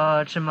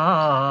much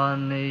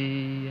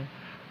money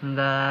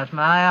that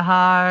my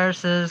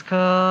horses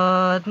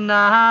could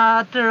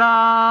not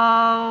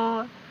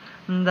draw,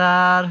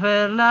 that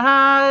will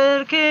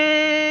not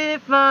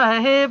keep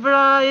my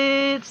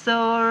bright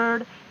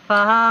sword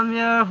from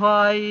your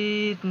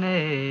white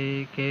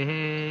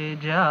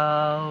naked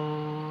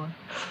jaw.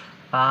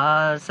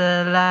 False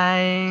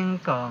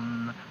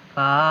Langholm,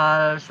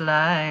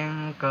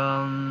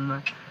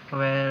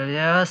 will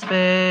you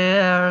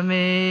spare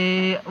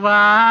me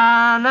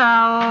 1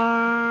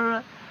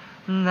 hour?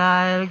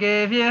 I'll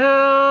give you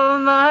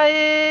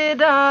my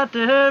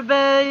daughter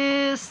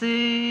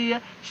Bessie,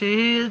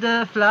 she's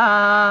the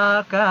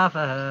flock of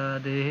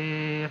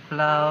the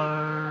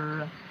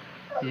flower.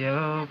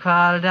 You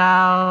call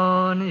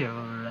down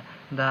your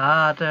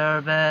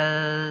daughter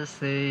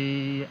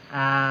Bessie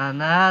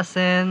and I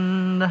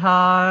send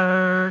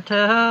her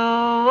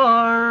to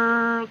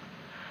work,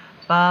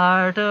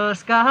 for to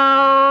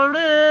scour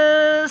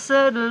the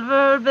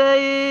silver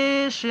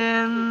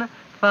basin,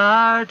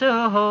 for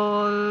to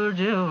hold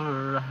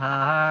your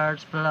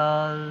heart's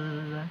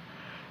blood.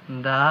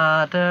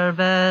 Daughter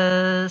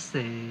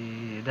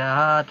Bessie,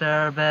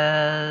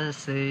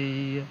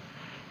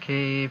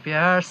 keep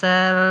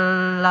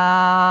yourself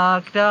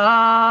locked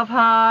up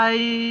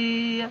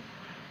high,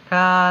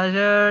 'cause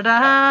your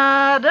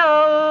dad,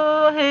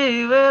 oh,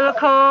 he will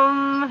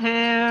come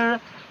here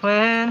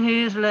when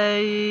he's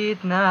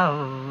late now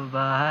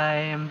by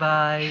and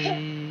by.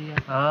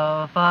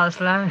 Oh, false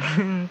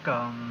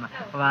Langholm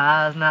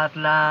was not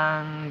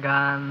long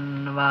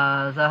gone,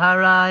 was a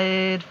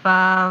right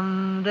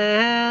from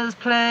this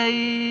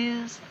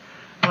place,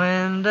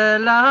 when the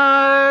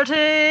Lord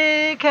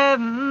he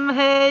came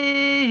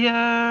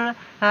here,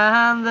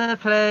 and the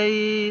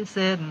place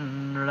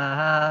in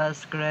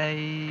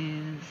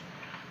disgrace.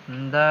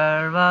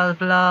 There was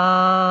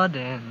blood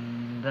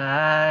in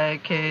the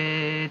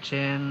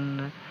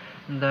kitchen,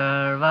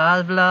 there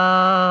was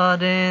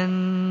blood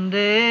in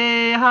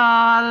the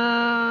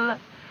hall,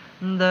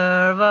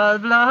 there was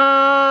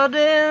blood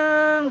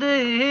in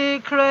the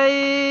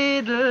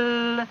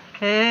cradle,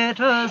 it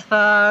was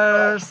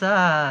far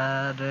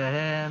sad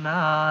and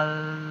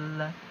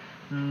all.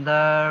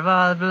 There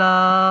was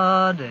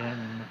blood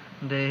in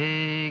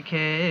the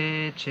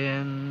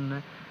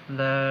kitchen,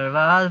 there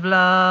was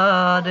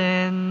blood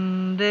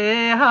in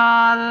the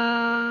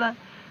hall,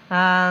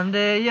 and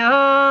the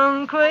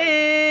young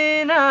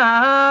Queen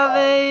of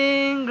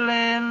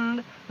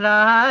England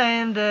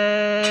lying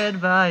dead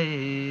by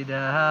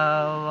the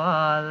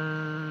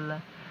wall.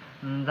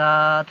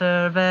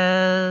 Daughter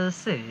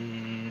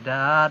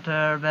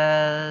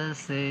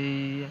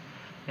Bessie,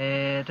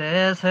 it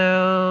is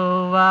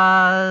who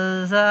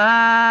was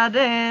a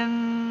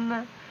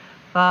din.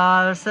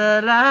 False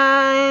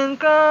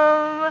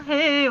Langholm,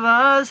 he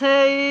was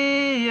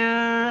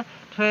here,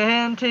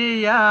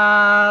 20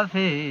 of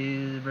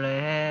his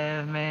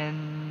brave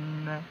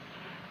men.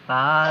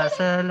 False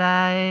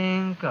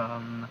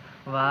Langholm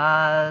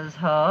was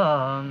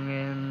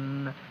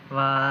hung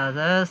was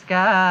a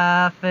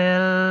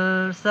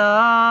scaffold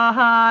so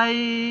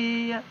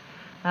high,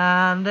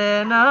 and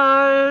the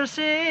nurse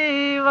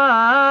she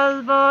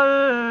was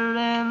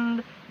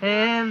burned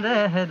in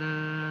the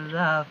middle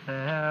of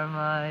her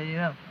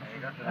mind.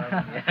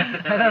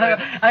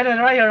 I don't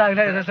know why you're wrong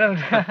there, the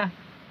sound.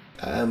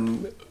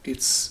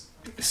 It's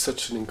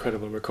such an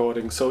incredible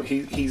recording. So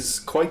he's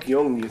quite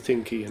young, you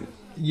think, Ian?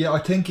 Yeah, I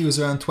think he was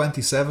around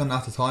 27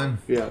 at the time.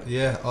 Yeah.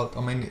 Yeah,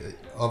 I mean,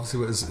 obviously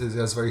he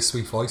has a very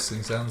sweet voice, and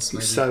he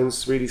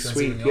sounds really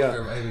sweet, even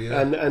younger, maybe,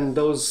 yeah. And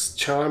those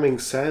charming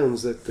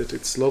sounds that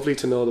it's lovely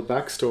to know the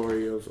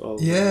backstory of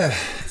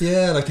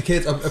like the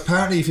kids.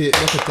 Apparently, if you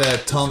look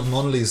at Tom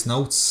Munnelly's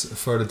notes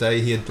for the day,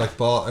 he had like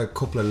bought a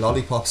couple of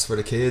lollipops for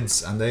the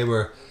kids, and they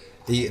were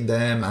eating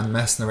them and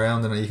messing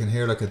around, and you can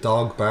hear like a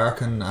dog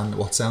barking and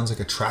what sounds like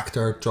a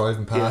tractor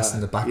driving past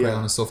in the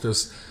background and stuff.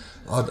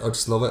 I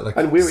just love it. Like,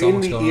 and we're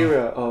in the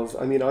era of.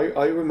 I mean,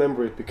 I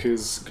remember it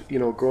because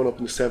growing up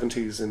in the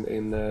 70s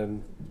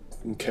in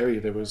Kerry,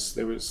 there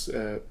was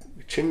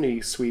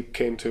chimney sweep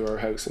came to our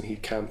house and he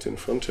camped in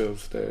front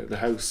of the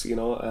house,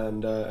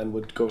 and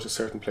would go to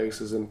certain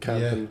places and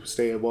camp and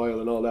stay a while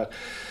and all that.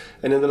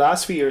 And in the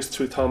last few years,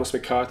 through Thomas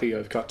McCarthy,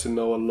 I've got to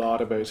know a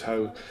lot about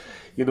how,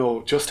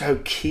 just how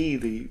key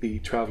the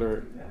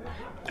traveller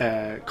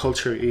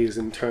culture is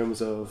in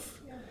terms of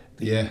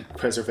the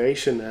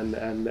preservation and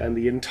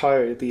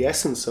the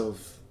essence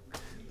of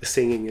the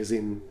singing is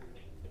in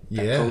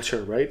that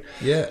culture, right?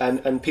 Yeah.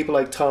 And people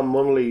like Tom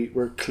Munnelly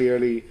were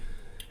clearly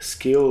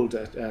skilled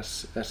at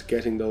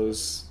getting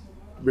those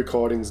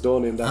recordings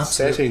done in that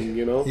setting,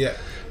 Yeah.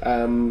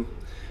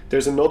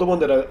 There's another one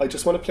that I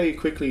just want to play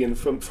quickly and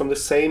from the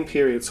same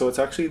period, so it's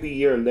actually the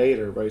year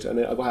later, right? And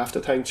I will have to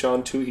thank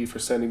John Toohey for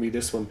sending me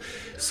this one.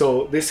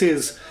 So this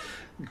is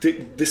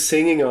the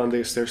singing on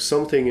this. There's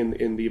something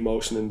in the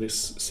emotion in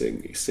this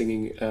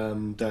singing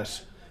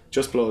that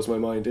just blows my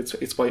mind.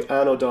 It's by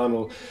Anne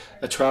O'Donnell,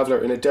 a traveller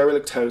in a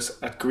derelict house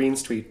at Green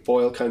Street,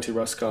 Boyle, County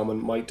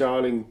Roscommon, my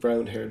darling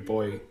brown-haired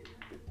boy.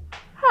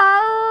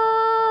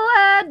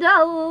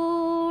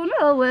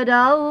 Way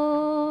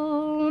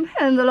down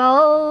in the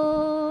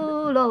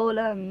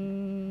lowlands,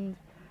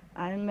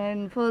 I'm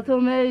meant for to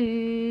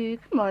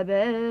make my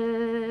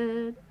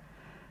bed.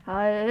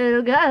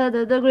 I'll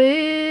gather the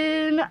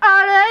green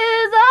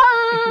arrays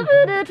of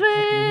the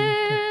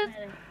trees,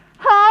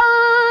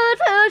 how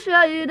to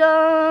shade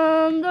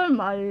under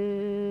my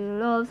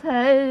love's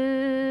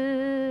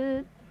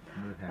head.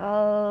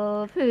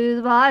 Of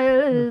his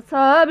violets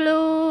are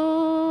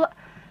blue,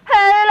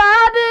 hey,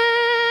 love be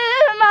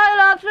my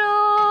love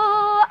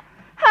true,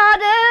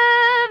 had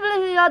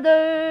every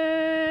other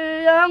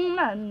young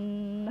man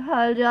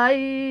had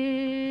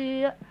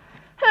I.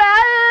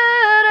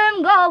 Let him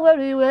go where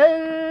he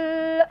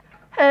will,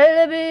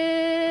 he'll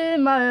be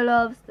my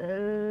love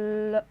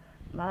still,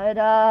 my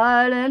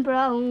darling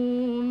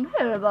brown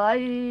hair by.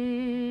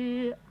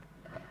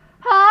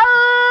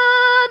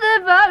 The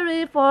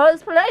very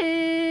first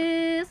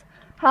place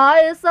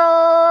I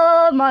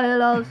saw my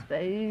love's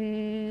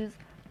face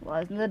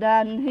wasn't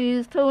on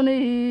his two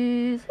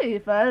knees he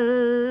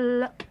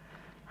fell.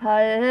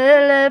 I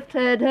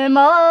lifted him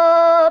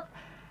up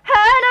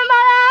in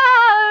my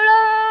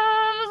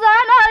arms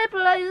and I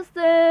placed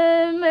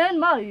him in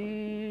my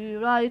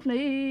right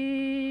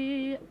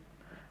knee.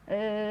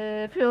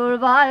 If your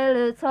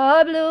violets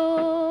are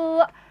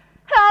blue,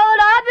 how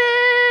that be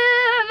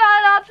my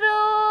love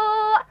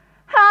true,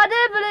 had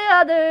every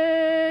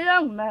other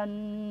young man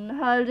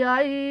had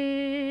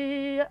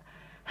I.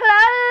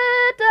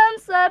 Let them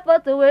say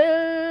what they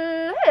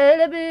will,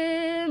 he'll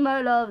be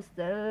my love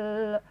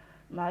still,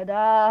 my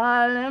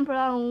darling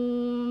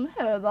brown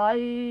hair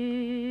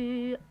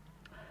by.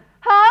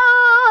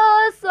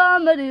 How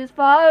some of these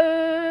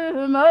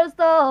farmers'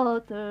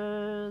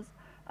 daughters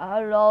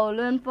are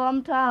rolling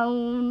from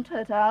town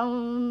to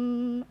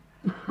town,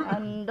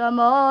 and the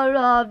more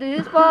of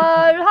these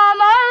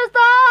farmers'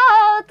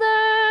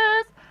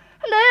 daughters,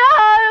 they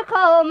are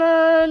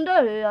coming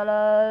the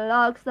yellow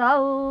locks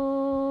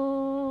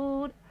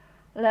out.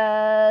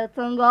 Let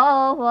them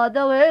go what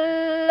they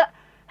will,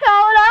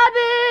 how that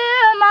be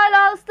my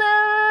love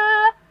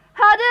still,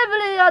 had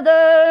every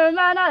other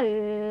man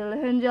I'll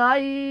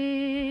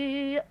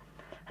enjoy.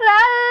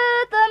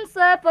 Let them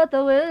say what they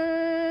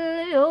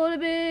will, you'll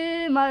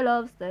be my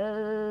love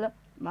still,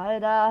 my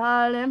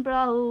darling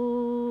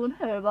brown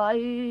hair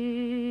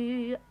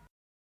boy.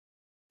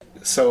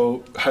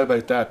 So how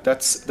about that?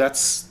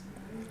 That's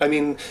I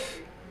mean,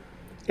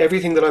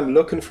 everything that I'm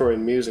looking for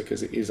in music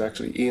is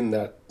actually in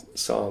that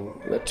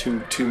song, that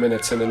 2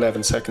 minutes and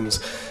 11 seconds.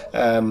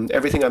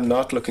 Everything I'm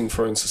not looking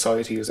for in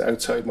society is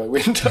outside my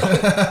window.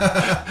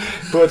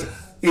 But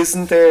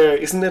isn't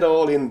it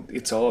all in?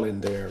 It's all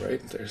in there,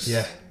 right?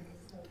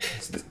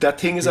 That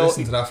thing is all.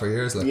 Listened to that for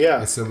years, like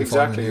it's still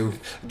exactly.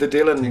 The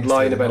Dylan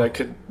line about I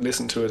could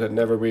listen to it and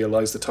never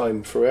realise the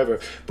time forever.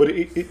 But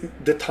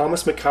the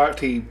Thomas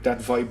McCarthy,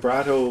 that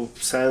vibrato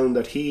sound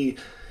that he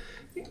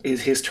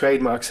is his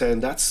trademark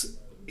sound, that's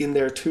in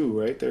there too,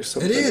 right? There's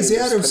something. It is,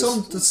 yeah. There's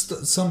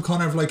some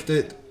kind of like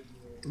I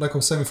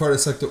was saying before.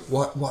 It's like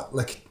what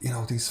like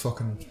these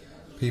fucking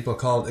people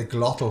call a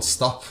glottal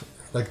stop.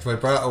 Like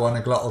vibrato and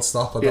a glottal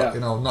stop.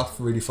 I'm not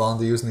really fond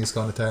of using these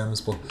kind of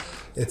terms, but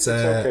it's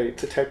okay.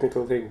 It's a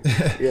technical thing.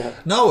 Yeah.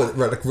 No,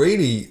 like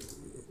really,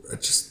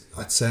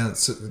 I'd say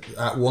it's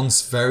at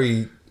once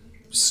very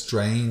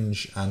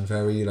strange and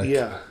very like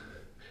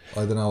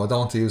I don't know, I don't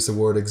want to use the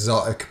word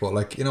exotic, but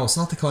like, you know, it's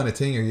not the kind of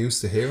thing you're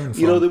used to hearing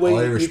from the way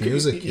Irish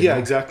music. You know?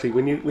 Exactly.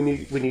 When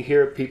you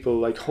hear people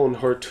like Hun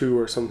Hurtu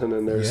or something,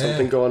 and there's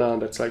something going on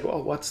that's like,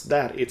 oh, what's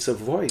that? It's a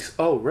voice.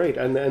 Oh, right.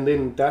 And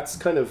then that's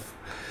kind of,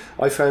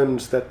 I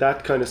found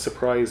that kind of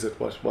surprise at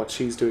what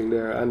she's doing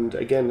there. And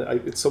again,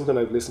 it's something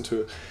I've listened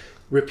to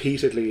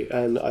repeatedly,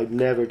 and I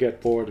never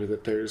get bored with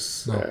it.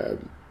 There's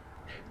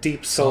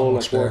deep soul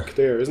at work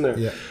there, isn't there?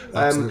 Yeah,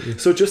 absolutely.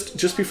 So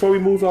just before we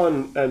move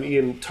on,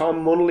 Ian,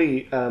 Tom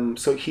Munnelly,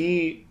 so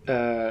he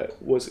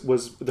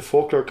was the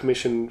Folklore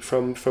Commission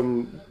from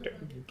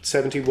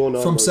 71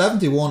 on. From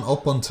 71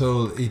 up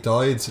until he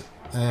died.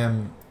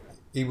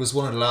 He was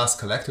one of the last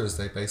collectors.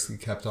 They basically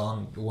kept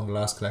on. One of the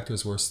last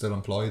collectors were still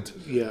employed.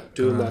 Yeah,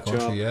 doing that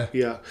job.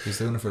 Yeah. He's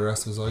doing it for the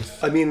rest of his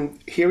life. I mean,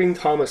 hearing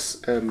Thomas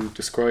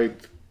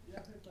describe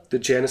the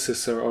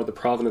genesis or the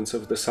provenance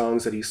of the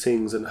songs that he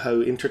sings and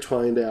how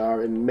intertwined they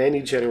are in many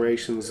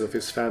generations of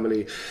his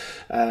family,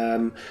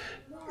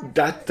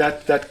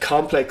 that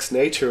complex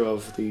nature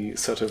of the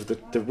sort of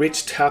the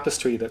rich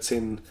tapestry that's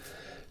in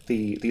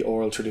the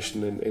oral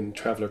tradition in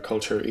traveller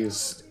culture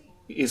is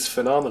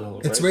phenomenal.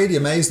 Right? It's really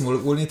amazing.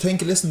 When you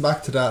listen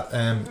back to that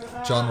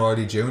John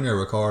Riley Jr.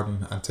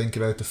 recording and think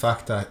about the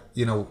fact that,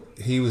 you know,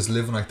 he was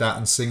living like that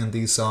and singing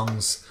these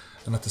songs,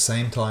 and at the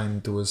same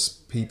time there was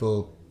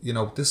people, you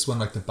know, this is when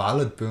like the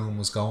ballad boom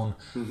was going,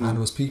 and there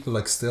was people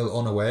like still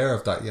unaware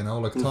of that, you know,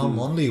 like Tom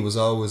Munnelly was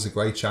always a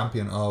great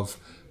champion of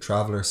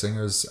traveller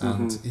singers,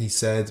 and he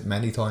said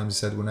many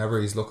times,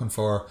 whenever he's looking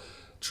for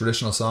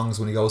traditional songs,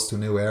 when he goes to a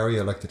new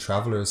area, like the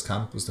Travellers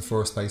Camp was the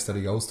first place that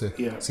he goes to,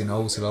 because he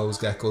knows he'll always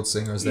get good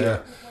singers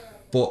there.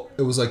 But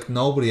it was like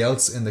nobody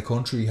else in the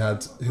country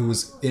who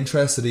was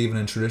interested even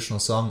in traditional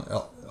song.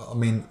 I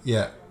mean,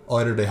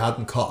 either they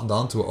hadn't cottoned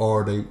onto it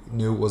or they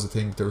knew it was a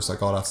thing. They were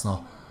like, oh, that's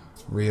not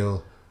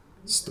real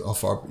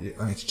stuff, or I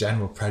mean, it's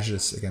general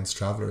prejudice against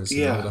travellers.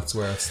 You know, that's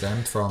where it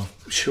stemmed from.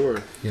 Sure.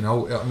 You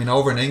know, I mean,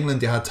 over in England,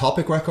 they had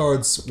Topic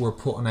Records were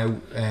putting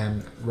out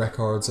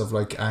records of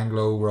like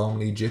Anglo,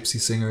 Romany,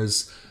 Gypsy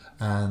singers,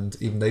 and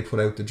even they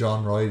put out the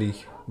John Riley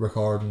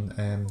recording,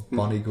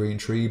 Bonnie Green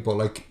Tree. But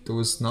like, there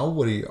was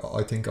nobody,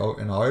 I think, out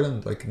in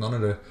Ireland, like none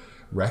of the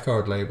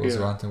record labels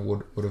or anything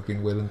would have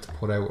been willing to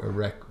put out a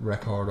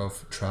record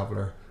of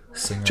traveller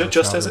singer.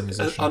 Just as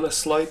on a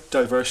slight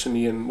diversion,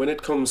 Ian, when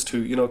it comes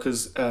to, you know,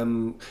 because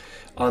on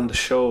the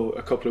show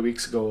a couple of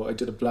weeks ago I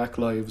did a Black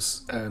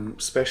Lives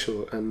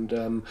special,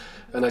 and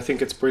I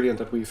think it's brilliant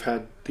that we've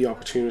had the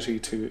opportunity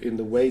to, in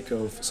the wake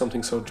of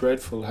something so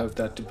dreadful, have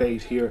that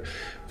debate here.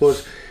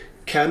 But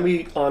can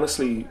we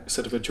honestly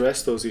sort of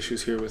address those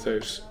issues here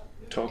without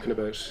talking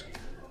about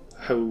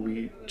how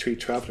we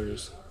treat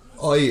travellers?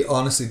 I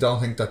honestly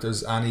don't think that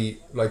there's any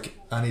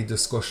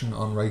discussion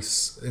on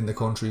race in the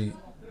country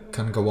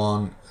can go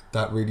on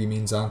that really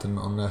means anything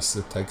unless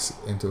it takes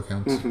into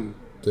account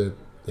the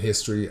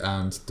history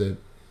and the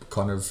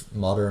kind of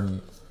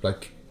modern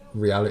like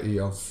reality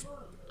of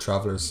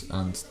travellers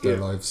and their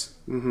lives.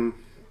 No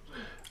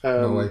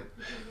way.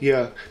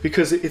 Yeah,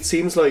 because it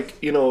seems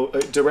like, you know,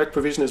 direct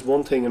provision is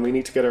one thing and we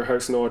need to get our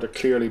house in order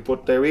clearly,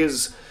 but there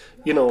is,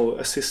 you know,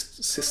 a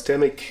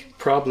systemic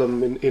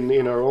problem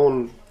in our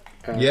own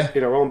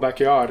in our own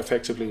backyard,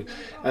 effectively,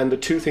 and the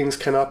two things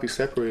cannot be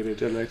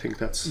separated. And I think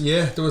that's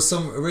there was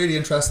some really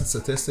interesting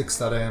statistics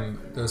that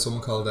there was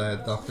someone called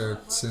Dr.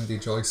 Cindy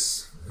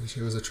Joyce. She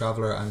was a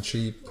traveller, and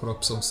she put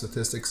up some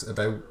statistics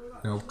about,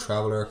 you know,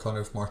 traveller kind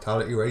of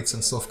mortality rates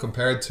and stuff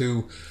compared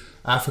to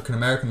African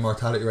American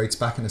mortality rates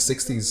back in the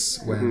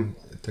 60s when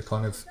the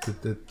kind of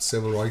the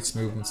civil rights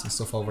movements and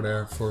stuff over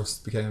there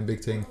first became a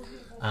big thing,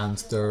 and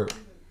they're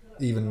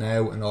even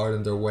now in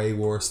Ireland they're way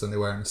worse than they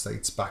were in the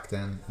States back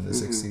then in the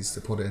 60s,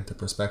 to put it into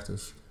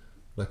perspective,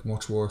 like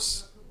much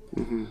worse.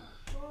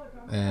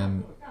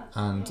 And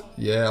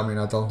yeah, I mean,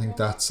 I don't think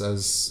that's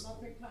as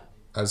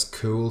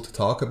cool to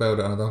talk about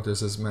it, and I don't think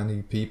there's as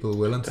many people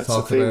willing to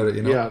talk about it,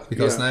 you know,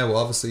 because now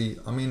obviously,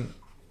 I mean,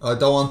 I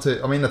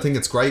think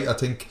it's great. I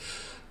think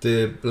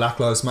the Black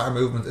Lives Matter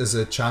movement is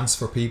a chance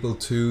for people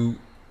to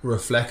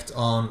reflect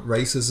on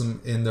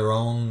racism in their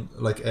own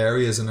like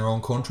areas, in their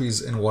own countries,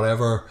 in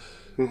whatever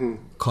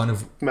kind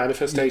of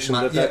manifestation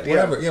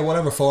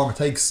whatever form it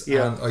takes.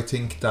 And I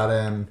think that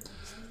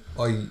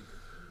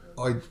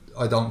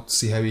I don't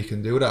see how you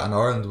can do that in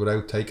Ireland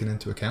without taking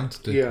into account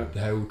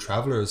how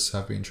travellers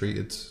have been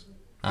treated,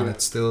 and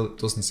it still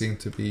doesn't seem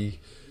to be.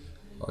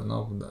 I don't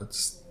know.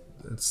 It's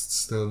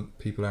still,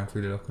 people aren't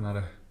really looking at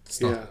it. It's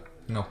not.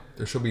 You know,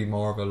 there should be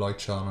more of a light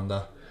shone on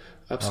that.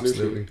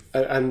 Absolutely.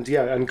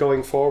 And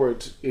going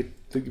forward,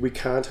 we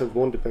can't have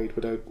one debate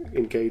without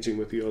engaging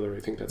with the other. I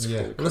think that's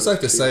well, it's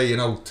like to say, you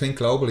know, think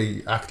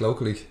globally, act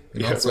locally.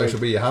 You know, that's what it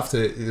should be. You have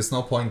to. There's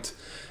no point.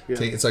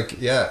 It's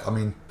like, I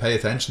mean, pay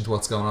attention to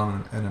what's going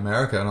on in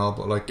America and all,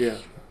 but like,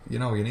 you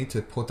know, you need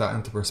to put that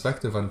into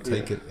perspective and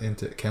take it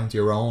into account,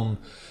 your own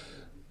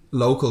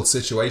local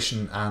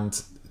situation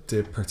and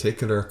the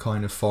particular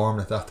kind of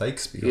form that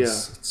takes,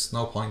 because it's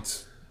no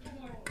point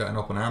getting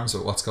up in arms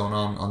with what's going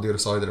on the other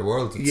side of the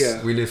world.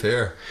 We live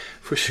here.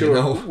 For sure. You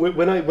know?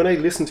 When I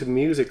listen to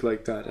music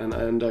like that,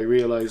 and I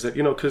realise that,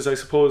 because I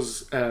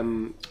suppose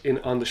on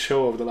the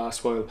show over the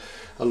last while,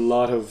 a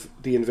lot of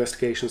the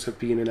investigations have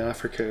been in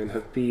Africa and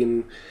have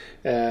been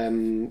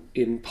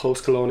in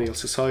post-colonial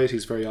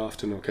societies very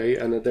often. Okay,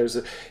 and there's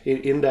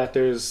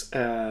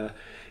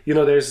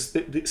there's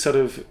the sort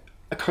of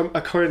a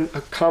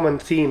common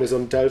theme is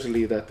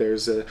undoubtedly that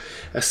there's a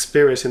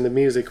spirit in the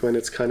music when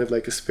it's kind of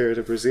like a spirit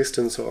of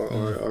resistance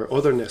or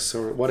otherness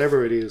or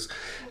whatever it is,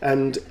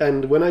 and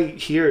when I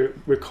hear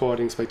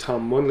recordings by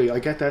Tom Munley, I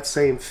get that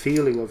same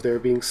feeling of there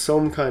being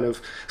some kind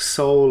of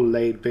soul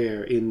laid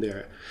bare in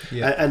there,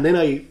 and then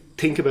I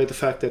think about the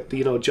fact that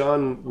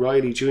John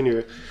Riley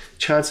Jr.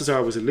 chances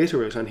are was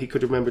illiterate and he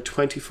could remember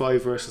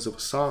 25 verses of a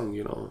song.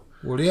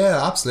 Well,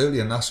 yeah, absolutely,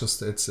 and that's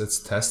just it's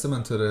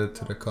testament to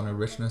the kind of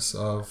richness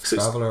of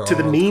Traveller, to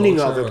the meaning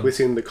of it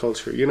within the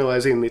culture.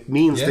 As in it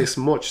means this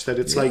much that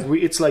it's like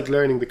it's like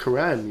learning the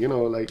Quran.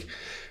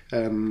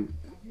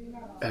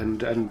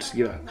 And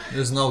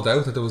there's no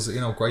doubt that there was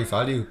great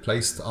value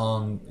placed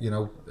on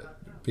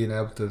being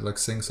able to like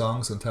sing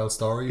songs and tell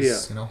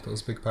stories. That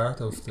was a big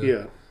part of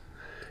the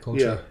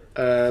culture.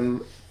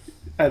 And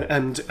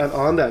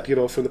on that,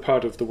 from the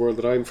part of the world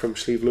that I'm from,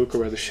 Slieve Luca,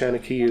 where the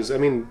Shanachie is,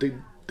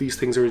 these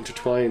things are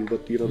intertwined,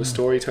 but the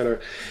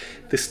storyteller,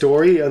 the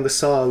story and the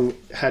song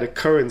had a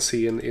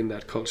currency in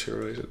that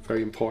culture, right? A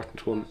very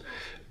important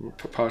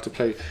part to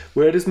play.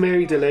 Where does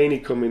Mary Delaney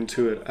come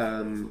into it,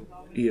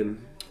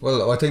 Ian?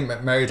 Well, I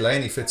think Mary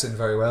Delaney fits in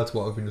very well to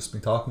what we've just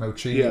been talking about.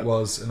 She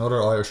was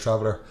another Irish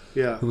traveller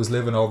who was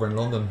living over in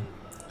London,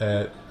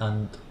 and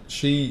there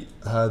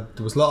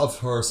was a lot of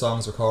her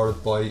songs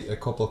recorded by a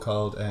couple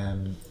called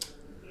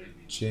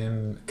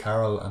Jim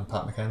Carroll and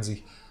Pat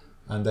McKenzie,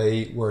 and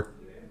they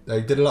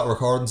did a lot of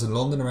recordings in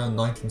London around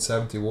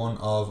 1971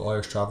 of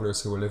Irish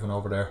travellers who were living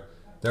over there.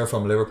 They're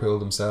from Liverpool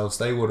themselves.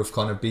 They would have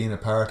kind of been a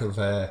part of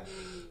the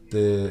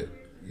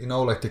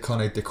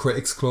kind of the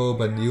Critics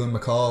Club and Ewan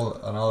McCall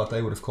and all that.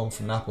 They would have come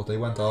from that, but they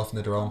went off and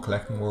did their own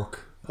collecting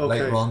work. Okay.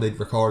 Later on they'd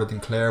recorded in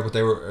Clare, but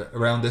they were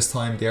around this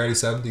time, the early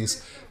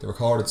 70s, they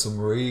recorded some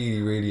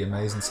really, really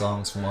amazing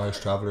songs from Irish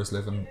travellers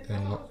living in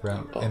and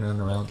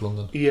around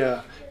London.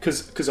 Yeah,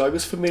 because I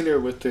was familiar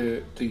with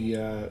the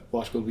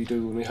What Will We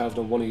Do When We Have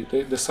No Money,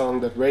 the song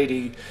that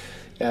Radie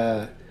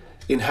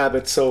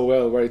inhabits so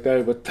well right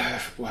now, but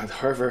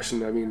her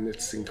version,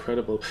 it's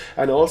incredible.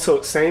 And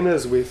also, same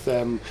as with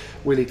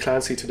Willie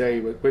Clancy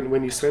today,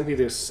 when you sent me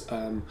this,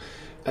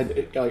 and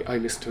I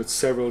listened to it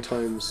several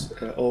times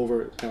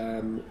over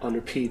on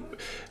repeat.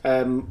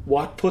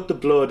 What Put the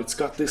Blood? It's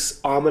got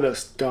this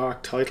ominous,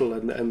 dark title,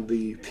 and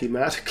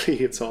thematically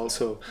it's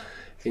also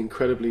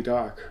incredibly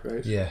dark,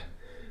 right? Yeah.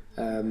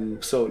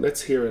 So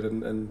let's hear it,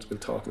 and we'll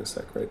talk in a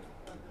sec, right?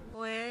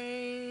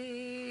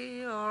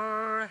 Where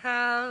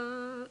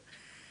have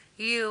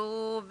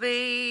you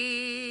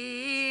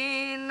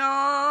been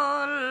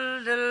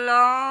all the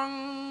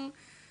long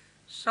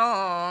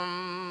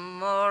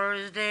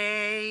summer's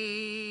day?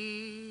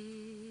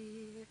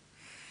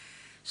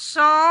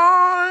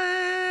 Son,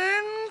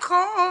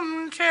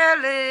 come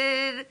tell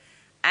it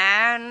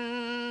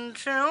and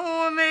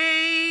to me.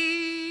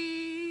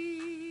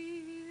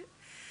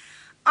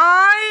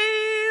 I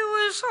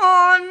was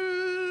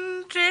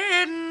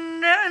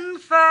hunting and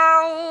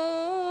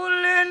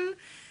fowling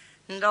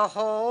the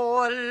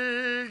whole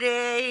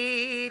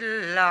day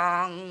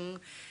long,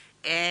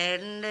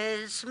 and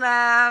this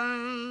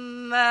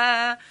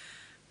mamma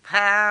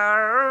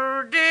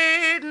pardon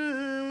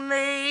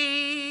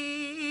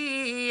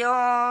me,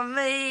 oh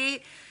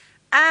me,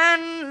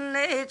 and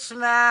it's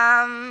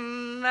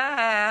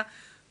mamma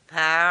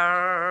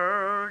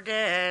pardon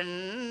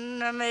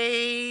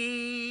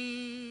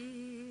me.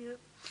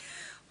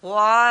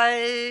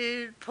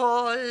 Why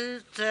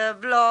put the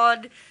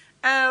blood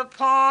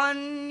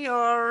upon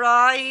your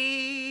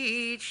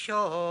right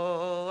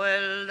shoulder?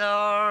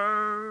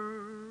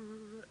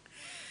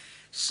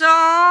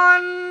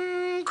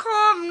 Son,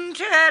 come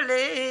tell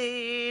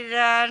it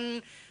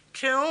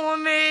unto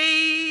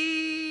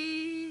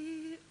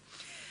me.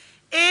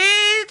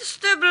 It's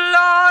the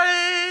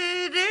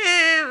blood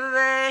of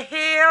a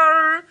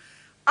hare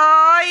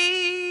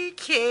I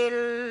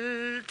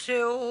killed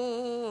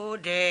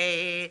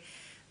today,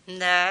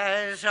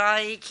 that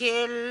I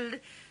killed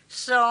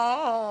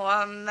so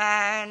a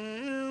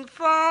man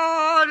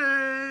folly.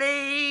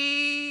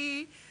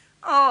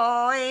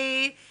 Oh,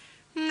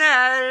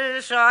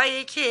 that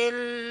I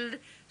killed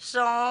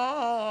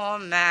so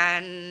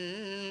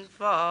man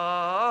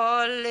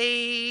folly.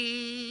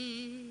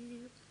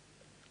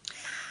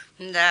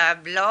 The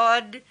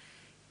blood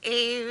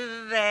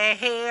of a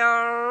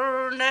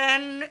hare,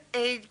 and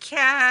it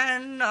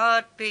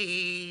cannot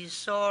be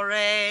so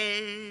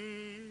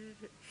red.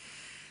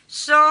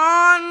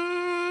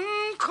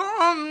 Son,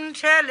 come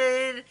tell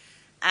it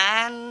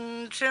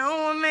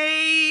unto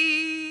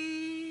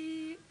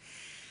me.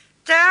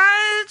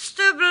 That's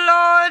the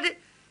blood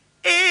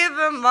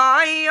of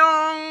my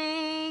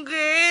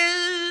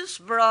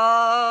youngest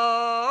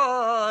brother,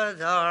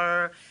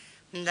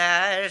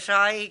 that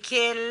I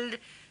killed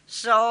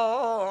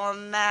so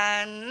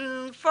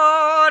manfully,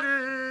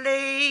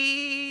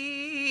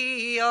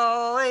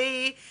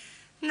 oh,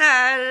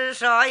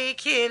 that I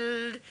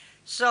killed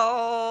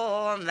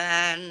so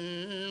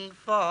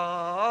manfully.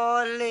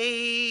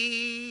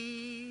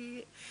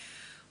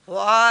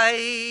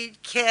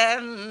 What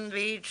came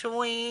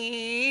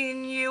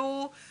between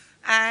you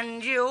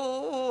and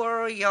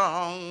your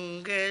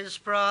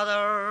youngest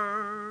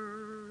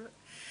brother?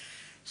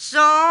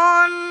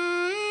 Son,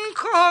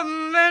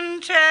 come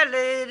and tell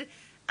it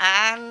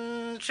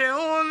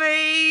unto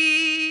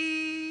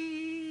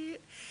me.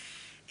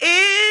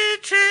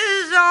 It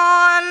is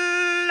all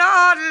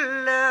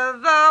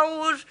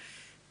about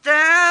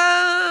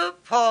the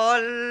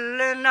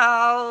pulling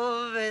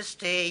of a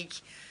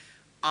stake,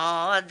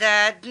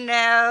 that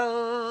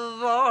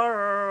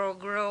never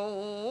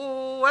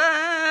grew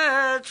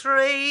a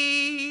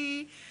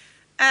tree,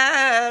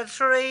 that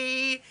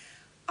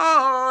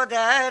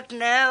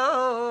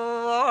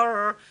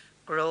never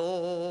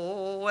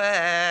grew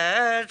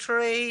a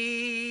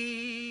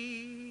tree.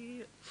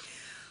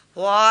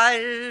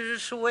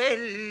 What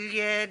will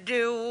ye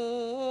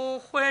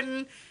do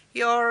when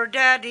your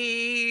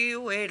daddy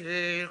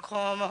will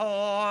come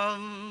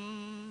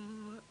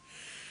home?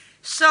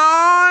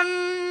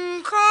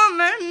 Son,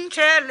 come and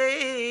tell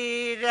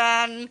it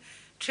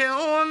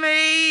unto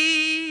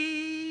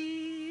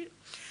me.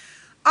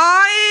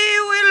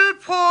 I will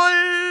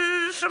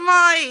push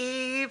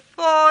my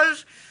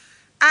foot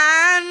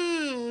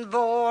and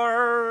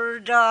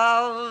board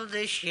of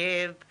the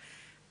ship,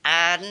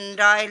 and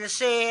I'll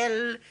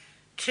sail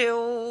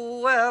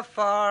to a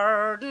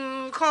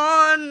foreign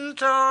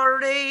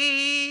country,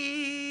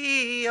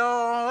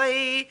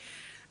 oh,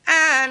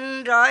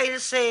 and I'll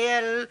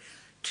sail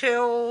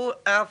to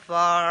a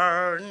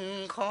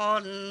foreign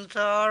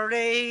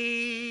country.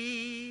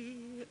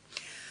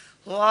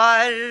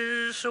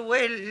 What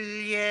will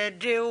ye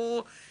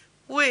do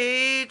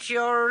with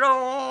your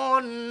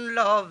own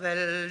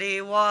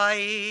lovely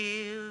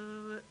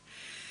wife?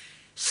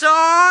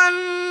 Son,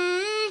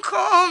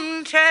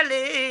 come tell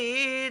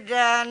it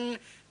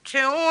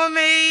unto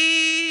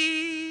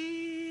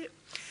me.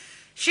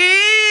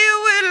 She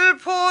will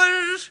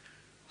put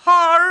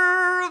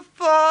her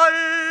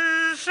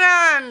foot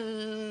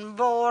and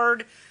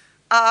board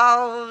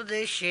of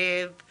the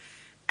ship,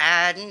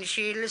 and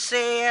she'll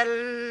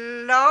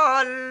sail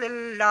all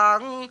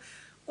along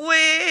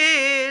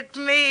with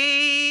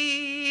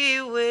me,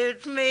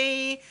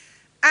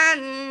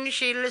 and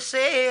she'll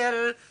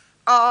sail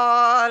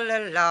all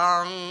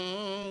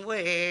along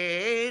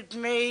with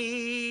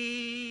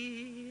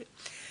me.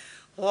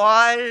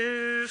 What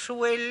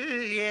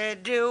will ye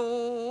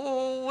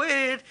do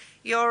with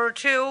your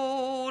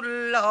two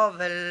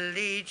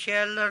lovely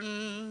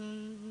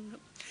children?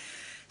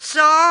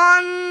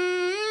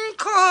 Son,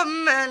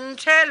 come and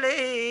tell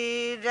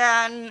it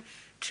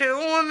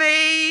unto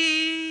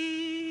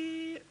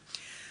me.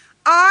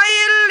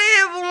 I'll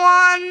leave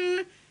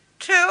one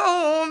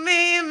to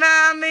me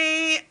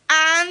mammy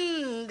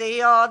and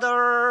the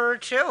other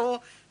to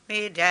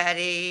me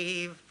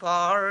daddy,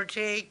 for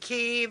to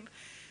keep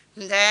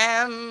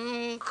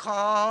them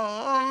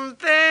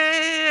company.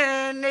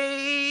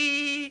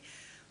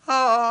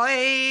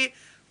 Aye,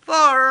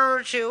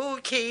 for to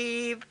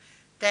keep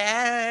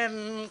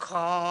them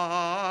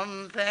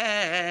company.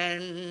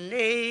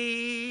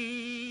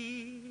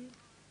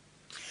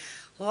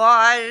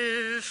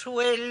 What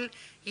will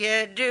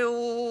ye do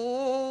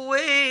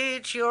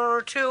with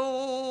your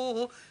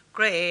two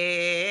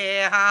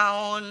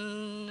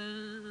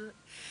greyhounds?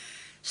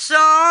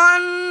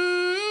 Son,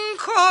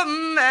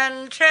 come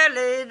and tell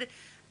it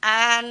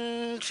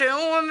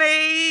unto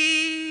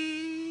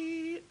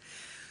me.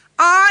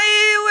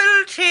 I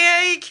will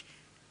take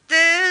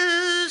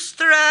the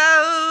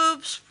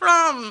straps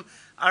from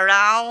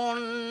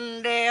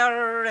around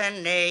their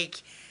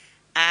neck,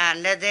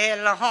 and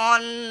they'll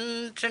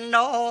hunt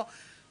no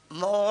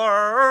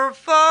more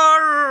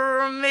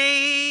for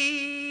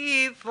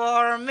me,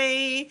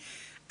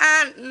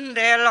 and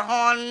they'll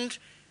hunt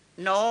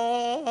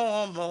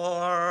no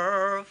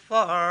more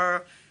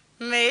for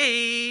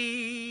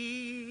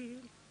me.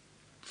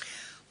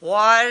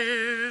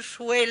 What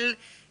will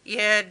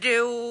ye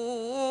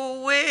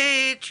do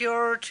with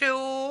your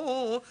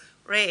two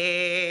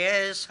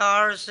race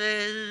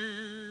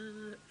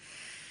horses?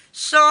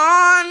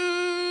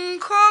 Son,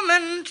 come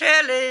and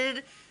tell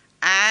it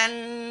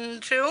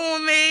unto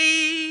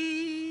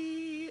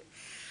me.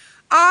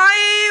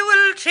 I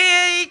will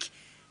take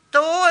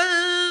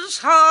those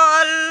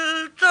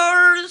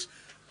halters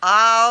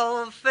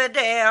off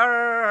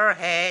their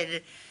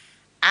head,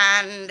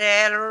 and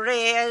they'll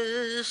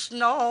raise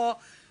no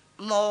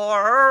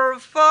more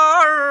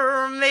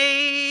for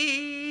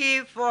me,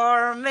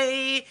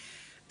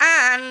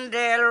 and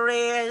they'll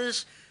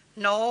raise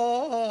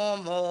no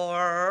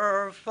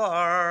more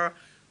for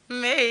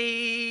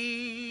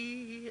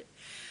me.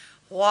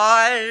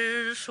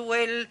 What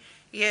will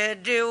ye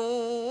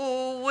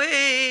do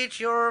with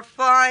your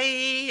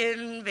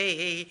fine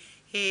big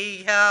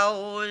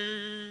house?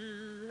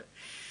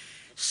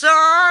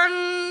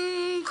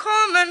 son,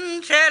 come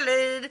and tell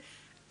it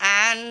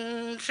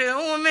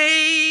unto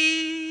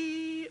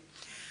me.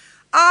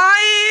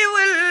 I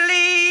will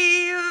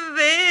leave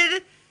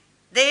it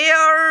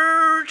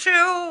there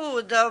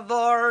to the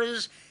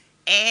birds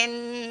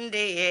in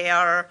the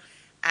air,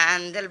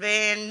 and there'll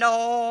be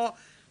no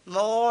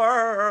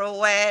more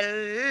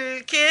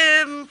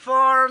welcome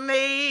for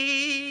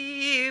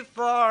me,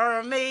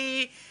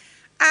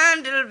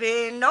 and there'll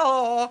be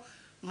no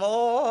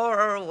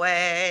more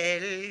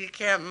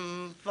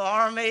welcome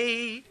for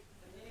me.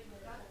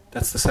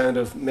 That's the sound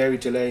of Mary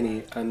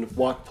Delaney and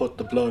What Put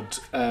the Blood.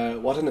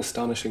 What an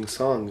astonishing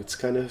song. It's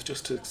kind of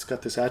just, it's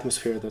got this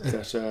atmosphere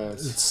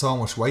it's so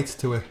much weight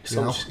to it, you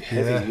know. Much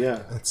heavy,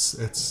 yeah. It's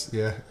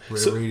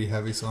so, really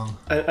heavy song.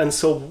 And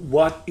so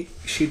what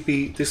should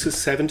be, this is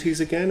 70s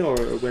again, or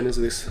when is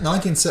this?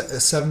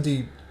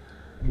 1971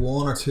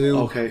 or 2.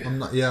 Okay. I'm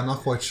not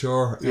quite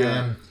sure.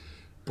 Yeah.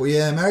 But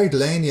yeah, Mary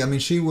Delaney, I mean,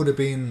 she would have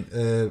been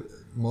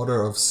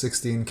mother of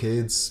 16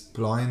 kids,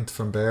 blind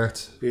from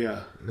birth.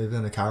 Yeah. Lived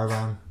in a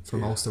caravan for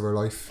most of her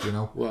life, you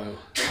know. Wow.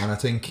 And I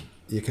think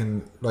you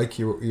can, like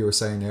you were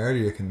saying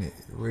earlier, you can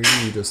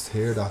really just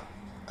hear that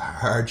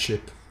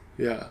hardship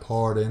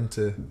poured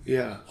into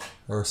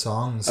her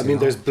songs. I mean,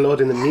 there's blood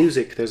in the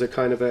music. There's a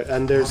kind of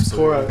and there's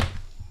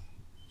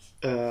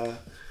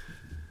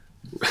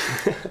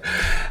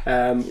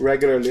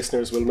regular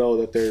listeners will know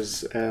that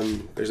there's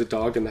a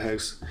dog in the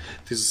house.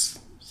 This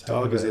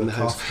dog is in the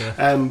house.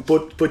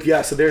 But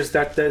yeah, so there's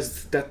that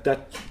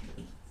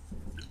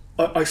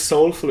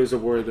soulful is a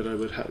word that I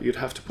would have. You'd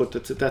have to put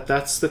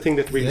that's the thing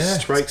that really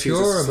strikes you.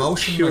 Pure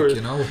emotion, pure, like,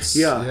 you know. It's,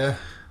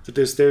 But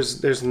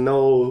there's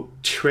no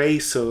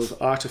trace of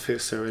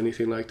artifice or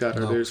anything like that.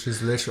 No, or there's,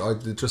 she's literally.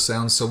 It just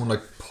sounds someone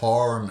like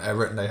pouring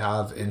everything they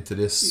have into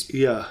this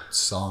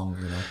song,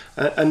 you know.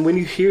 And when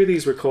you hear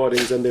these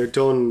recordings and they're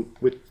done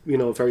with, you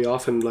know, very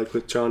often like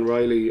with John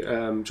Riley,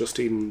 just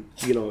in,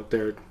 you know,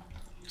 their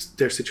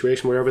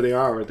situation wherever they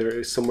are, or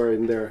they're somewhere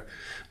in their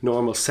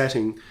normal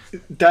setting,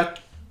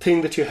 that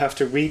thing that you have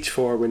to reach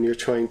for when you're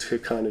trying to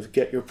kind of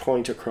get your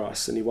point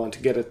across and you want to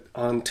get it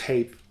on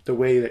tape the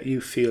way that you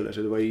feel it,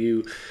 or the way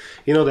you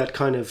know, that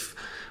kind of,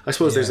 I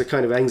suppose there's a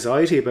kind of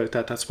anxiety about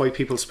that. That's why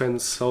people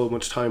spend so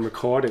much time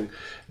recording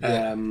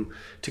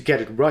to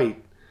get it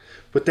right.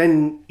 But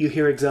then you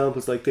hear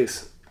examples like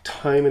this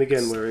time and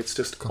again where it's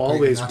just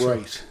always natural.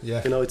 Right.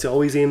 You know, it's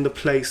always in the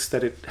place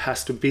that it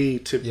has to be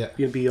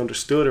be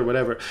understood or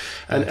whatever.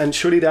 And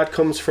surely that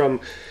comes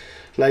from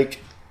like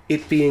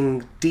it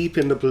being deep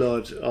in the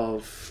blood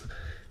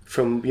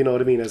from, you know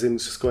what I mean, as in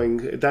just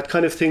going, that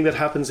kind of thing that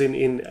happens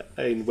in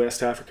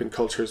West African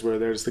cultures where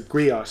there's the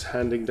griot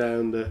handing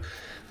down the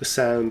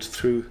sound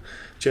through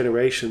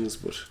generations,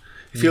 but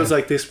it feels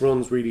like this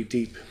runs really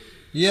deep.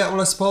 Yeah,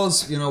 well, I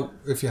suppose, you know,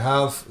 if you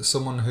have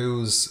someone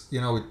who's, you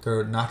know,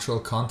 their natural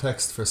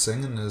context for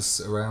singing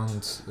is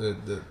around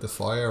the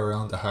fire,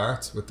 around the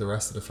heart with the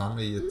rest of the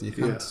family, you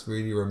can't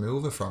really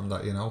remove it from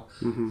that, you know.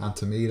 And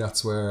to me,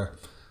 that's where,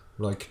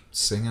 like,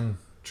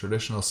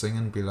 traditional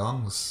singing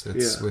belongs.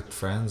 It's with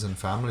friends and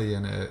family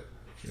in a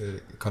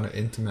kind of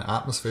intimate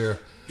atmosphere.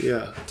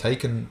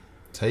 Taking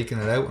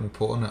it out and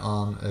putting it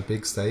on a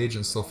big stage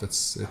and stuff,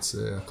 it's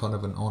a kind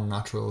of an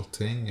unnatural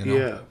thing, you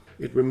know.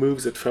 It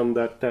removes it from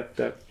that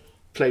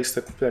place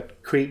that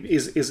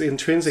is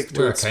intrinsic to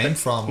where it came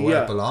from,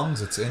 where it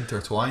belongs. It's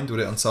intertwined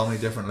with it on so many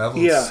different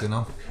levels, you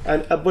know.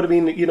 And but I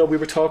mean, you know, we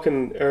were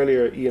talking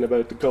earlier, Ian,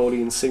 about the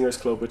Goleen Singers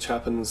Club, which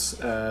happens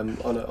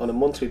on a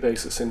monthly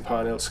basis in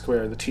Parnell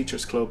Square, the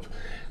Teachers Club.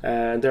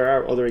 And there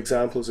are other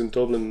examples in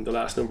Dublin the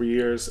last number of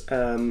years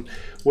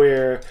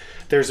where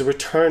there's a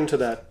return to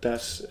that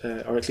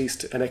or at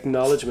least an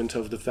acknowledgement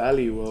of the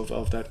value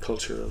of that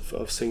culture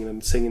of singing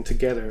and singing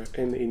together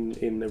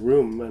in a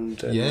room and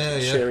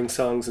sharing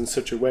songs in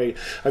such a way.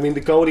 I mean,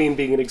 the Goleen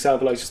being an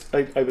example, I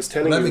was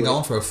telling you. They've been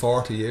going for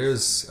 40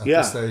 years at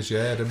this stage,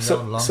 they've been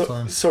going a long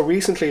time. So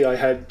recently I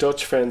had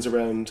Dutch friends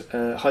around,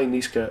 hi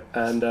Nishka,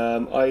 and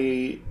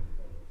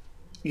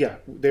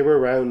they were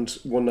around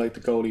one night the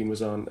Goleen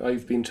was on.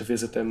 I've been to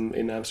visit them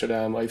in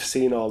Amsterdam. I've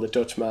seen all the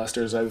Dutch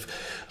masters. I've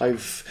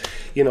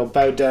you know,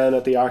 bowed down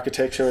at the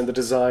architecture and the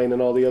design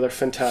and all the other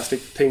fantastic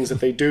things that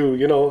they do,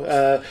 you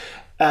know.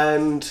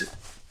 And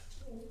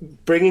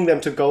bringing them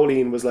to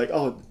Goleen was like,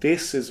 oh,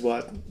 this is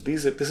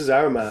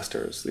our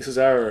masters. This is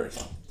our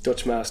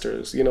Dutch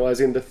masters, you know, as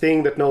in the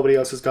thing that nobody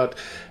else has got,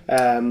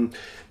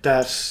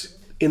 that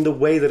in the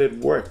way that it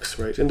works,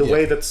 right? In the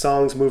way that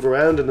songs move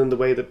around and in the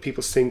way that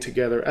people sing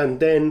together. And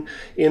then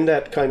in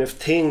that kind of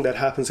thing that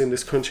happens in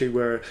this country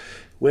where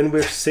when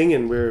we're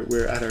singing,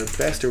 we're at our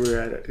best, or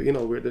we're at, you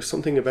know, there's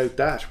something about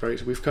that,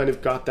 right? We've kind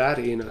of got that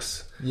in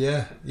us.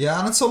 Yeah,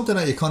 and it's something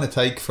that you kind of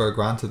take for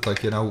granted.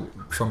 Like, you know,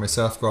 for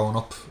myself growing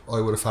up, I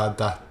would have had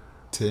that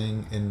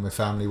thing in my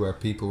family where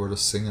people were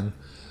just singing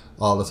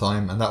all the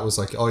time, and that was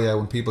like, oh yeah,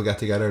 when people get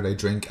together they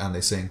drink and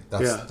they sing.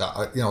 That,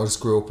 you know, I just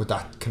grew up with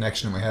that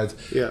connection in my head.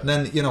 And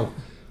then, you know,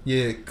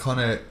 you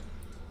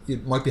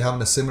you might be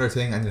having a similar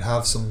thing, and you'd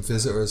have some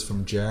visitors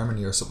from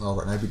Germany or something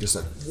over, and I'd be just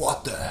like,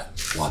 what the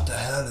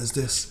hell is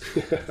this?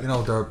 You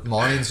know, their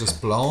minds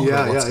just blown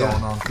about what's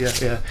going on.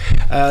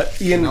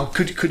 Ian,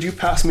 could you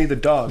pass me the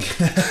dog?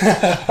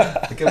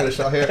 Give it a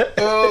shot here.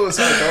 Oh,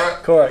 sorry, Cora.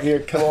 Cora, here,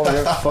 come over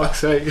here, for fuck's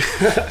sake.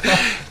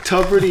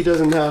 Tubridy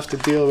doesn't have to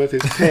deal with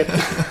his pet.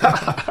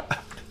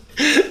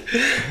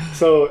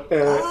 So,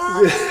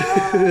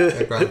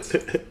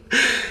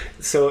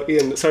 so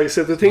Ian, sorry.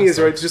 So the thing is,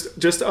 right,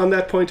 just on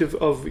that point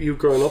of you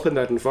growing up in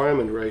that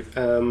environment, right?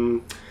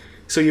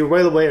 So you're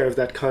well aware of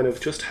that kind of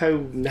just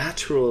how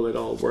natural it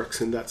all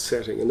works in that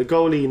setting, and the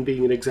Goleen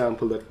being an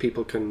example that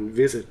people can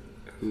visit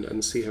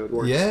and see how it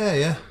works.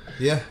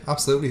 Yeah,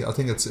 absolutely. I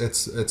think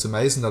it's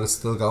amazing that it's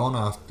still going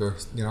after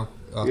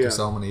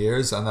so many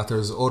years, and that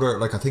there's other,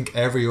 like, I think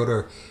every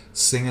other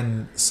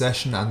singing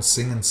session and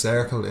singing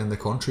circle in the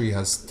country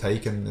has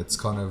taken its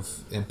kind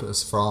of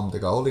impetus from the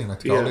Goleen. Like,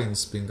 the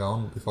Goleen's been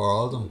going before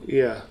all of them.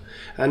 Yeah,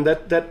 and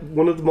that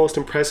one of the most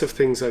impressive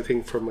things I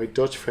think for my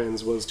Dutch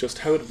friends was just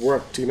how it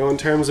worked. You know, in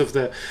terms of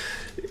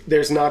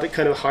there's not a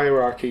kind of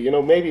hierarchy. You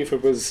know, maybe if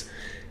it was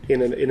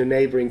in a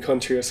neighbouring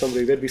country or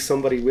somebody, there'd be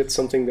somebody with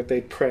something that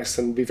they'd press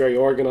and be very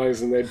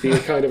organised, and there'd be a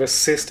kind of a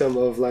system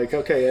of like,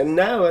 okay, and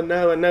now.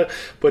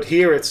 But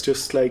here it's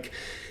just like,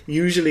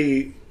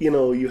 usually, you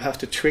know, you have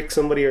to trick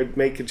somebody or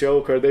make a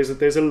joke, or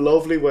there's a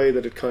lovely way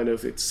that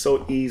it's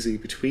so easy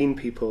between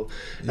people,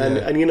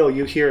 and you know,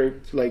 you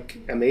hear like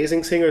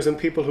amazing singers and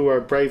people who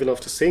are brave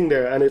enough to sing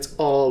there, and it's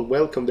all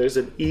welcome. There's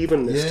an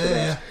evenness to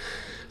that.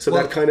 So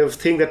that kind of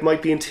thing that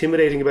might be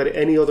intimidating about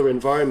any other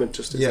environment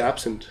just is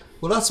absent.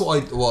 Well, that's what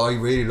I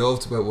really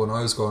loved about when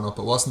I was growing up.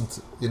 It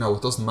wasn't, you know,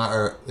 it doesn't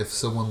matter if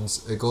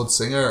someone's a good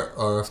singer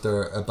or if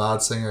they're a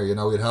bad singer. You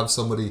know, you'd have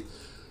somebody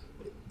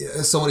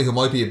who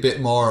might be a bit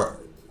more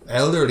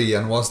elderly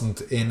and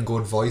wasn't in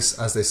good voice,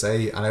 as they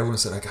say, and everyone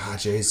said like,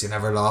 jeez, you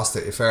never lost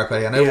it, fair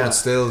play, and everyone would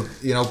still,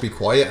 you know, be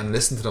quiet and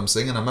listen to them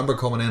singing. I remember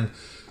coming in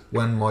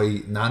when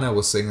my nana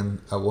was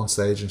singing at one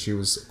stage, and she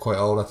was quite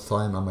old at the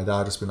time, and my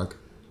dad just been like,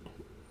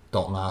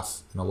 don't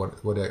laugh, you know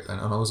what,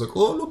 and I was like,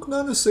 oh look,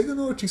 Nana's singing,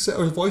 or she said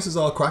her voice is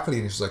all crackly,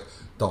 and she's like,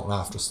 don't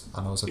laugh, just,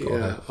 and I was like,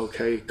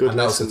 okay, good. And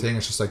that was the thing,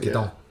 it's just like, you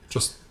don't,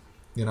 just,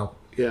 you know,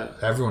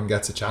 everyone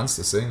gets a chance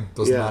to sing,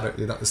 doesn't matter,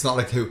 you know, it's not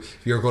like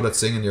if you're good at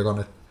singing, you're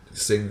gonna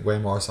sing way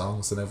more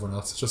songs than everyone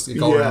else. It's just you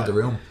go around the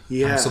room,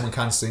 and if someone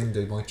can't sing,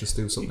 they might just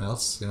do something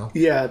else, you know.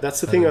 Yeah,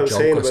 that's the thing I was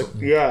saying about.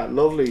 Yeah,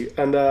 lovely,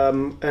 and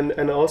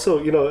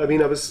also, you know, I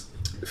mean, I was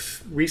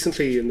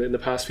recently in the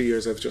past few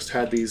years, I've just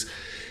had these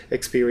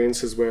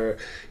experiences where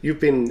you've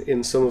been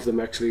in some of them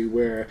actually,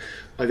 where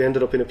I've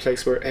ended up in a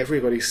place where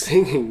everybody's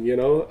singing, you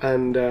know,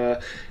 and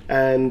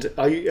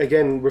I,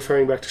 again,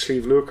 referring back to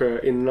Slieve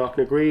Luachra in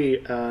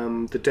Knocknagree,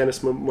 the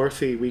Dennis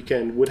Murphy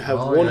weekend would have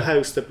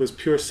house that was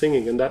pure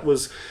singing, and that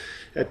was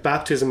a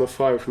baptism of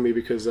fire for me,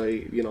 because I,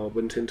 you know,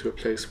 went into a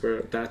place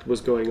where that was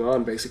going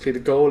on, basically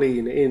the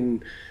Goleen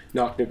in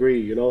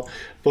Knocknagree, you know.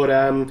 But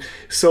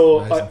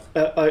so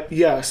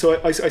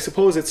I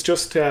suppose it's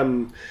just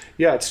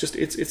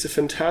it's a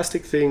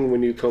fantastic thing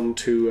when you come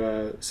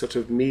to sort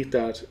of meet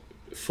that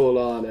full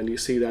on, and you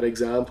see that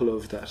example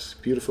of that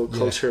beautiful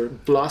culture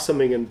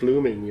blossoming and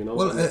blooming, you know.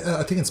 Well,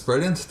 I think it's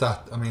brilliant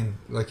that, I mean,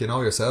 like, you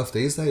know yourself,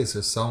 these days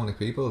there's so many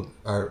people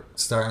are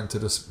starting to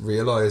just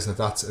realise that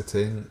that's a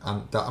thing,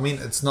 and that, I mean,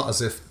 it's not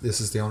as if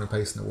this is the only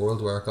place in the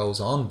world where it goes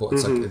on, but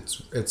it's like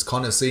it's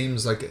kind of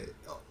seems like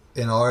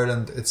in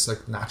Ireland it's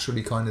like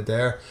naturally kind of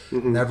there,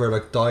 never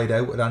like died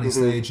out at any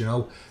stage, you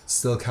know,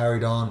 still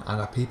carried on, and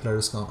that people are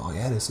just going, oh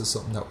yeah, this is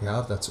something that we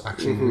have that's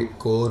actually really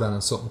good, and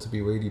it's something to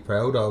be really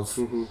proud of,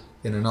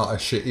 in a not a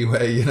shitty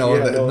way, you know,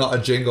 not a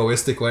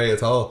jingoistic way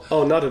at all.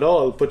 Oh, not at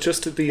all, but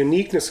just the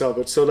uniqueness of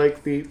it. So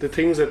like the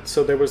things that,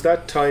 so there was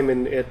that time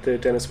at the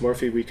Dennis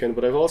Murphy weekend,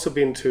 but I've also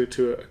been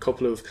to a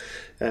couple of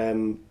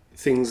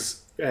things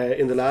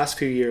in the last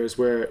few years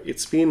where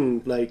it's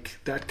been like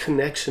that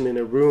connection in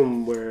a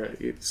room where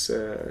it's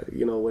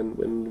you know,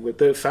 when with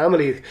the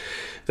family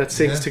that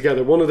sings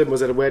together. One of them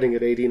was at a wedding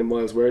at 18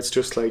 miles, where it's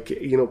just like,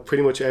 you know,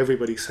 pretty much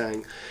everybody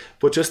sang,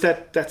 but just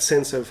that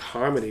sense of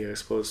harmony, I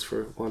suppose,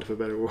 for want of a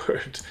better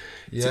word.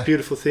 It's a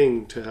beautiful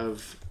thing to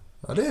have.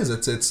 It is.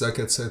 It's like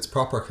it's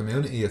proper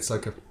community. It's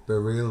like a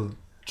real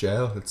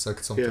gel. It's like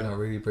something that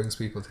really brings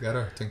people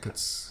together. I think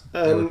it's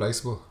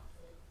irreplaceable.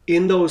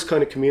 In those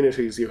kind of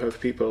communities, you have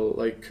people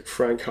like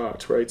Frank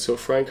Hart, right? So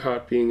Frank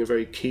Hart being a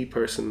very key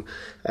person,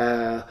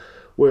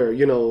 where,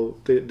 you know,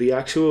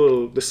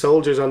 the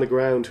soldiers on the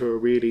ground who are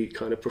really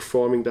kind of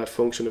performing that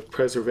function of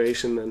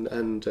preservation,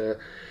 and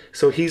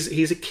so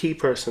he's a key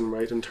person,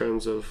 right, in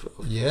terms of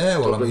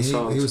well, I mean,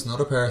 he was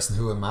another person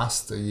who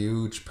amassed a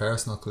huge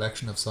personal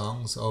collection of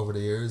songs over the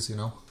years, you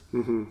know.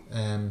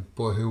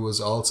 But who was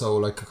also,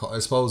 like, I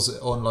suppose,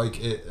 unlike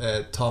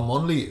Tom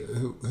Munley,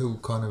 who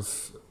kind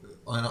of,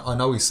 I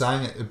know he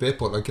sang it a bit,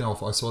 but, like, you know,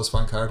 I suppose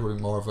Frank Hart would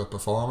be more of a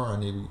performer,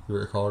 and he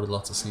recorded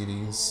lots of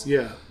CDs.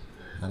 Yeah.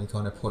 And he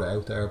kind of put it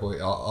out there,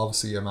 but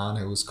obviously a man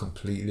who was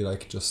completely,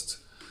 like, just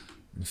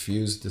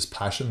infused this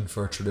passion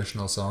for a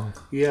traditional song.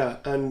 Yeah,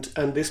 and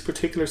this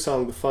particular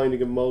song, The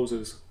Finding of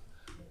Moses,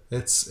 I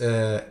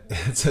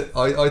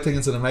think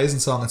it's an amazing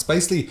song. It's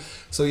basically,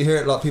 so you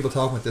hear a lot of people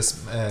talking about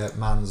this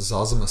man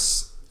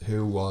Zosimus,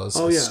 who was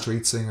a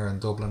street singer in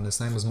Dublin. His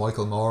name was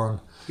Michael Moran.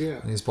 Yeah.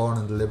 And he was born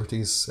in the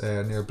Liberties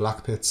near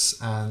Blackpits,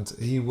 and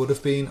he would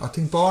have been, I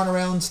think, born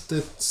around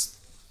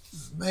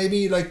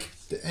maybe like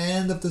the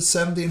end of the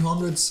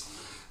 1700s.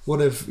 Would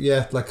have,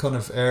 like kind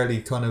of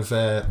early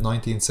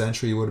 19th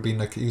century. Would have been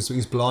like, he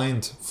was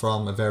blind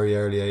from a very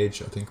early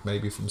age, I think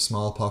maybe from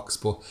smallpox,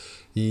 but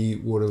he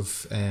would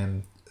have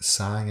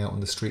sang out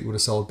on the street, would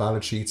have sold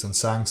ballad sheets and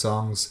sang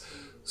songs,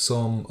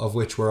 some of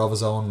which were of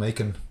his own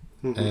making.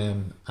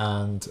 And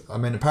I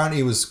mean, apparently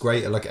he was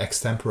great at like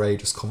extempore,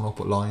 just coming up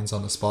with lines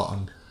on the spot.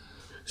 And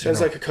sounds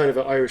like a kind of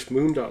an Irish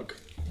moondog.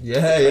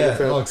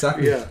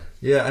 Exactly.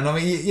 Yeah, and I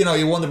mean,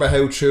 you wonder about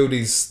how true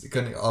these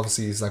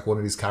obviously he's like one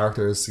of these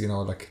characters,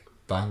 like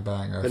Bang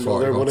Bang or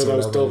another one of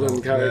those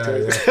Dublin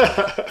characters.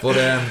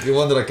 But you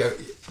wonder like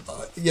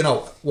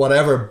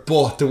whatever.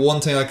 But the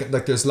one thing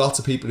like there's lots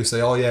of people who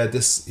say, oh yeah,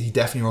 he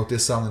definitely wrote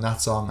this song and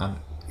that song, and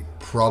he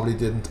probably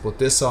didn't. But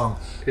this song,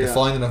 The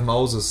Finding of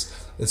Moses,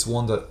 it's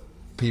one that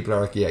people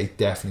are like, yeah, he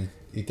definitely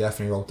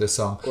wrote this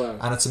song. Wow.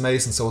 And it's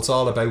amazing. So it's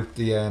all about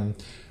the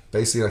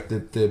basically like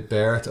the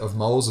birth of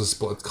Moses,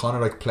 but it kind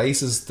of like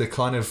places the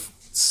kind of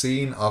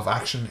scene of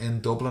action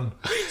in Dublin.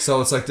 So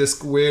it's like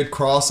this weird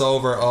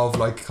crossover of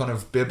like kind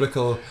of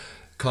biblical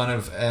kind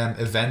of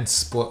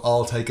events, but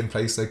all taking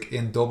place like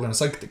in Dublin.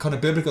 It's like the kind of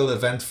biblical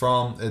event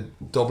from a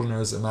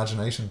Dubliner's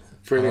imagination.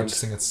 Brilliant. I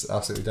just think it's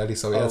absolutely deadly.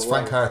 So it's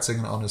Frank Hart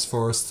singing on his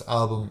first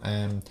album,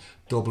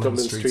 Dublin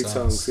Street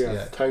Songs.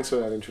 Yeah. Thanks for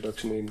that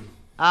introduction, Ian.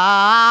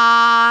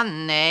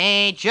 On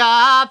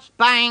Egypt's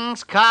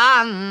banks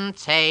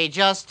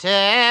contagious to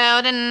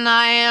the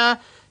Nile,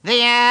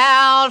 the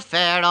old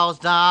Pharaoh's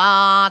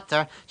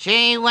daughter,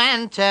 she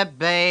went to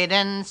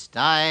bathing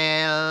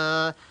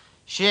style.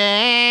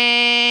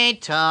 She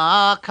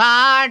took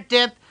her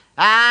dip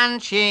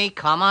and she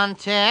come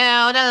unto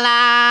the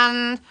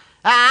land,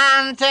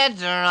 and to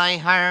dry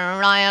her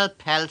royal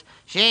pelt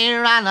she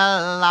ran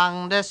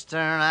along the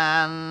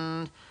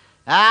strand.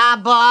 A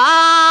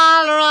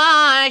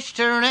bulrush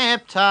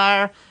tripped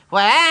her,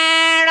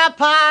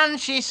 whereupon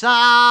she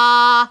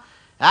saw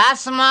a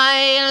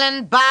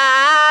smiling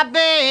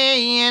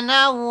babby in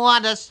a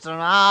wad of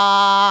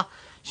straw.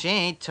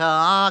 She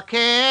took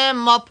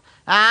him up,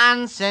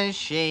 and says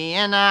she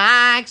in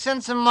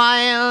accents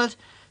mild,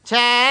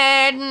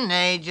 10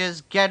 ages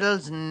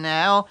girdles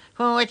now,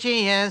 which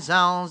he is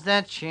owns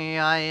the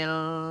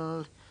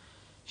child.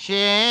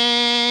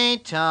 She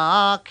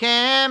took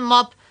him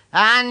up,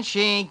 and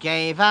she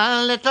gave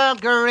a little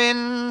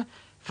grin,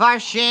 for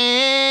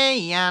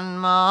she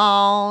and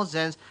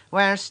Moses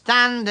were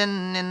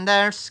standing in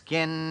their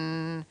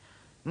skin.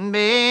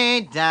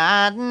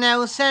 Bedad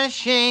now, says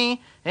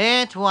she,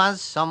 it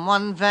was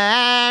someone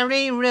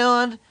very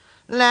rude,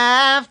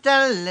 left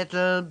a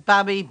little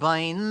babby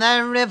by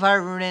the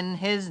river in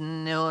his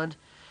nude.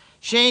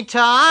 She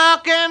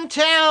took him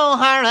to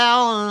her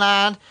own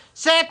lad,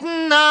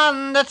 sitting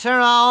on the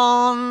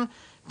throne.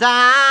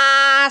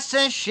 Da,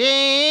 says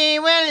she,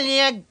 will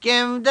you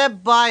give the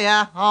boy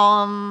a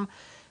home?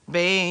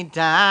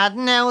 Bedad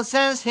now,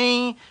 says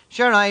he,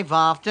 sure I've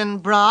often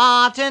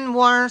brought in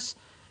worse.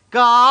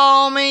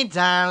 Go, me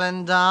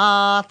darling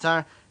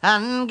daughter,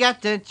 and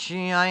get the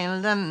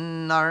child a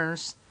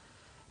nurse.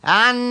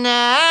 And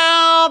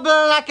now,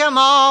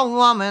 Blackamoor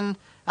woman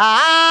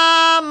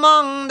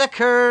among the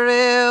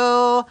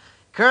crew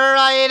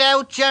cried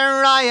out,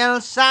 your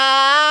royal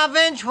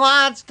savage,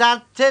 what's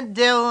that to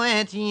do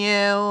with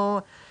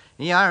you?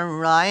 Your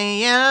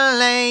royal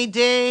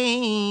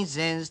ladies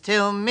is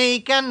too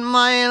meek and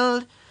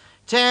mild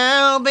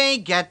to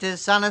beget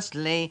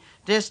dishonestly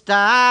this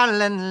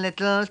darling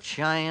little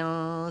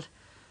child.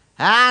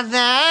 And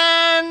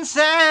then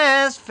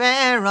says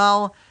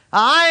Pharaoh,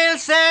 I'll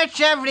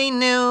search every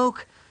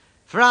nook,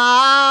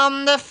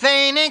 from the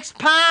Phoenix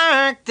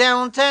Park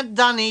down to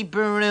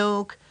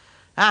Donnybrook,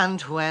 and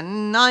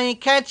when I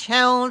catch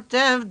hold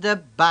of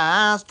the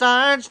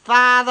bastard's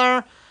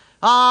father,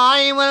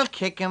 I will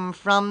kick him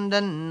from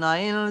the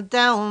Nile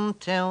down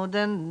to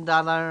the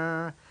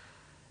Dollar.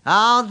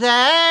 Oh,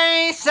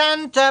 they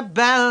sent a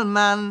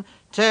bellman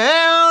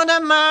to the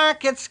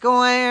market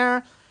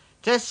square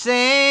to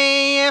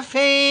see if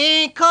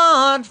he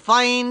could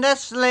find a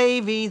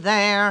slavey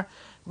there,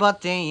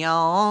 but the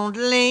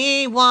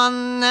only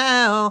one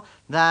now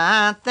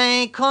that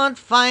they could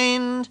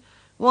find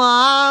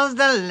was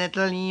the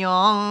little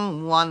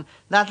young one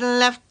that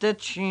left the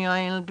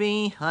child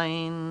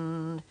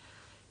behind.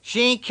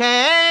 She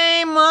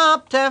came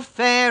up to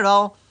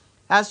Pharaoh,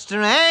 a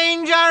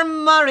stranger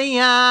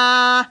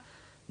Maria,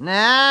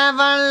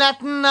 never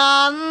letting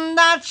on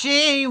that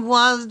she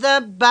was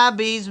the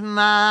baby's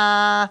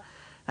ma.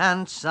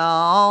 And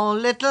so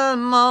little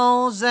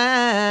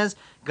Moses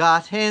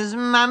got his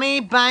mammy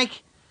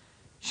back,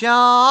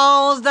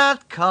 shows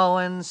that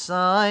coincidence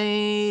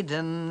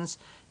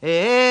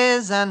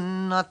is a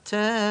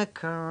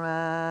nutcracker.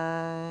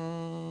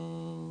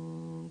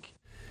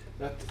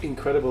 That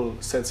incredible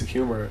sense of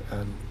humour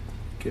and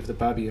give the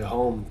babby a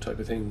home type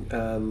of thing.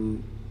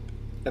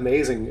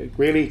 Amazing. It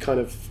really kind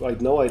of, I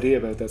had no idea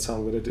about that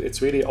song, but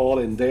it's really all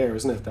in there,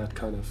 isn't it? That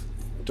kind of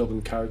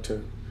Dublin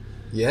character.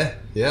 Yeah,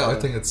 I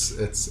think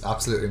it's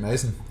absolutely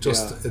amazing.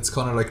 Just it's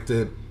kind of like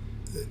the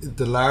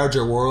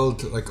larger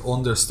world, like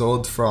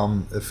understood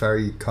from a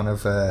very kind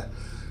of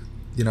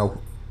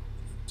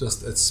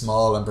just a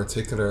small and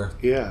particular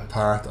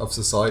part of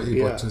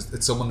society, but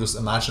it's someone just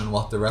imagine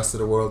what the rest of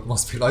the world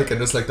must be like, and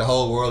just like the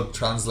whole world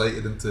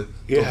translated into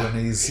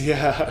Dublinese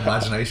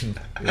imagination.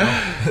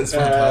 It's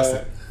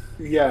fantastic.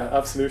 Yeah,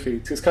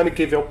 absolutely. Just kind of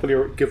give up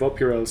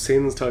your old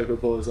sins type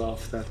of buzz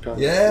off that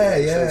kind of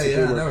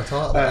I never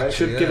thought of that. I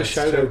should give a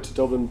shout out to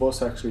Dublin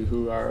Bus actually,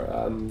 who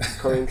are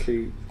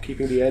currently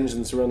keeping the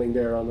engines running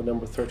there on the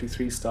number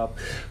 33 stop.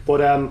 But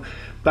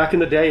back in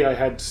the day I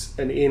had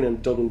an inn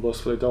in Dublin Bus,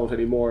 but I don't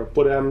anymore.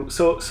 But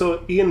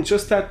so Ian,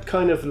 just that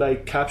kind of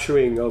like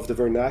capturing of the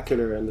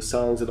vernacular and the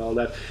songs and all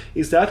that,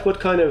 is that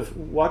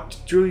what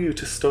drew you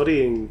to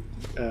studying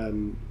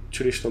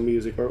traditional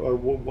music, or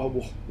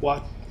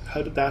what?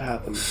 How did that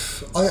happen?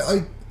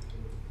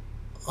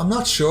 I'm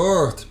not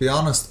sure, to be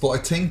honest, but I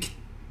think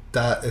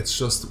that it's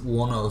just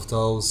one of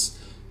those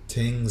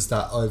things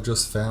that I've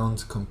just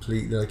found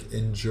completely like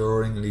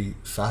enduringly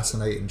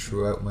fascinating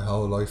throughout my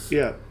whole life.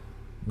 Yeah.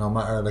 No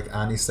matter like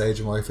any stage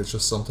of life, it's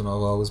just something I've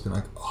always been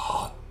like,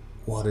 oh,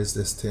 what is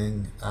this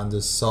thing? And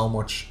there's so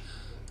much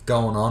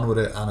going on with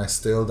it, and I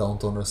still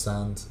don't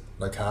understand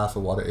like half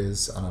of what it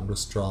is, and I'm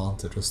just drawn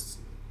to just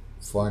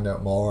find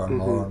out more and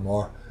more and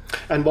more.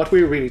 And what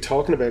we're really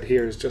talking about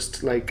here is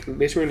just like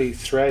literally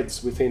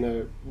threads within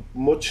a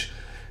much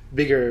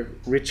bigger,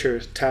 richer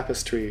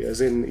tapestry,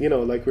 as in,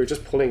 like we're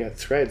just pulling at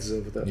threads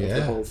of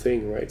the whole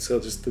thing, right? So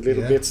just the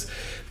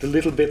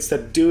little bits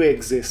that do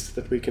exist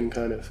that we can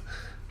kind of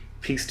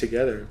piece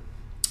together.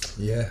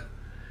 Yeah.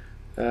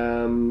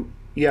 So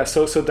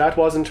that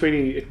wasn't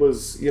really, it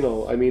was,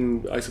 I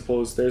mean, I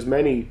suppose there's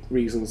many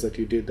reasons that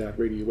you did that,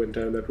 really. You went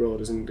down that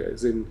road as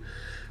in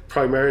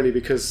primarily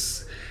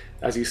because,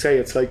 as you say,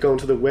 it's like going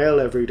to the well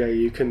every day.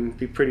 You can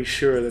be pretty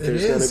sure that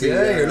there's going to be...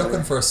 you're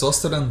looking for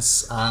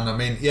sustenance. And I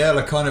mean,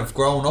 like kind of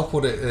growing up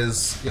with it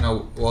is,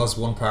 was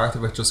one part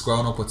of it, just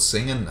growing up with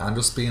singing and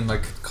just being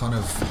like kind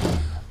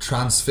of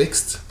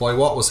transfixed by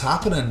what was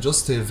happening,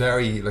 just the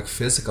very like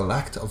physical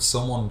act of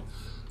someone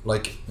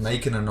like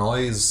making a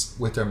noise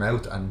with their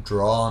mouth and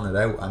drawing it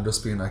out, and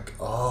just being like,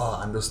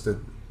 and just the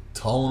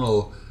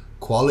tonal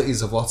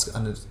qualities of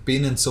and it's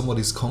being in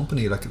somebody's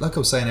company, like I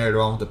was saying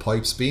earlier on with the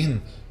pipes,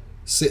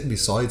 sitting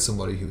beside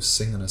somebody who's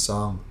singing a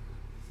song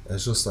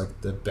is just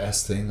like the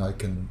best thing I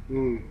can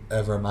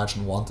ever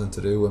imagine wanting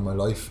to do in my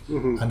life.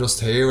 And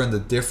just hearing the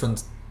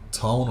different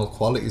tonal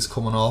qualities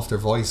coming off their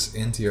voice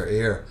into your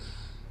ear,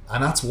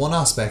 and that's one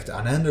aspect.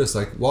 And then there's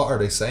like, what are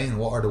they saying,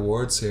 what are the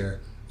words here,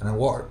 and then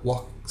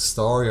what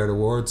story are the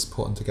words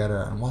putting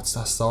together, and what's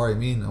that story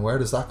mean, and where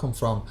does that come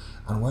from,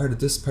 and where did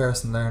this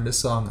person learn this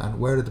song, and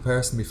where did the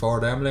person before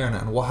them learn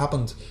it, and what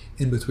happened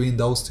in between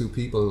those two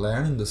people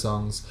learning the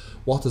songs.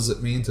 What does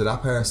it mean to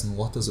that person,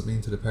 what does it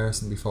mean to the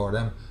person before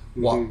them?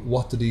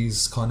 What do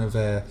these kind of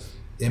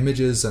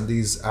images and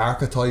these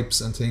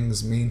archetypes and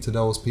things mean to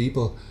those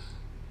people?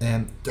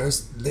 And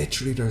there's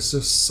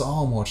just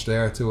so much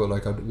there to it.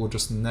 Like, I would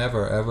just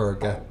never ever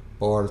get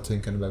bored of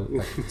thinking about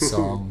like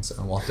songs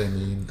and what they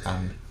mean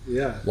and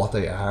what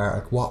they are.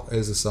 Like, what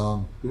is a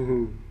song?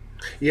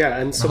 Yeah,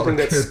 and something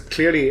that's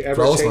clearly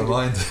ever blows changing.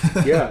 my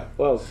mind. Yeah,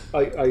 well,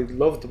 I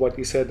loved what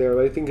you said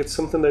there. I think it's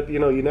something that, you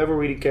never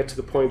really get to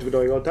the point of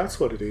going, oh, that's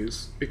what it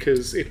is,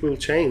 because it will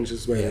change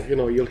as well. Yeah.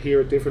 You'll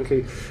hear it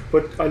differently.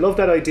 But I love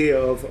that idea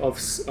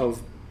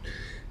of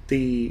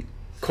the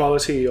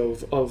quality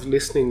of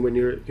listening when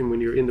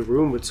you're in the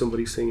room with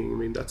somebody singing. I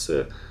mean, it's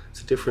a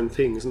different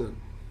thing, isn't it?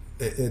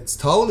 It's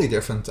totally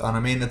different. And I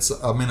mean,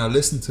 I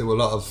listen to a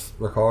lot of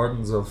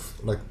recordings of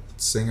like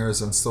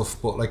singers and stuff,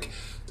 but like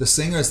the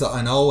singers that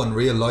I know in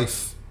real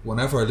life,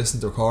 whenever I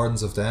listen to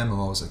recordings of them, I'm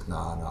always like,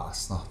 nah,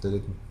 it's not.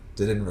 They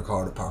didn't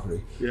record it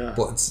properly. Yeah.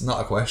 But it's not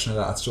a question of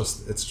that.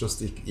 It's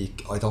just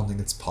I don't think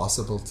it's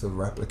possible to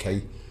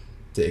replicate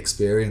the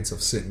experience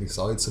of sitting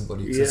beside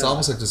somebody. It's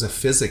almost like there's a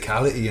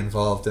physicality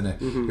involved in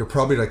it. You're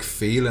probably like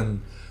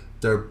feeling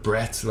their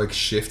breath like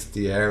shift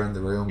the air in the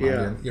room,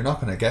 and you're not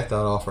going to get that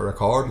off a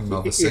recording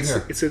of a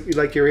singer. It's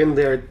like you're in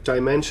their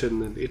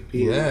dimension, and it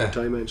being a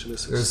dimension.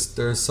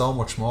 There's so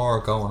much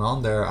more going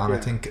on there, and I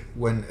think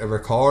when a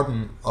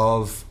recording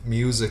of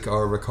music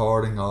or a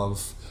recording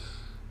of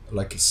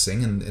like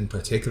singing in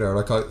particular,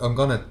 like I'm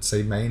going to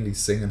say mainly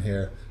singing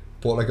here,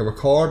 but like a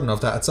recording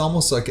of that, it's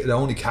almost like it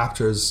only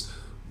captures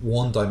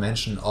one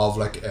dimension of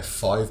like a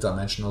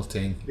 5-dimensional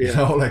thing.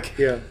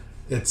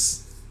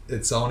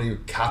 It's only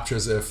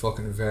captures a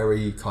fucking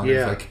very kind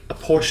of like a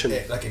portion,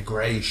 like a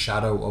grey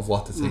shadow of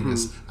what the thing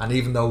is. And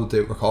even though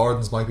the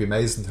recordings might be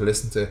amazing to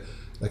listen to,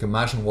 like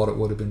imagine what it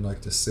would have been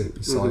like to sit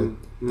beside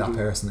that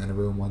person in a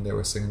room when they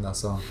were singing that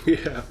song.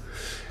 Yeah.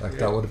 Like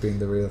that would have been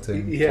the real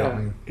thing. Yeah, you know what I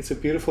mean? it's a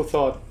beautiful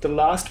thought. The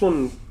last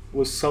one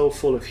was so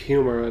full of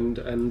humour, and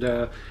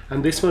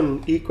this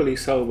one equally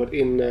so, but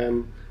in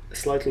a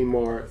slightly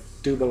more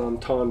double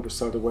entendre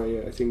sort of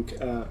way, I think.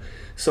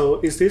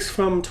 So is this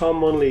from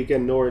Tom Munnelly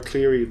again, Nora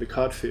Cleary, The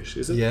Codfish,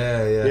 is it?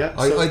 Yeah.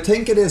 So I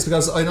think it is,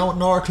 because I know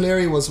Nora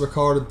Cleary was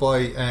recorded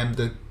by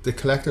the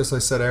Collectors I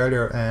said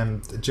earlier,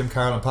 Jim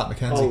Carroll and Pat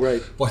McKenzie. Oh,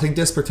 right. But I think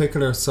this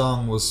particular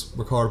song was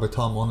recorded by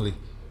Tom Munnelly.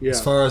 Yeah.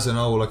 As far as I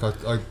know, like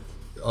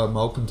I'm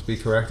open to be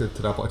corrected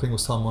to that, but I think it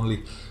was Tom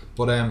Munnelly.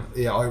 But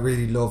yeah, I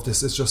really love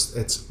this.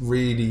 It's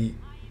really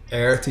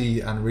earthy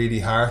and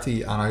really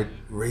hearty, and I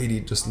really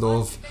just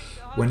love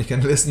when you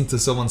can listen to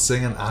someone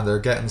singing and they're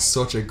getting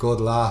such a good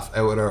laugh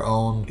out of their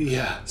own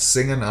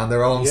singing and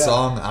their own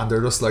song, and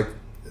they're just like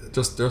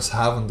just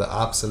having the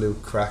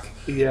absolute crack.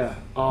 Yeah.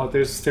 Oh,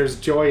 there's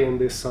joy in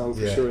this song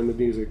for sure, in the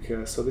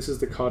music. So this is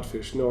The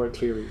Codfish, Nora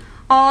Cleary.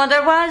 Oh,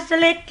 there was a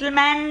little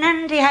man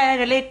and he had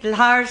a little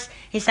horse.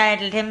 He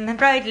saddled him and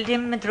bridled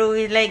him and threw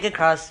his leg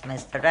across.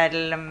 Mr.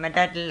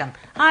 Addlem-a-daddlem,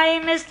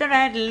 aye, Mr.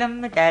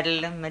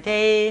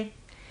 Addlem-a-daddlem-a-day.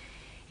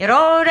 He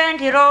rode and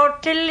he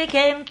rode till he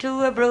came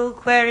to a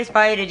brook where he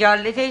spied a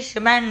jolly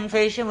fisherman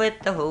fishing with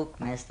the hook.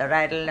 Mr.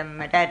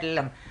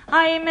 Addlem-a-daddlem,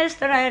 aye,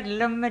 Mr.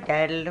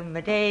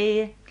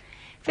 Addlem-a-daddlem-a-day.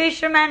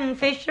 Fisherman,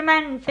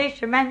 fisherman,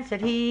 fisherman, said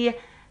he,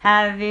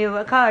 have you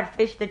a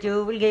codfish that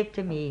you will give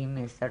to me?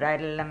 Mr.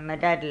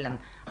 Addlem-a-daddlem,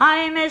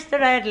 aye,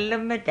 Mr.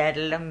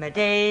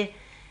 Addlem-a-daddlem-a-day.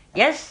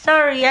 Yes,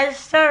 sir, yes,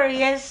 sir,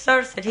 yes,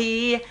 sir, said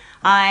he,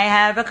 I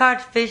have a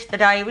codfish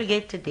that I will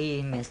give to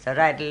thee. Mr.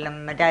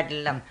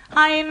 Addlem-a-daddlem,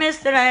 aye,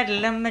 Mr.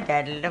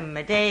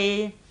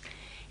 Addlem-a-daddlem-a-day.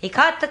 He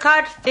caught the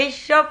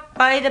codfish up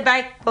by the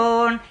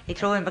backbone, he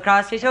threw him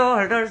across his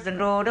shoulders and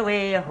rode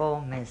away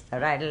home.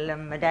 Mr.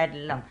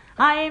 Addlem-a-daddlem,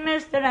 aye,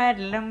 Mr.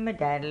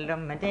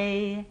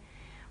 Addlem-a-daddlem-a-day.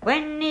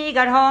 When he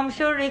got home,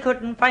 sure he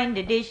couldn't find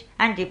a dish,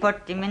 and he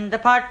put him in the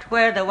pot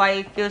where the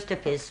wife used to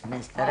piss.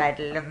 Mr.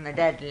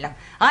 Addlem-a-daddlem,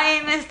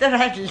 aye, Mr.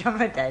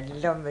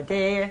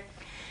 Addlem-a-daddlem-a-day.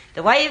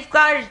 The wife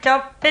got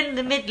up in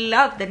the middle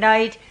of the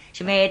night,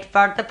 she made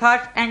for the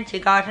pot and she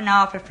got an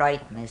awful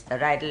fright. Mr.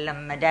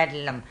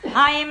 Addlem-a-daddlem,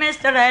 aye,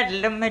 Mr.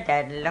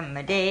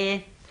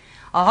 Addlem-a-daddlem-a-day.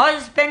 A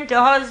husband to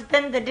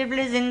husband, the dibble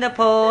is in the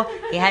paw.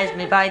 He has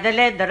me by the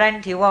leather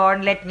and he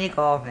won't let me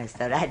go.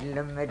 Mr.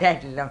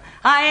 Addlem-a-daddlem,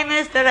 aye,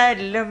 Mr.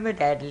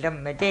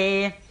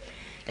 Addlem-a-daddlem-a-day.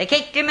 They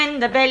kicked him in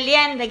the belly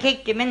and they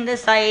kicked him in the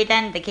side,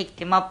 and they kicked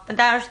him up and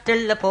there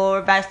still the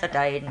poor bastard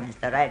died.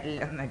 Mr.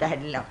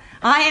 Addlem-a-daddlem,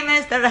 aye,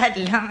 Mr.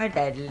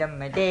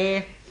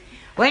 Addlem-a-daddlem-a-day.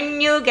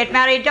 When you get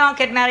married, don't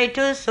get married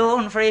too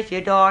soon, for if you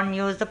don't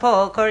use the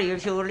poker, you'll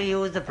surely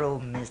use the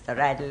broom. Mr.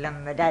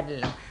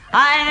 Addlem-a-daddlem,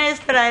 aye,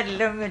 Mr.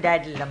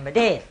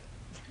 Addlem-a-daddlem-a-day.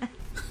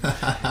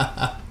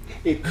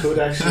 It could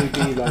actually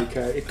be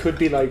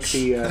like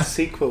the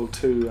sequel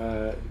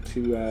to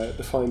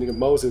The Finding of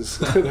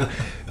Moses.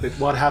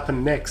 What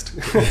happened next?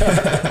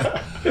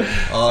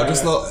 I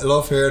just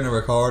love hearing a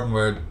recording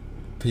where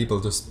people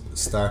just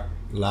start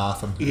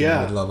laughing in the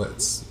middle of it.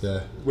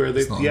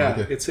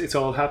 It's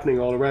all happening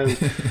all around.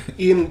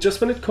 Ian, just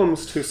when it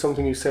comes to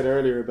something you said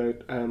earlier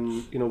about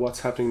what's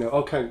happening now.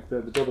 Okay,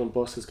 the Dublin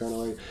bus has gone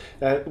away.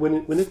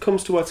 When it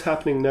comes to what's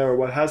happening now, or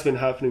what has been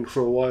happening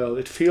for a while,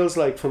 it feels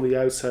like from the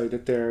outside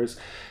that there's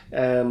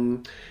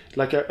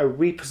like a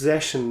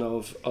repossession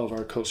of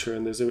our culture,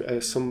 and there's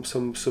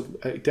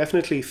it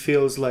definitely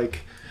feels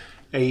like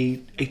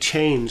a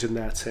change in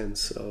that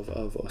sense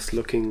of us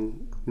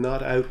looking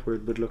not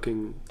outward but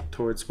looking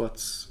towards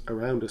what's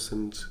around us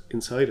and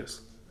inside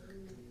us.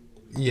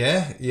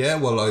 Yeah.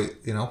 Well, I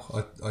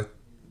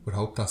would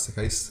hope that's the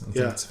case. I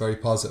think it's a very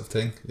positive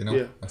thing.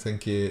 I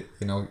think you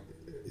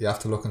have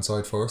to look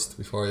inside first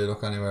before you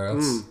look anywhere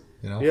else.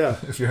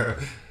 If you're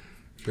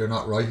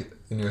not right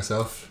in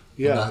yourself,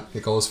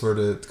 it goes for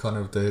the kind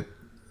of the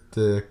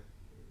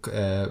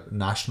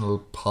national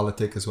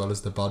politic as well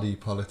as the body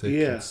politic.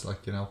 It's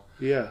like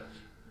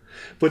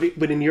But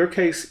in your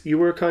case, you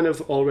were kind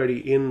of already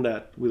in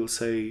that, we'll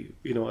say,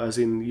 as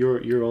in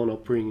your own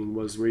upbringing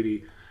was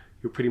really,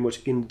 you're pretty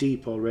much in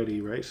deep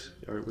already, right?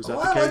 Or was that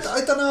the case?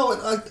 I don't know.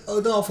 I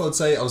don't know if I would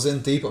say I was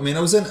in deep. I mean,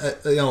 I was in.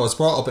 I was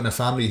brought up in a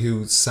family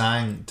who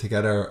sang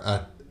together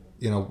at,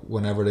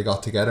 whenever they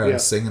got together, and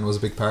singing was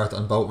a big part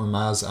on both my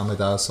ma's and my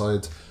dad's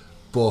side.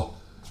 But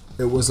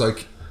it was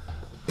like,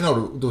 there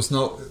was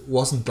it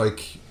wasn't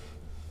like.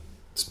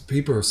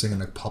 People were singing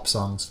like pop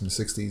songs from the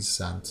 60s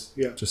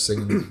and just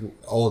singing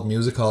old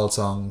music hall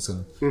songs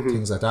and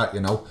things like that,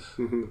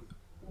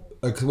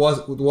 Like there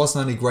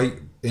wasn't any great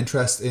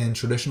interest in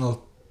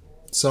traditional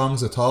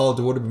songs at all.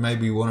 There would have been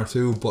maybe one or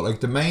two, but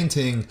like the main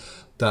thing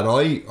that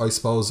I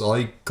suppose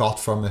I got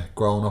from it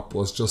growing up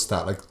was just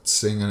that like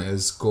singing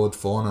is good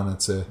fun, and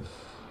it's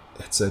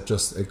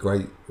just a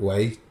great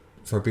way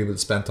for people to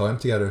spend time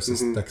together. It's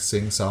just like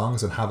sing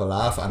songs and have a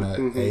laugh, and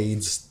it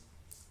aids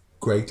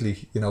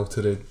greatly,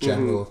 to the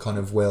general kind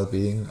of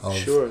well-being of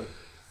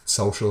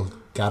social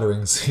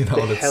gatherings, you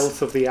know. The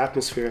health of the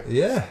atmosphere.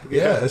 Yeah,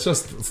 it's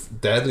just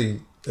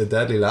a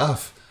deadly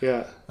laugh.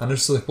 Yeah. And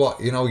it's like,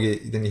 what, you know,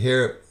 then you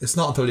hear, it's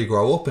not until you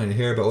grow up and you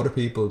hear about other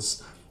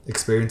people's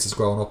experiences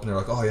growing up and you're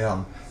like, oh yeah,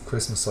 on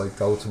Christmas I'd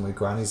go to my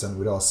granny's and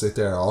we'd all sit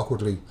there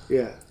awkwardly.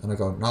 Yeah. And I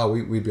go, no,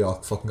 we'd be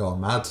all fucking going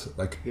mad,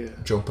 like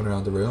jumping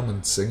around the room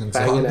and singing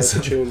banging songs.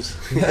 Out the tunes.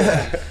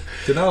 Yeah.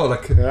 You know,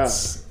 like,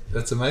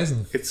 it's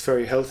amazing. It's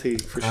very healthy,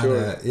 for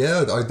sure.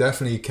 I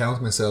definitely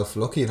count myself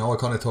lucky. You know, I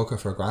kind of took it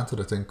for granted,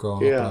 I think,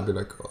 growing up. And I'd be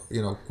like,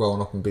 you know,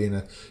 growing up and being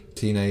a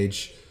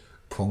teenage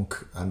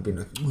punk and being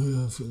like,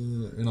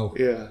 you know,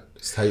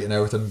 just hating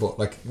everything, but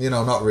like, you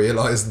know, not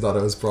realising that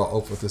I was brought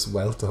up with this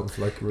wealth of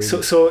like really.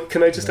 So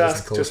can I just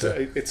ask,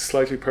 culture. it's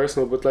slightly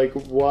personal, but like,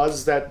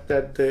 was that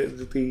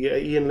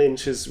the Ian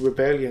Lynch's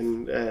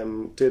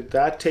rebellion, did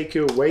that take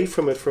you away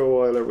from it for a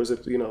while, or was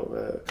it, you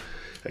know,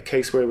 a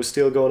case where it was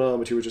still going on,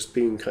 but you were just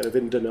being kind of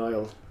in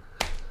denial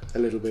a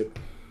little bit?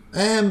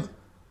 I'm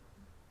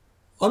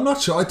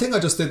not sure. I think I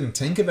just didn't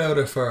think about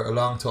it for a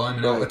long time.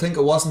 You know, right. I think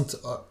it wasn't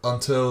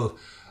until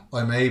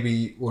I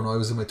maybe when I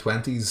was in my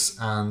 20s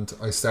and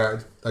I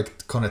started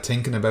like kind of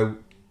thinking about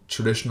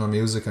traditional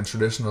music and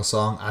traditional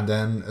song, and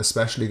then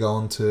especially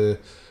going to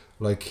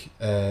like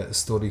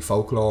study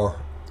folklore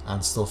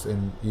and stuff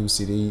in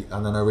UCD,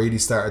 and then I really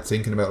started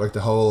thinking about like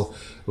the whole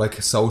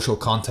like social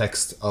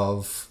context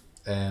of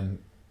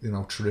you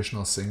know,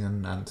 traditional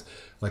singing and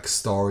like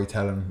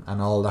storytelling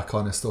and all that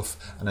kind of stuff,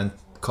 and then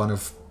kind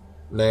of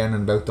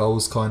learning about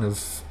those kind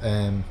of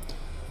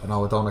I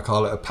know I don't want to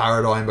call it a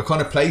paradigm, but kind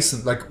of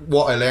placing like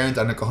what I learned,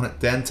 and kind of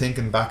then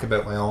thinking back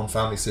about my own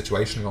family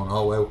situation and going,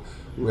 oh well,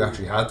 we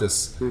actually had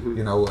this,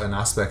 you know, an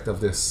aspect of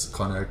this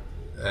kind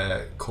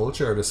of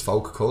culture, this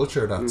folk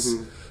culture that's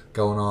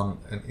going on.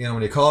 And you know,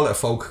 when you call it a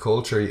folk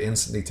culture, you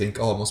instantly think,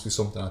 oh, it must be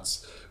something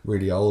that's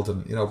really old.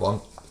 And you know, but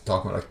I'm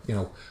talking about like, you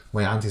know,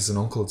 my aunties and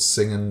uncles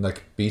singing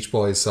like Beach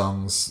Boys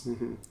songs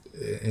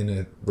in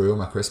a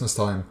room at Christmas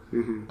time,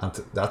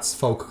 and that's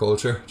folk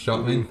culture. Do you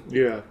know what I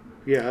mean?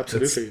 Yeah,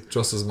 absolutely. It's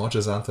just as much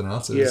as anything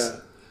else is. Yeah.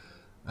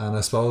 And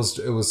I suppose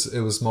it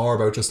was more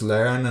about just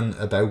learning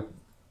about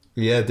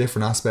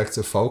different aspects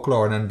of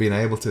folklore, and then being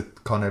able to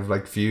kind of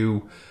like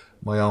view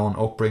my own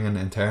upbringing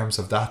in terms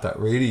of that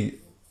really,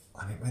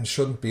 I mean, it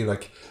shouldn't be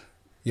like,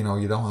 you know,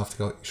 you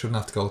shouldn't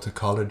have to go to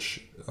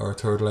college or a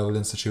third level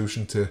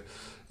institution to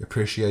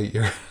appreciate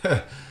your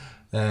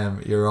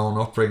your own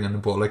upbringing.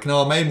 But like,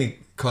 no, it made me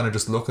kind of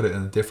just look at it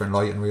in a different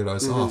light and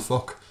realise, oh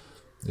fuck,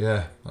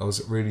 yeah, I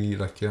was really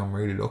like, I'm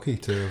really lucky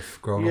to have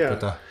grown up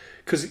with that.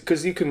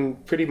 Because you can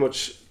pretty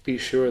much be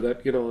sure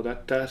that, you know,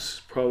 that's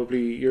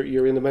probably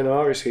you're in the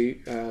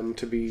minority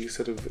to be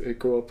sort of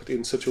grow up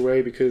in such a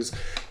way, because,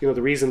 you know,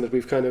 the reason that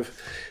we've kind of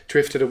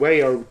drifted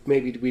away, or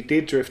maybe we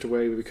did drift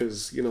away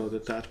because, you know,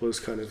 that was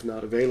kind of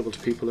not available to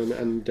people,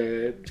 and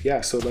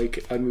so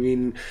like, I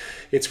mean,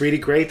 it's really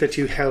great that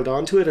you held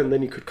on to it, and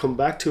then you could come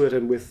back to it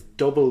and with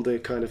double the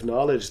kind of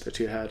knowledge that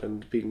you had,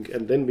 and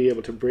then be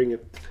able to bring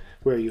it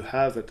where you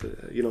have it,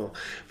 you know.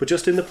 But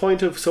just in the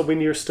point of, so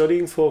when you're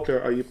studying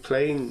folklore, are you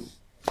playing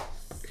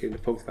in the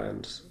punk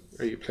bands?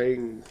 Are you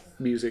playing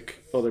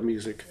other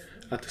music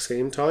at the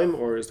same time,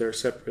 or is there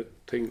separate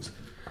things?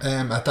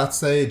 At that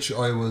stage,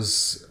 I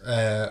was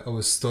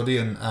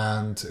studying,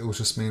 and it was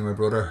just me and my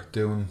brother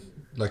doing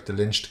like the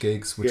Lynched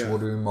gigs, which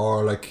would have been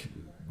more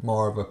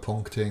of a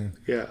punk thing.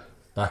 Yeah.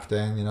 Back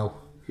then, you know.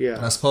 Yeah.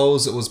 And I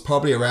suppose it was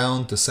probably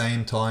around the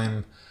same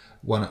time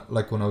when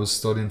I was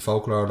studying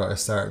folklore that I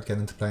started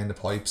getting into playing the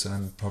pipes, and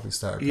then probably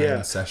started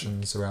playing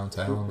sessions around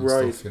town and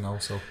stuff, you know.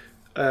 So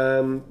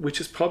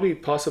which is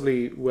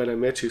possibly when I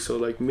met you, so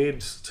like mid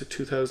to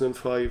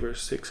 2005 or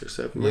 6 or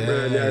 7.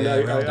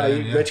 Remember?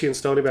 I met you in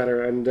Stony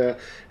Banner, and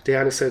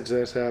Diana said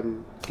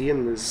that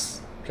Ian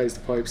plays the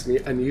pipes,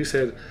 and you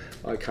said,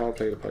 I can't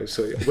play the pipes.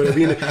 So, but I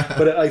mean,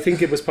 but I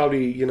think it was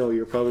probably, you know,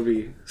 you're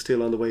probably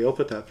still on the way up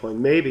at that point,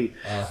 maybe.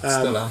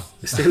 Still am,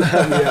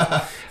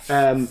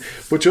 yeah.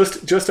 But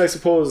just I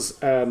suppose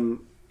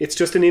it's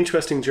just an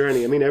interesting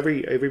journey. I mean,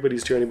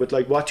 everybody's journey, but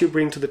like what you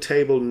bring to the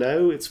table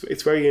now,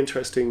 it's very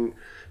interesting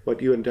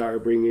what you and Dara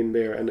bring in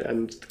there,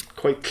 and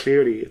quite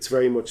clearly, it's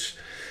very much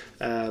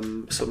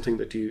something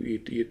that you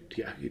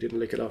didn't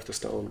lick it off the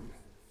stone.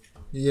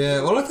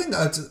 Yeah, well, I think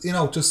that, you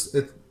know, just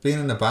it being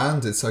in a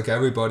band, it's like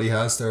everybody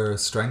has their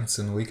strengths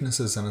and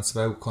weaknesses, and it's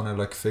about kind of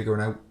like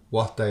figuring out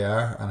what they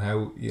are and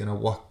how, you know,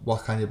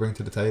 what can you bring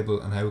to the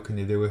table and how can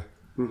you do it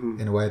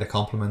in a way that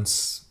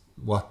complements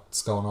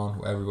what's going on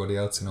with everybody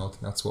else. You know, I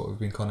think that's what we've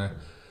been kind of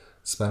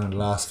spending the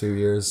last few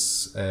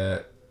years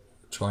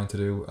trying to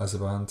do as a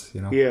band,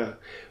 you know. Yeah,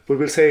 but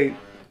we'll say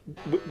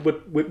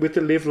with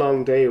the Live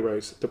Long Day,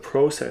 right, the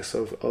process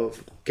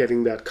of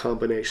getting that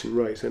combination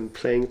right and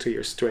playing to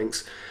your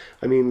strengths,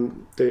 I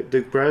mean,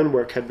 the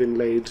groundwork had been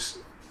laid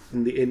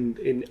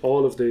in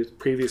all of the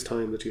previous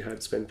time that you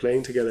had spent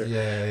playing together.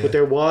 Yeah. But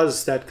there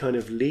was that kind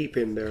of leap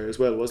in there as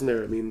well, wasn't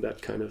there? I mean,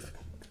 that kind of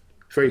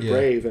very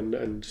brave,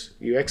 and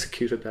you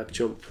executed that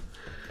jump.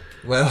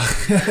 Well,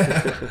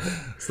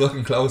 it's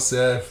looking close,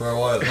 for a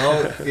while.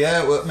 No,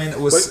 yeah, well, I mean, it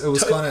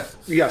was kind of...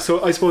 Yeah,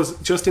 so I suppose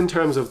just in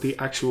terms of the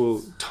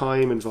actual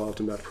time involved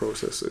in that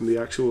process and the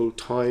actual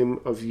time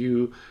of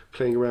you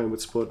playing around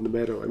with Spud in the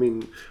Meadow, I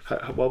mean,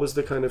 what was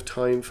the kind of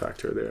time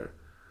factor there?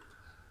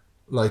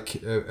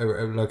 Like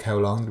how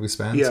long did we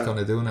spend kind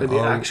of doing it? And the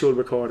actual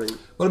recording?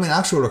 Well, I mean,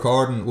 actual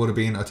recording would have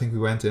been, I think we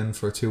went in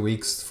for 2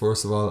 weeks,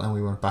 first of all, and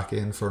we went back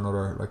in for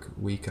another, like,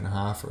 week and a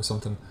half or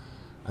something.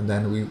 And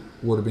then we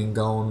would have been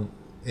going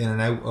in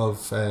and out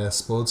of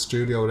Spud's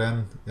studio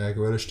then,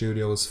 Guerrilla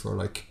Studios, for,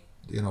 like,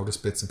 you know,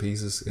 just bits and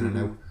pieces in and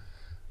out.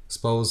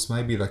 Suppose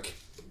maybe, like,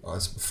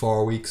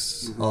 4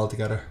 weeks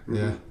altogether,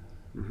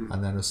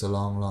 and then it's a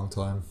long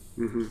time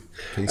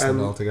piecing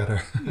it all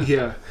together.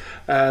 Yeah.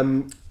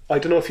 I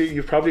don't know if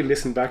you've probably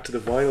listened back to the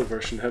vinyl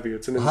version, have you?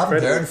 It's an incredible... I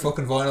haven't heard the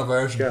fucking vinyl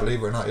version,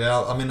 believe it or not.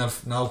 Yeah, I mean, I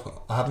haven't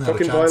had a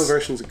chance. Vinyl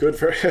version's a good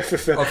version.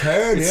 I've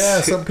heard,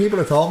 some people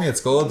have told me it's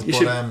good.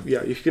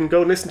 You can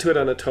go listen to it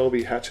on a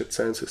Toby Hatchet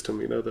sound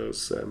system. You know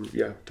those,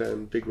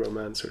 down Big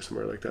Romance or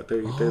somewhere like that.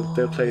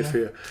 They'll play it for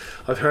you.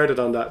 I've heard it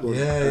on that one.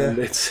 And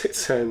it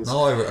sounds...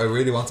 No, I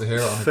really want to hear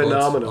it on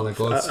phenomenal. A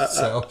good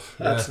setup.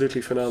 Absolutely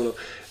phenomenal.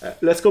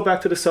 Let's go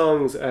back to the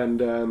songs, and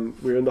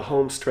we're in the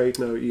home straight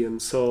now, Ian.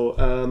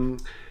 So...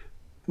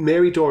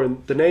 Mary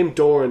Doran, the name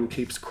Doran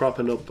keeps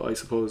cropping up, I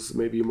suppose.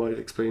 Maybe you might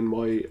explain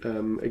why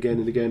again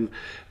and again.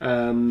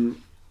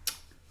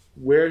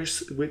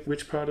 Which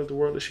part of the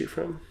world is she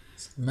from?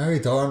 Mary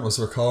Doran was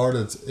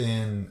recorded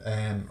in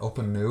up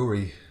in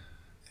Newry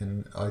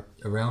in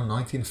around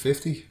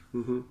 1950 or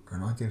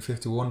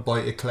 1951 by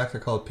a collector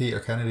called Peter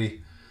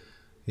Kennedy.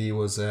 He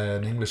was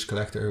an English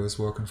collector who was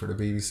working for the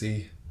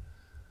BBC,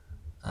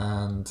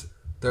 and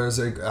there's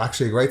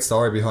actually a great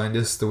story behind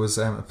this. There was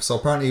so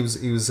apparently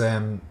he was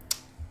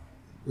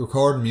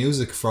recording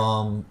music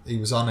from, he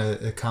was on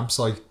a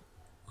campsite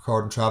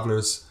recording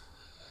Travellers,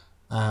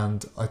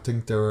 and I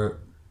think there were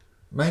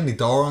mainly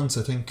Dorans,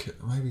 I think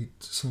maybe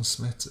some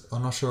Smiths,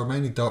 I'm not sure,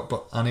 mainly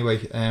but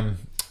anyway,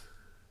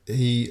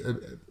 he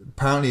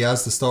apparently,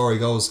 as the story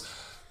goes,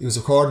 he was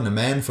recording the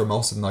men for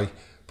most of the night,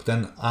 but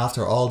then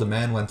after all the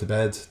men went to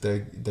bed,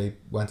 they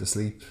went to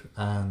sleep,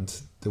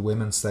 and the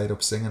women stayed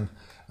up singing,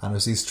 and there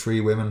was these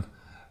 3 women,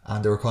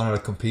 and they were kind of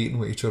like competing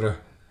with each other.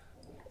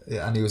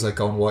 And he was like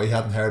going, what? He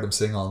hadn't heard them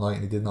sing all night,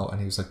 and he didn't know.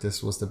 And he was like,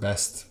 this was the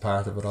best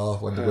part of it all,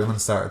 when the women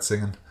started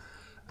singing.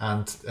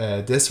 And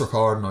this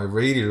recording I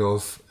really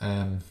love.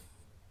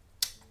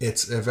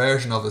 It's a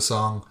version of a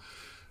song.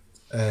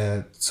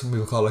 Some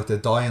people call it like the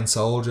Dying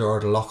Soldier or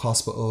the Lock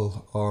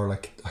Hospital, or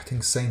like I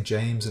think St.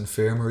 James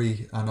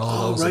Infirmary, and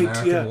all those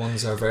American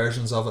ones are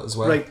versions of it as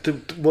well. Right,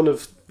 one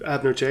of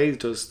Abner J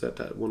does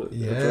that one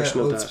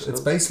version of that.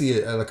 It's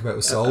basically like about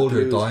a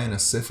soldier dying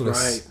of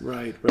syphilis.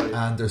 Right.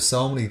 And there's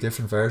so many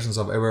different versions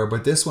of it.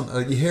 But this one,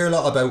 you hear a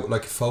lot about,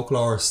 like,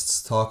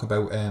 folklorists talk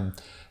about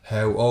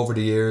how over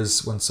the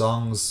years, when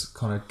songs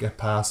kind of get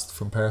passed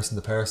from person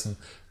to person,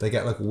 they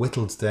get like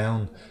whittled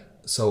down,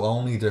 so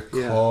only the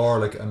core,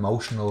 like,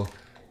 emotional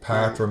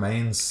part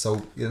remains.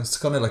 So, you know, it's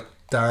kind of like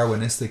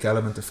Darwinistic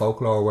element of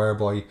folklore,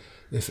 whereby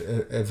if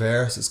a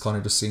verse is kind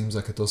of just seems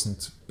like it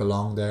doesn't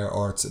belong there,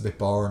 or it's a bit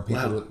boring,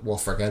 people will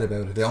forget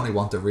about it. They only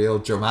want the real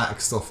dramatic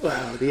stuff.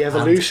 Wow, the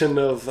evolution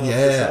of the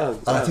song.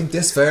 And I think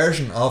this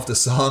version of the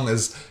song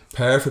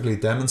perfectly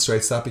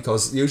demonstrates that,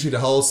 because usually the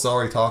whole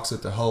story talks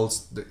with the whole,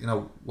 you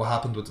know, what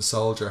happened with the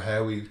soldier,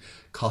 how he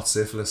caught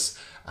syphilis,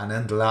 and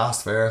then the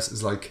last verse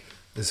is like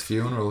his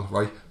funeral,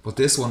 right? But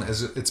this one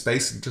it's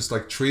basically just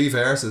like 3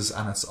 verses,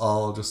 and it's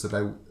all just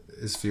about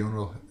his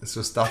funeral. It's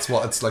just, that's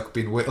what it's like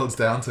been whittled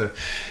down to,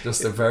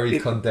 just a very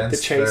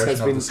condensed version of the song. The chase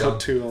has been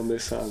cut to on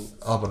this song.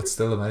 Oh, but it's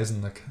still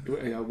amazing. Like,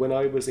 when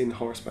I was in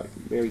horseback,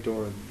 Mary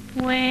Doran.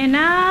 When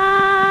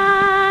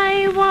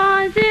I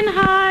was in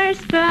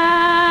horseback,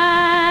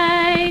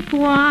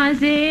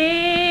 wasn't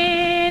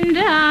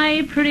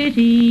I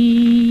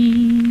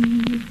pretty?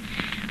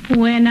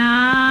 When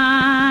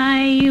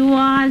I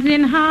was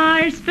in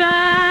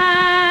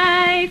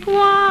horseback,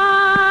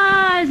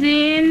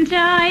 wasn't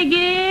I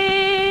gay?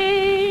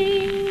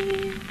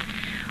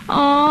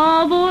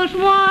 Oh, but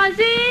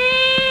wasn't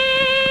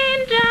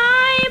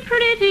I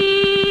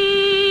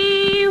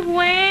pretty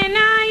when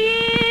I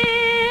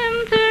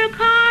entered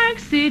Cork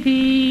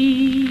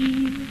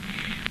City?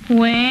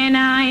 When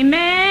I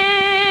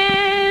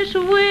met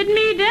with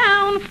me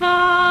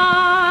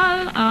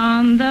downfall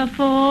on the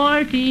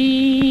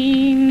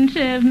 14th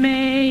of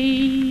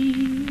May,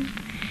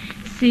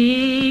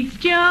 6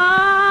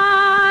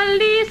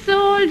 jolly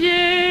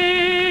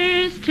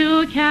soldiers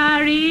to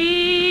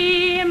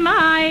carry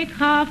my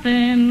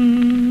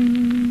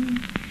coffin,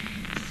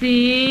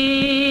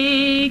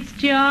 6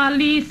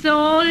 jolly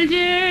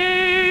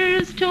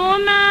soldiers to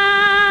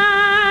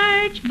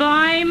march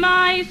by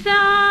my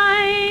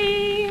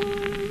side,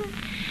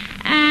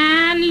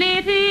 and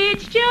let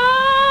each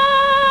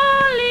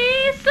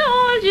jolly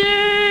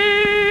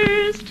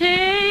soldiers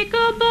take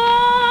a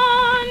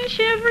bunch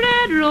of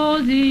red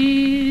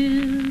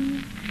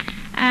roses,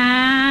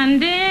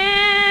 and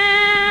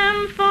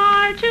them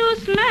for to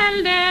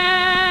smell them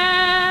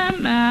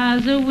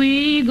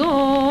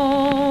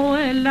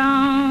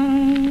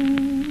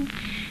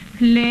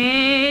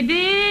Play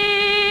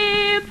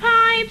the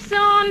pipes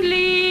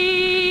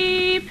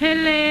only,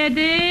 play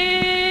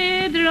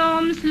the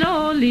drum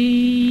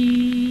slowly,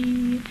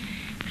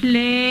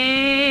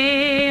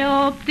 play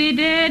up the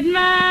dead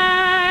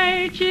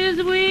march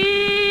as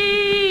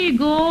we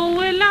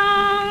go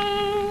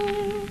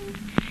along.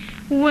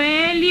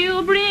 Will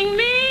you bring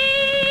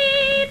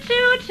me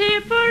to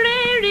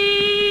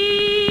Tipperary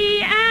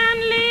and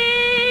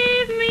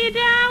leave me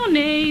down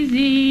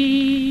easy?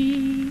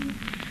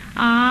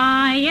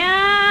 I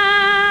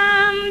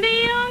am the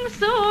young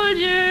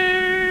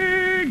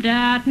soldier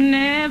that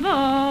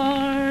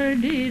never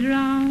did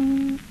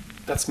wrong.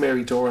 That's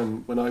Mary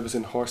Doran, When I Was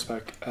in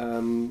Horseback.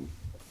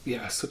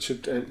 Yeah, such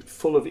a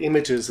full of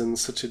images and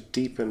such a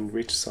deep and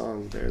rich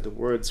song there, the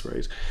words,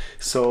 right?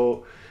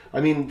 So,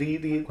 I mean,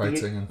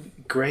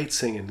 great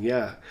singing,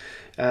 yeah.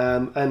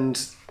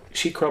 And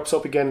she crops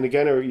up again and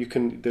again, or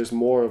there's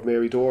more of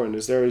Mary Doran.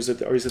 Is it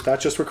that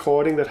just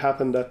recording that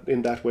happened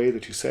in that way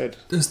that you said?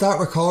 There's that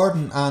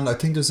recording, and I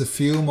think there's a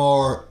few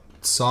more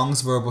songs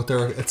of her, but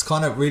it's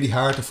kind of really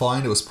hard to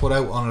find. It was put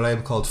out on a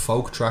label called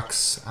Folk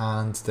Tracks,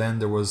 and then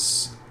there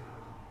was,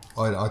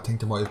 I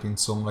think there might have been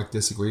some like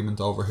disagreement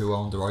over who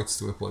owned the rights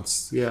to it, but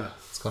it's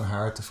kind of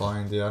hard to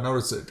find. Yeah, I know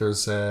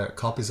there's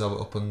copies of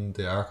it up in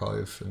the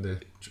archive, in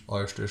the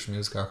Irish Traditional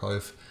Music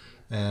Archive.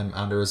 And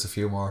there is a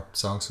few more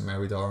songs from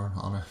Mary Doran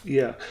on it.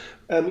 Yeah.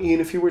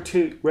 Ian, if you were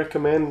to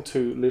recommend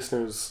to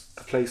listeners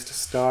a place to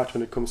start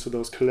when it comes to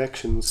those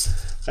collections,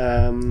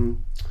 I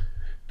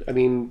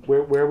mean,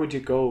 where would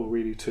you go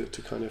really to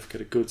kind of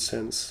get a good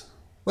sense?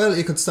 Well,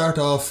 you could start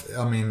off,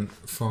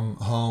 from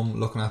home,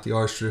 looking at the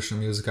Irish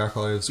Traditional Music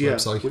Archives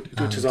website,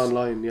 which is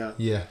online.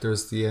 Yeah,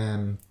 there's the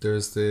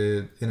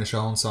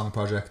Inishowen Song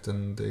Project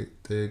and the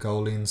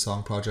Goleen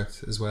Song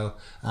Project as well.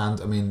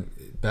 And I mean,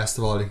 best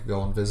of all, you could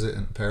go and visit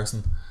in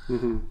person.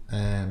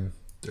 Mm-hmm.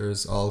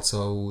 There's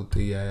also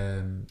the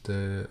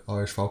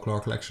Irish Folklore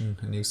Collection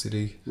in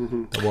UCD.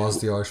 Mm-hmm. There was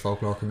the Irish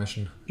Folklore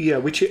Commission. Yeah,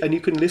 and you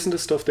can listen to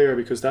stuff there,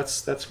 because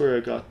that's where I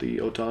got the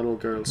O'Donnell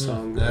Girls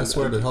song. Yeah, that's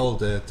where the whole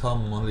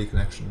Tom Munnelly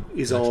connection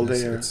is all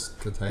there. It's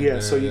contained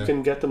there, so you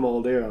can get them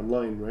all there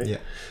online, right? Yeah.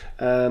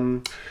 I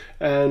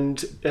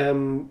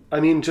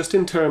mean, just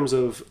in terms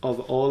of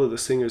all of the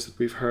singers that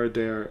we've heard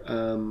there,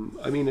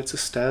 I mean, it's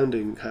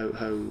astounding how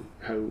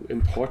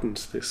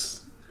important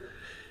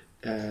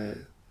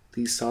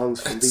these songs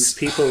from these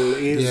people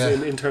is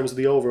in terms of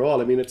the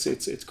overall. I mean,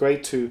 it's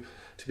great to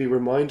be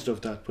reminded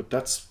of that, but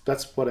that's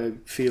what I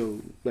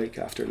feel like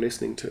after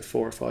listening to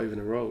 4 or 5 in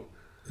a row.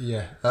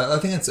 Yeah, I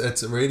think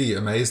it's really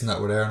amazing that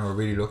we're there, and we're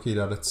really lucky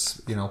that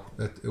it's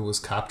it was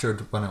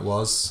captured when it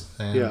was.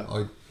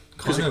 I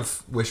kind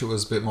of wish it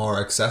was a bit more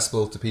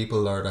accessible to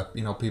people, or that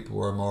people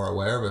were more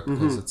aware of it,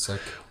 because it's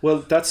like, well,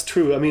 that's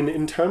true. I mean,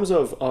 in terms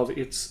of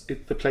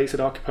the place it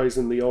occupies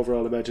in the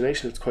overall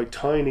imagination, it's quite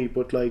tiny,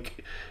 but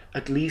like,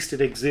 at least it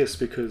exists,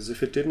 because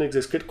if it didn't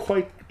exist, it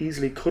quite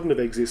easily couldn't have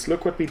existed.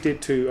 Look what we did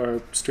to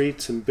our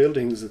streets and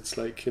buildings. It's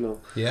like,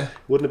 wouldn't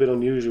have been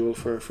unusual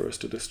for us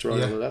to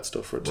destroy all of that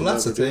stuff. Well,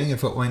 that's the thing.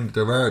 When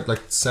there were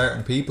like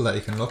certain people that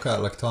you can look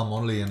at, like Tom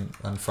Munnelly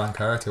and Frank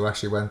Hart, who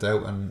actually went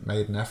out and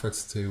made an effort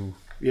to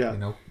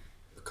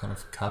kind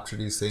of capture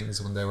these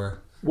things when they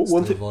were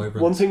vibrant.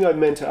 One thing I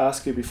meant to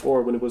ask you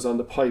before, when it was on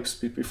the pipes,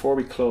 before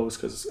we close,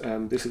 because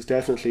this is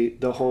definitely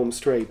the home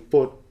straight,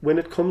 but when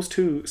it comes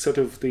to sort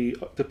of the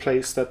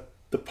place that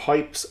the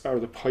pipes or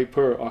the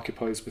piper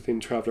occupies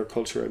within traveller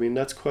culture, I mean,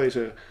 that's quite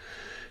a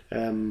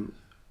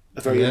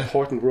very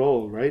important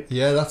role, right?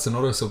 Yeah, that's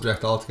another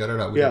subject altogether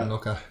that we didn't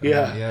look at.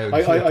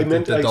 I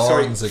meant the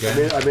Dorans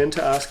again. I meant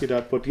to ask you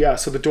that, but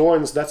so the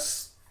Dorans,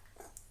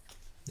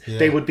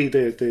 they would be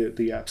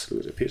the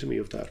absolute epitome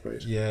of that,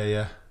 right?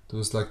 Yeah. There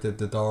was like the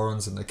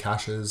Dorans and the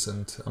Cashes,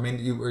 and I mean,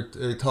 you were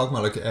talking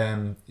about like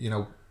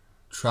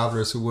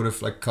travellers who would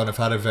have like kind of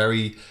had a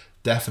very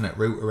definite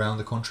route around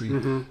the country,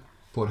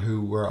 but who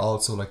were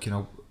also like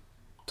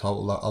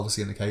total,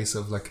 obviously in the case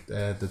of like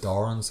the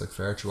Dorans, like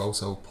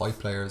virtuoso pipe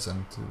players,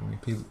 and I mean,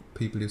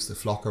 people used to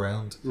flock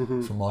around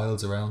for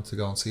miles around to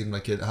go and see them.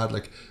 Like, it had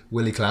like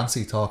Willie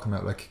Clancy talking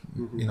about like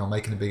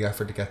making a big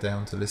effort to get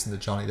down to listen to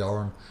Johnny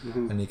Doran,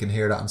 and you can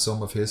hear that in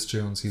some of his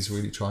tunes. He's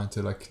really trying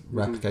to like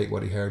replicate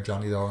what he heard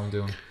Johnny Doran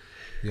doing.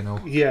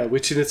 Yeah,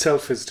 which in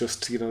itself is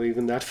just,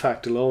 even that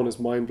fact alone is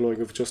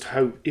mind-blowing, of just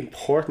how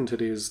important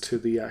it is to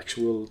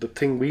the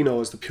thing we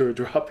know as the pure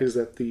drop, is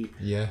that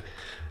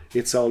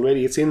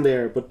it's in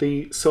there. But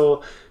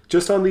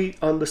just on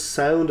the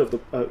sound of the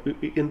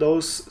in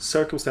those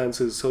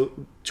circumstances, so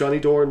Johnny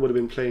Doran would have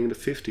been playing in the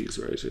 50s,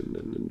 right,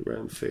 in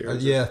around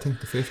fairs. I think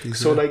the 50s.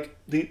 So like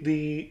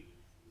the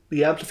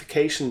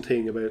amplification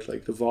thing about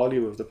like the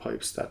volume of the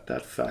pipes,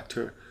 that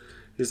factor,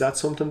 is that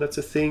something that's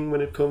a thing when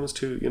it comes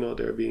to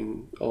there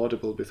being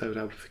audible without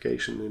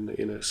amplification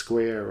in a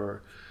square?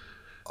 Or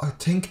I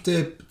think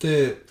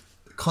the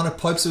kind of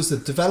pipes, there was the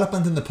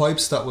development in the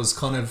pipes that was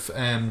kind of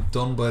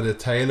done by the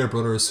Taylor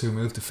brothers, who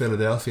moved to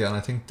Philadelphia, and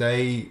I think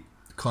they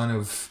kind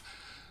of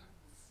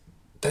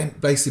they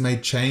basically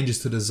made changes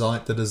to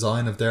the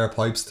design of their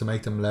pipes to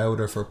make them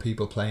louder for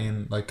people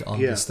playing like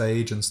on the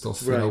stage and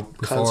stuff. Right. You know,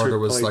 before Concert there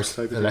was pipes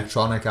like type of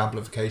electronic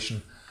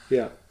amplification.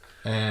 Yeah.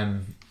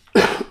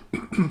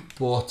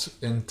 But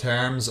in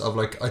terms of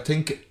like, I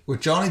think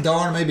with Johnny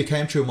Dorn maybe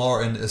came through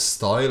more in his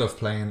style of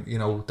playing, you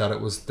know, that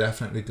it was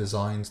definitely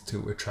designed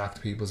to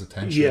attract people's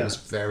attention. It was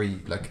very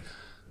like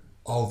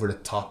over the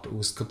top. It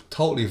was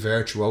totally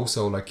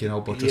virtuoso, like, you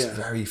know, but just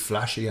very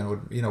flashy and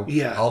would, you know,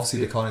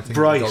 obviously the kind of thing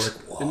bright. Go like,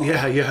 whoa,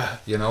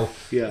 you know,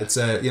 it's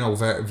you know,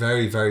 very,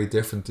 very, very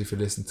different if you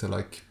listen to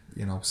like,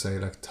 you know, say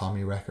like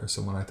Tommy Wreck or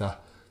someone like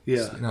that.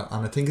 So, you know,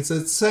 and I think it's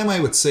the same way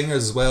with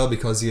singers as well,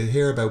 because you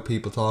hear about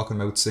people talking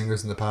about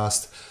singers in the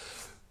past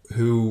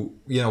who,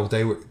 you know,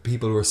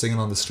 people who were singing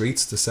on the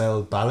streets to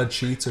sell ballad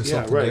sheets or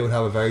something. They would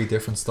have a very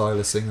different style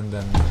of singing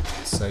than,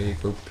 say, a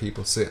group of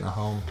people sitting at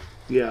home.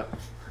 Yeah.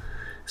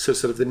 So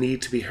sort of the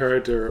need to be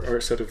heard,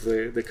 or sort of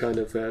the kind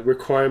of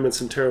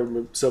requirements in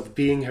terms of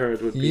being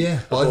heard would be a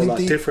whole lot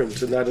different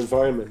in that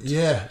environment.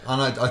 Yeah, and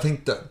I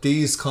think that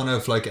these kind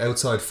of like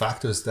outside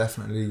factors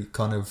definitely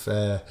kind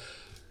of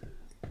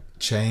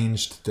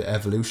changed the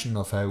evolution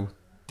of how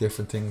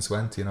different things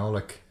went, you know,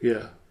 like,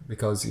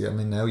 because I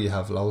mean now you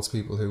have loads of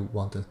people who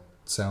want to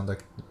sound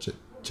like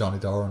Johnny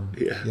Dorn,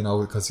 you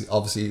know, because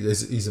obviously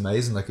he's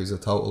amazing, like he's a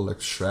total like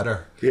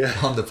shredder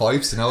on the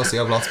pipes, you know, so you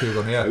have lots of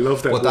people going, I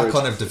love that, but that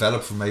kind of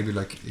developed from maybe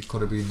like, it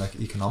could have been like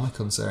economic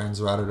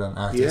concerns rather than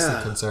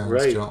artistic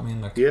concerns, do you know what I mean?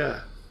 Like,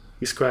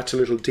 you scratch a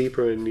little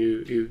deeper and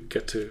you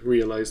get to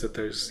realise that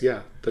there's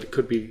that it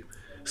could be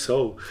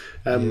so.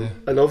 I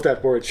love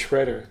that word,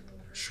 shredder.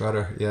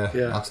 Shredder,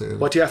 absolutely.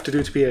 What do you have to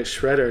do to be a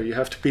shredder? You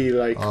have to be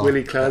like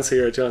Willie Clancy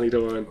or Johnny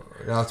Dorn.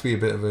 You have to be a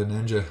bit of a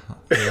ninja.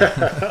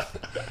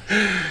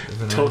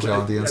 Totally,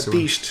 on the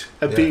instrument.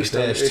 A beast.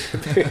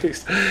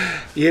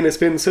 Ian, it's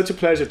been such a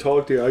pleasure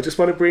talking to you. I just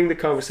want to bring the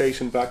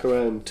conversation back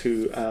around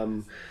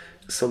to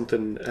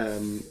something,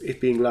 it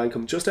being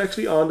Lankum. Just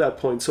actually on that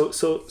point. So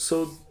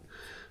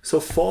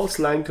false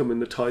Lankum in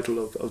the title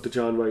of the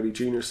John Riley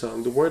Jr.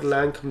 song. The word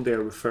Lankum there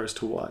refers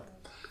to what?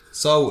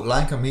 So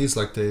Lankum, he's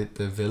like the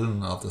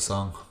villain of the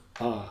song.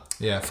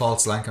 Yeah,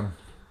 false Lankum.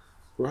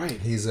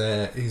 Right. He's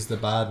the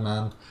bad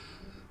man.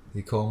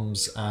 He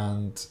comes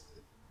and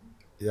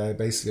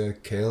basically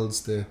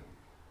kills the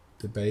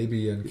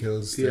baby and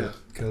kills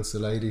the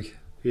lady.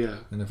 Yeah.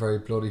 In a very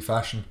bloody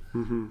fashion.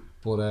 Mm-hmm.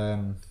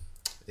 But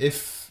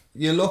if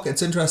you look,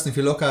 it's interesting if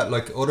you look at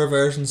like other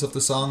versions of the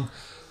song,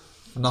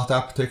 not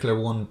that particular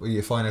one, where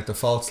you find out the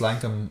false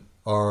Lankum,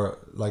 or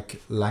like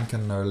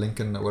Lankin or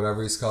Lincoln or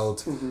whatever he's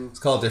called. Mm-hmm. It's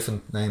called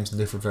different names in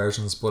different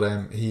versions,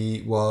 but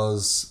he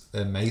was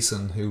a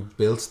mason who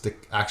built the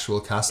actual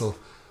castle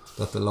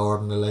that the Lord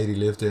and the Lady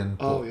lived in,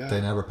 but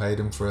they never paid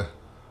him for it.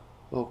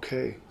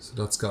 Okay. So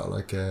that's got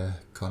like a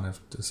kind of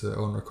just an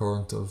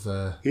undercurrent of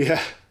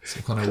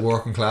some kind of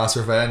working class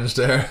revenge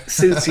there.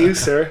 Suits you,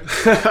 sir.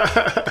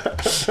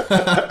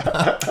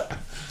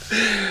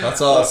 That's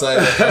all I'll say.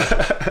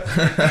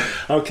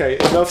 Okay,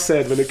 enough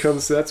said when it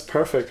comes to, that's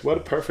perfect. What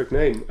a perfect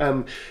name.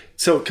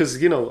 So,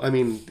 because, you know, I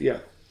mean,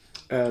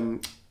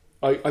 I'm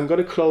going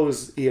to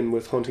close, Ian,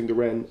 with Hunting the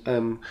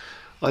Wren.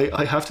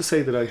 I have to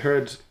say that I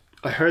heard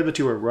that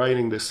you were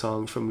writing this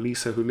song from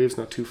Lisa, who lives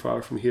not too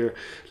far from here,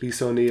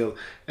 Lisa O'Neill,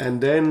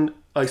 and then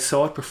I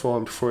saw it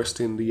performed first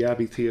in the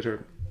Abbey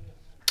Theatre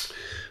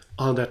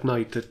on that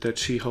night that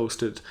she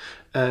hosted,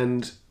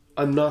 and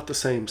I'm not the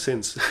same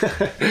since.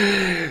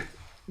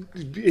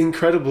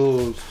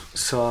 Incredible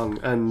song,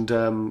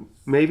 and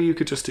maybe you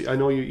could just, I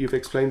know you've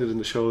explained it in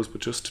the shows, but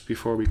just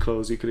before we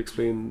close, you could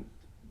explain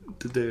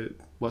the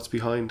what's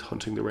behind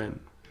Hunting the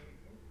Wren.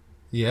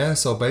 Yeah,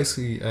 so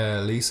basically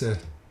Lisa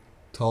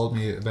told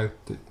me about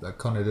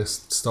kind of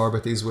this story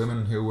about these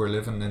women who were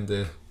living in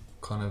the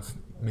kind of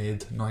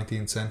mid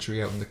 19th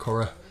century out in the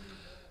Curragh,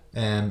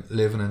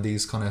 living in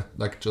these kind of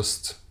like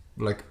just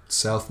like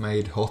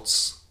self-made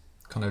huts,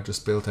 kind of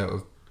just built out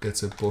of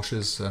bits of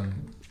bushes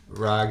and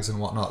rags and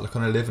whatnot, like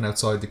kind of living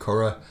outside the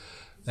Curragh,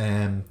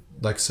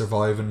 like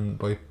surviving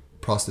by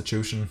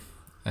prostitution,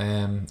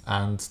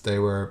 and they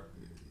were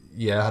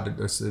had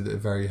a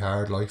very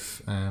hard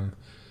life, kind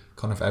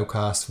of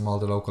outcast from all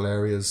the local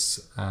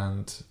areas,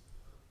 and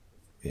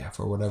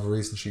for whatever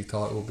reason she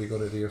thought it would be a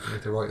good idea for me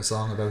to write a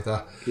song about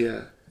that.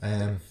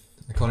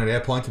 It kind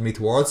of pointed me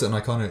towards it, and I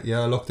kind of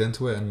I looked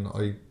into it and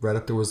I read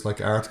it. There was like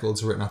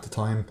articles written at the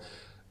time,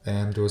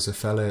 and there was a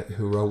fella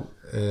who wrote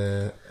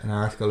an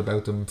article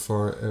about them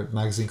for a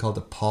magazine called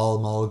the Pall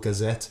Mall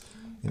Gazette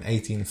in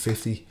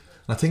 1850,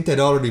 and I think they'd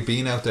already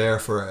been out there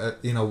for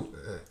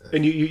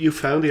and you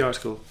found the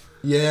article?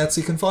 Yeah,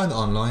 you can find it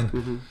online.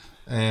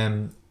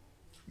 Mm-hmm.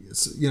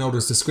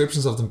 There's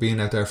descriptions of them being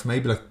out there for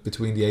maybe like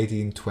between the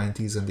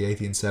 1820s and the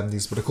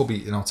 1870s, but it could be,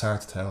 it's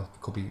hard to tell.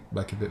 It could be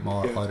like a bit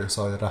more either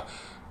side of that.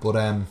 But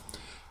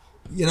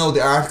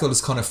the article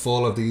is kind of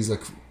full of these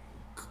like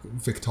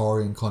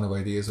Victorian kind of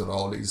ideas with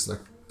all these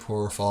like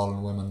poor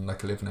fallen women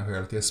like living out here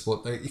like this,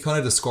 but he kind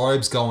of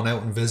describes going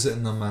out and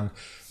visiting them, and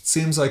it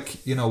seems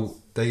like, you know,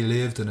 they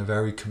lived in a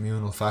very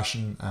communal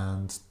fashion,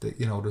 and they,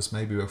 you know, there's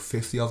maybe about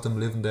 50 of them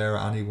living there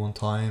at any one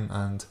time,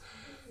 and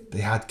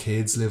they had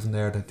kids living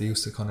there that they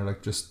used to kind of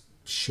like just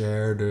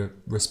share the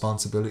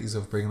responsibilities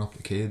of bringing up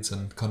the kids,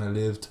 and kind of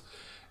lived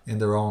in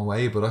their own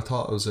way. But I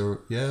thought it was a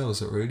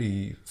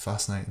really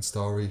fascinating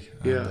story.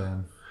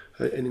 And,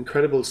 an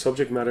incredible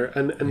subject matter,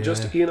 and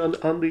just Ian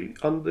on the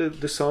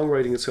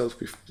songwriting itself.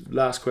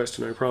 Last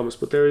question, I promise.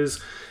 But there is,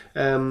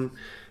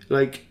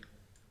 like,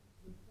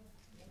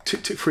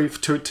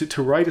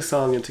 to write a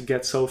song and to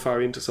get so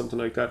far into something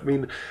like that. I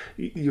mean,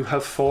 you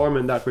have form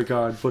in that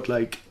regard, but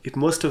like it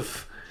must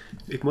have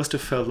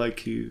felt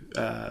like you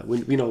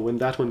when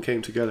that one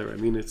came together. I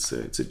mean, it's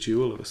a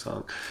jewel of a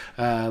song.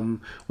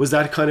 Was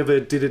that kind of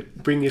did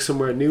it bring you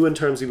somewhere new in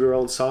terms of your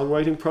own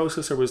songwriting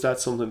process, or was that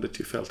something that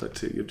you felt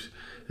that you'd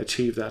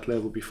achieved that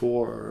level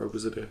before, or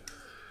was it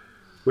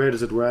where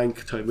does it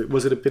rank type?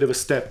 Was it a bit of a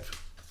step?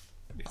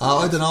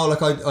 I don't know.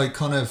 Like I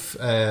kind of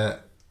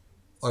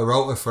I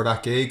wrote it for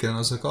that gig, and I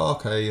was like, oh,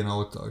 okay, you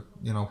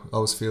know,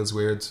 always feels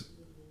weird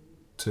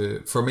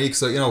for me,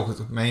 because, you know,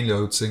 mainly I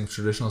would sing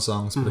traditional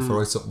songs, but if I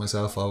write something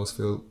myself, I always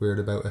feel weird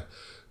about it.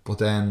 But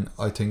then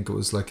I think it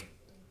was like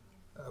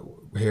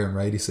hearing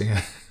Rady sing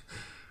it.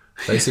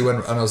 Basically,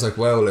 and I was like,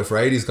 well, if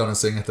Rady's gonna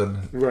sing it,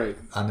 then right,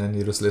 and then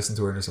you just listen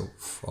to her and you're so,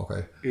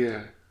 okay,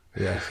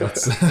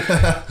 that's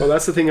well,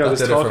 that's the thing I was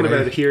talking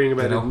about, hearing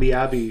about, you know, it in the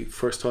Abbey.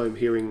 First time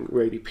hearing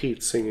Rady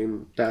Pete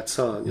singing that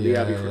song in the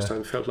Abbey first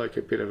time felt like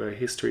a bit of a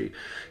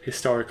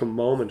historical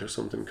moment or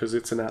something, because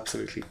it's an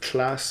absolutely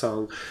class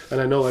song.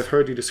 And I know I've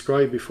heard you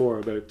describe before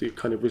about the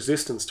kind of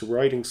resistance to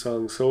writing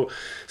songs.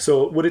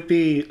 So would it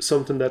be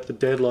something that the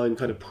deadline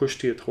kind of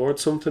pushed you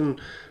towards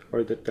something,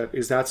 or that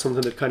is that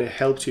something that kind of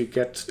helped you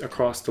get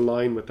across the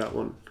line with that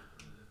one?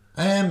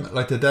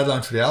 Like the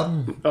deadline for the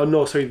album? Oh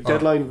no, sorry, the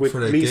deadline with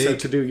Lisa gig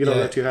to do, you know,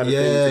 that you had a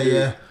thing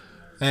to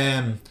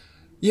do.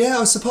 Yeah,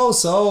 I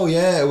suppose so.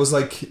 Yeah, it was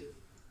like,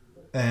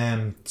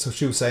 so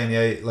she was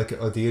saying, like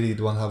ideally you'd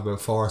want to have about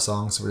 4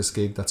 songs for this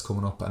gig that's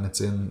coming up, and it's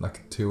in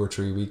like 2 or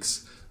 3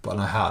 weeks. But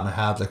I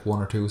had like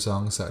 1 or 2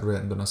 songs that I'd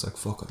written, and I was like,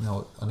 fuck it,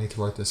 no, I need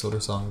to write this other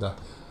song that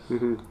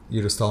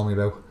you just told me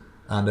about.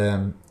 And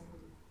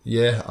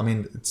I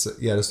mean,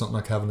 there's nothing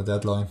like having a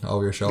deadline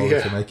over your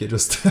shoulder to make you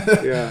just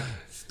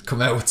come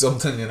out with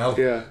something, you know.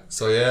 Yeah.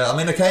 So I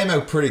mean, it came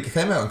out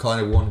in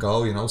kind of one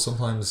go, you know.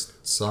 Sometimes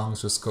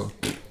songs just come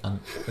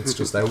and it's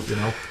just out, you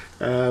know.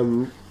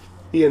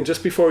 Ian,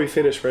 just before we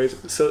finish, right?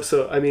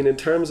 So I mean, in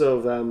terms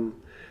of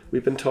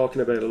we've been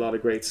talking about a lot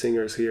of great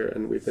singers here,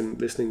 and we've been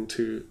listening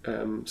to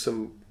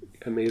some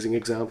amazing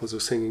examples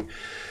of singing.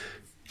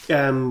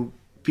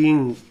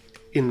 Being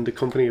in the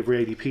company of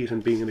Rady Pete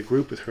and being in a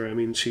group with her, I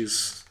mean,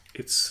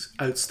 it's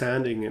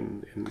outstanding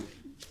in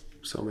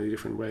so many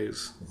different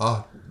ways.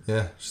 Oh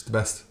yeah, she's the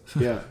best.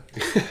 Yeah.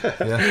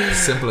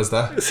 Simple as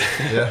that.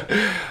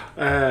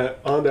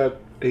 On that,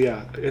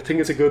 I think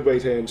it's a good way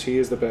to end. She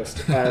is the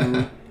best.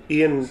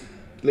 Ian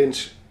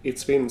Lynch,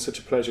 it's been such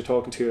a pleasure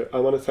talking to you. I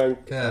want to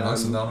thank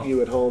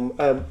you at home.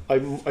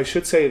 I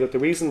should say that the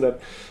reason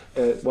that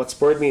what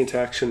spurred me into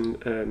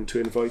action to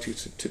invite you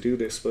to do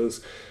this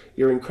was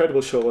your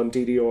incredible show on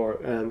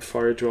DDR,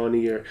 Fire Draw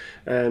Near.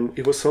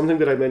 It was something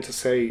that I meant to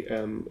say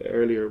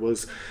earlier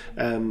was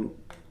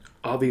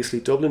obviously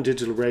Dublin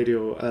Digital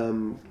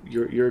Radio.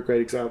 You're a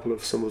great example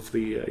of some of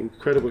the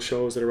incredible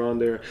shows that are on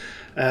there.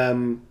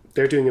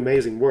 They're doing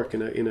amazing work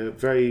in a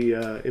very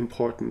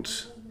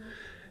important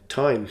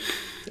time,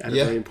 at a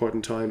very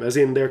important time, as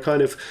in they're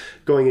kind of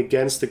going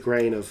against the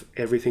grain of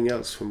everything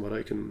else from what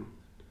I can.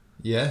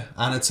 Yeah,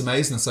 and it's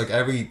amazing. It's like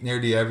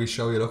nearly every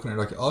show you're looking at,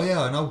 like, oh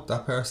yeah, I know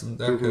that person,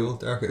 they're cool,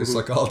 it's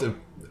like all the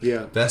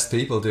best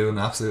people doing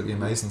absolutely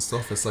amazing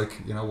stuff. It's like,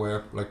 you know,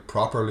 we're like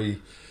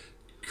properly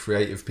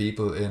creative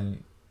people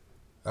in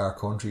our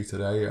country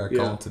today are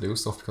going to do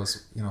stuff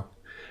because, you know,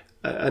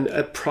 and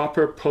a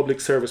proper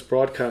public service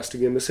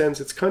broadcasting, in the sense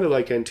it's kind of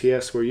like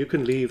NTS, where you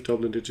can leave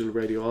Dublin Digital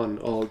Radio on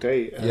all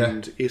day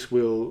and it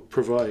will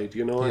provide,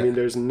 you know. I mean,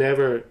 there's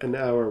never an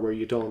hour where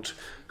you don't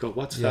go,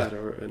 what's that?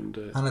 And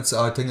I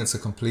think it's a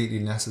completely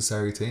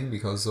necessary thing,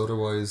 because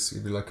otherwise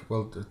you'd be like,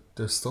 well,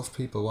 there's stuff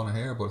people want to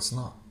hear, but it's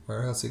not.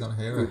 Where else are you going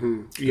to hear it?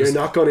 You're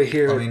not going to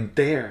hear it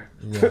there.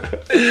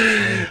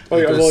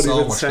 There's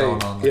so much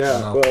going on.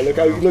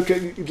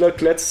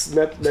 Look, let's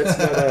not leave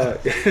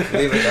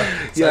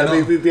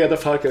it there. The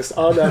podcast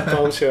on that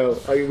bombshell.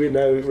 We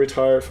now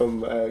retire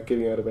from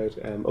giving out about.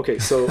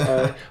 So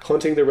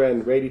Hunting the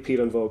Wren, Rady Pete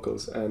on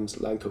vocals, and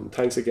Lancome.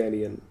 Thanks again,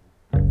 Ian.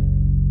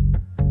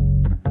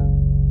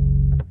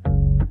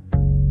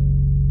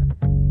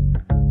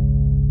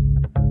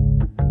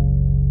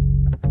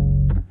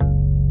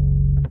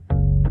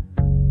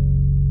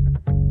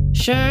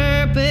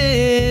 Sharp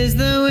is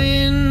the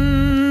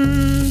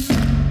wind,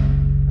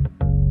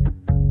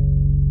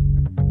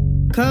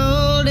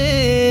 cold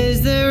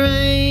is the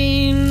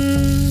rain,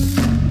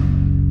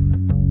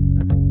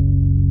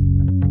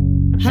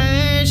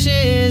 harsh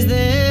is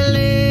the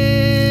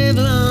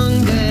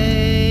livelong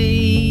day.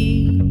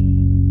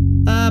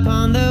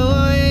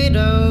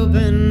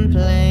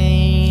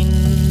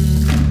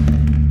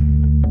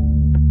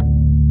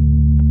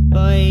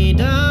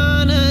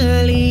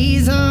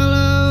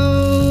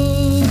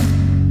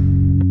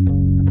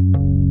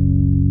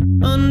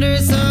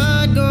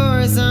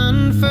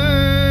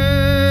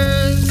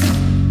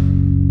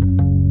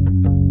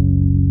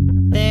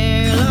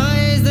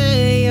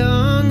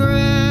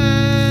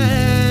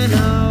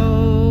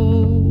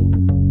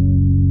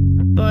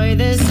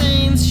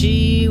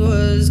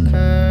 was cursed.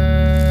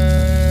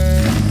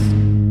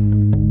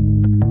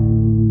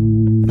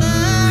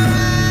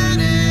 Man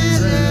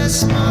is a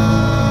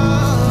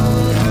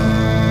small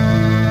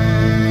bird.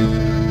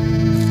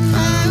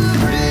 How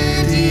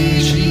pretty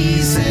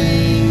she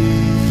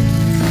sings.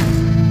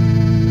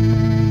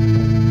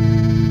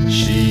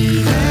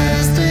 She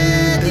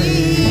bested the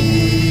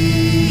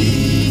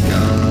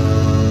eagle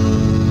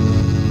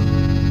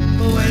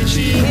when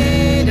she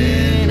hid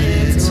in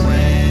its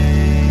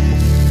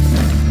wings,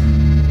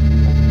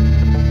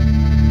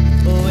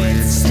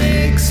 with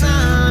sticks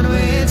and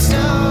with stones,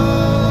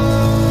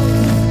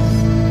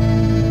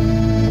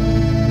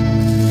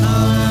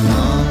 all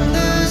among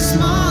the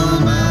small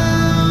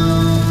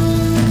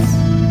mounds.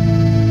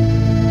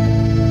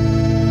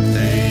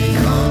 They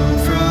come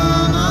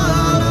from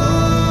all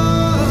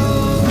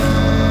over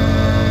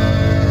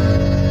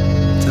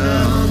to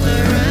hunt the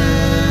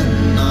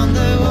wren on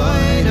the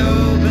wide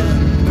open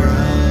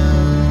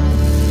ground.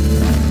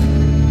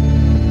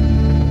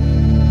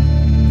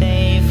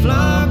 They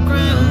flock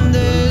round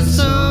the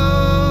soldiers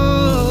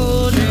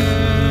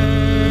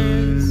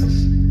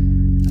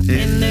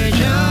in their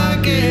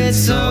jackets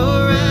so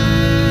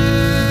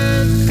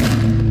red,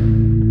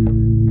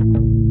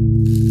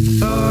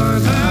 for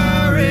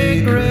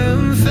barrack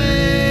room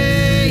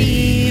favors,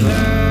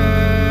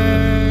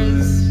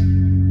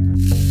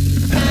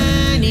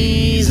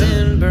 pennies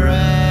and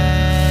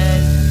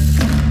bread.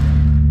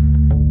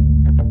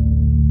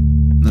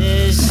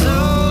 This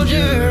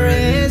soldier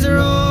is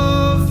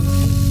rough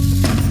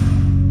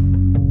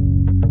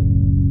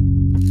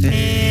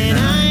in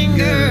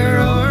anger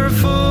or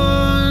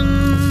fun,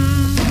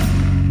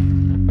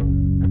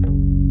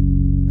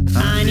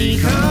 and he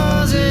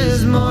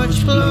causes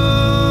much bloodshed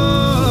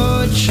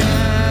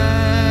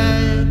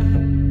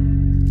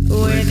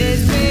with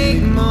his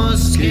big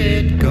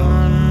musket gun.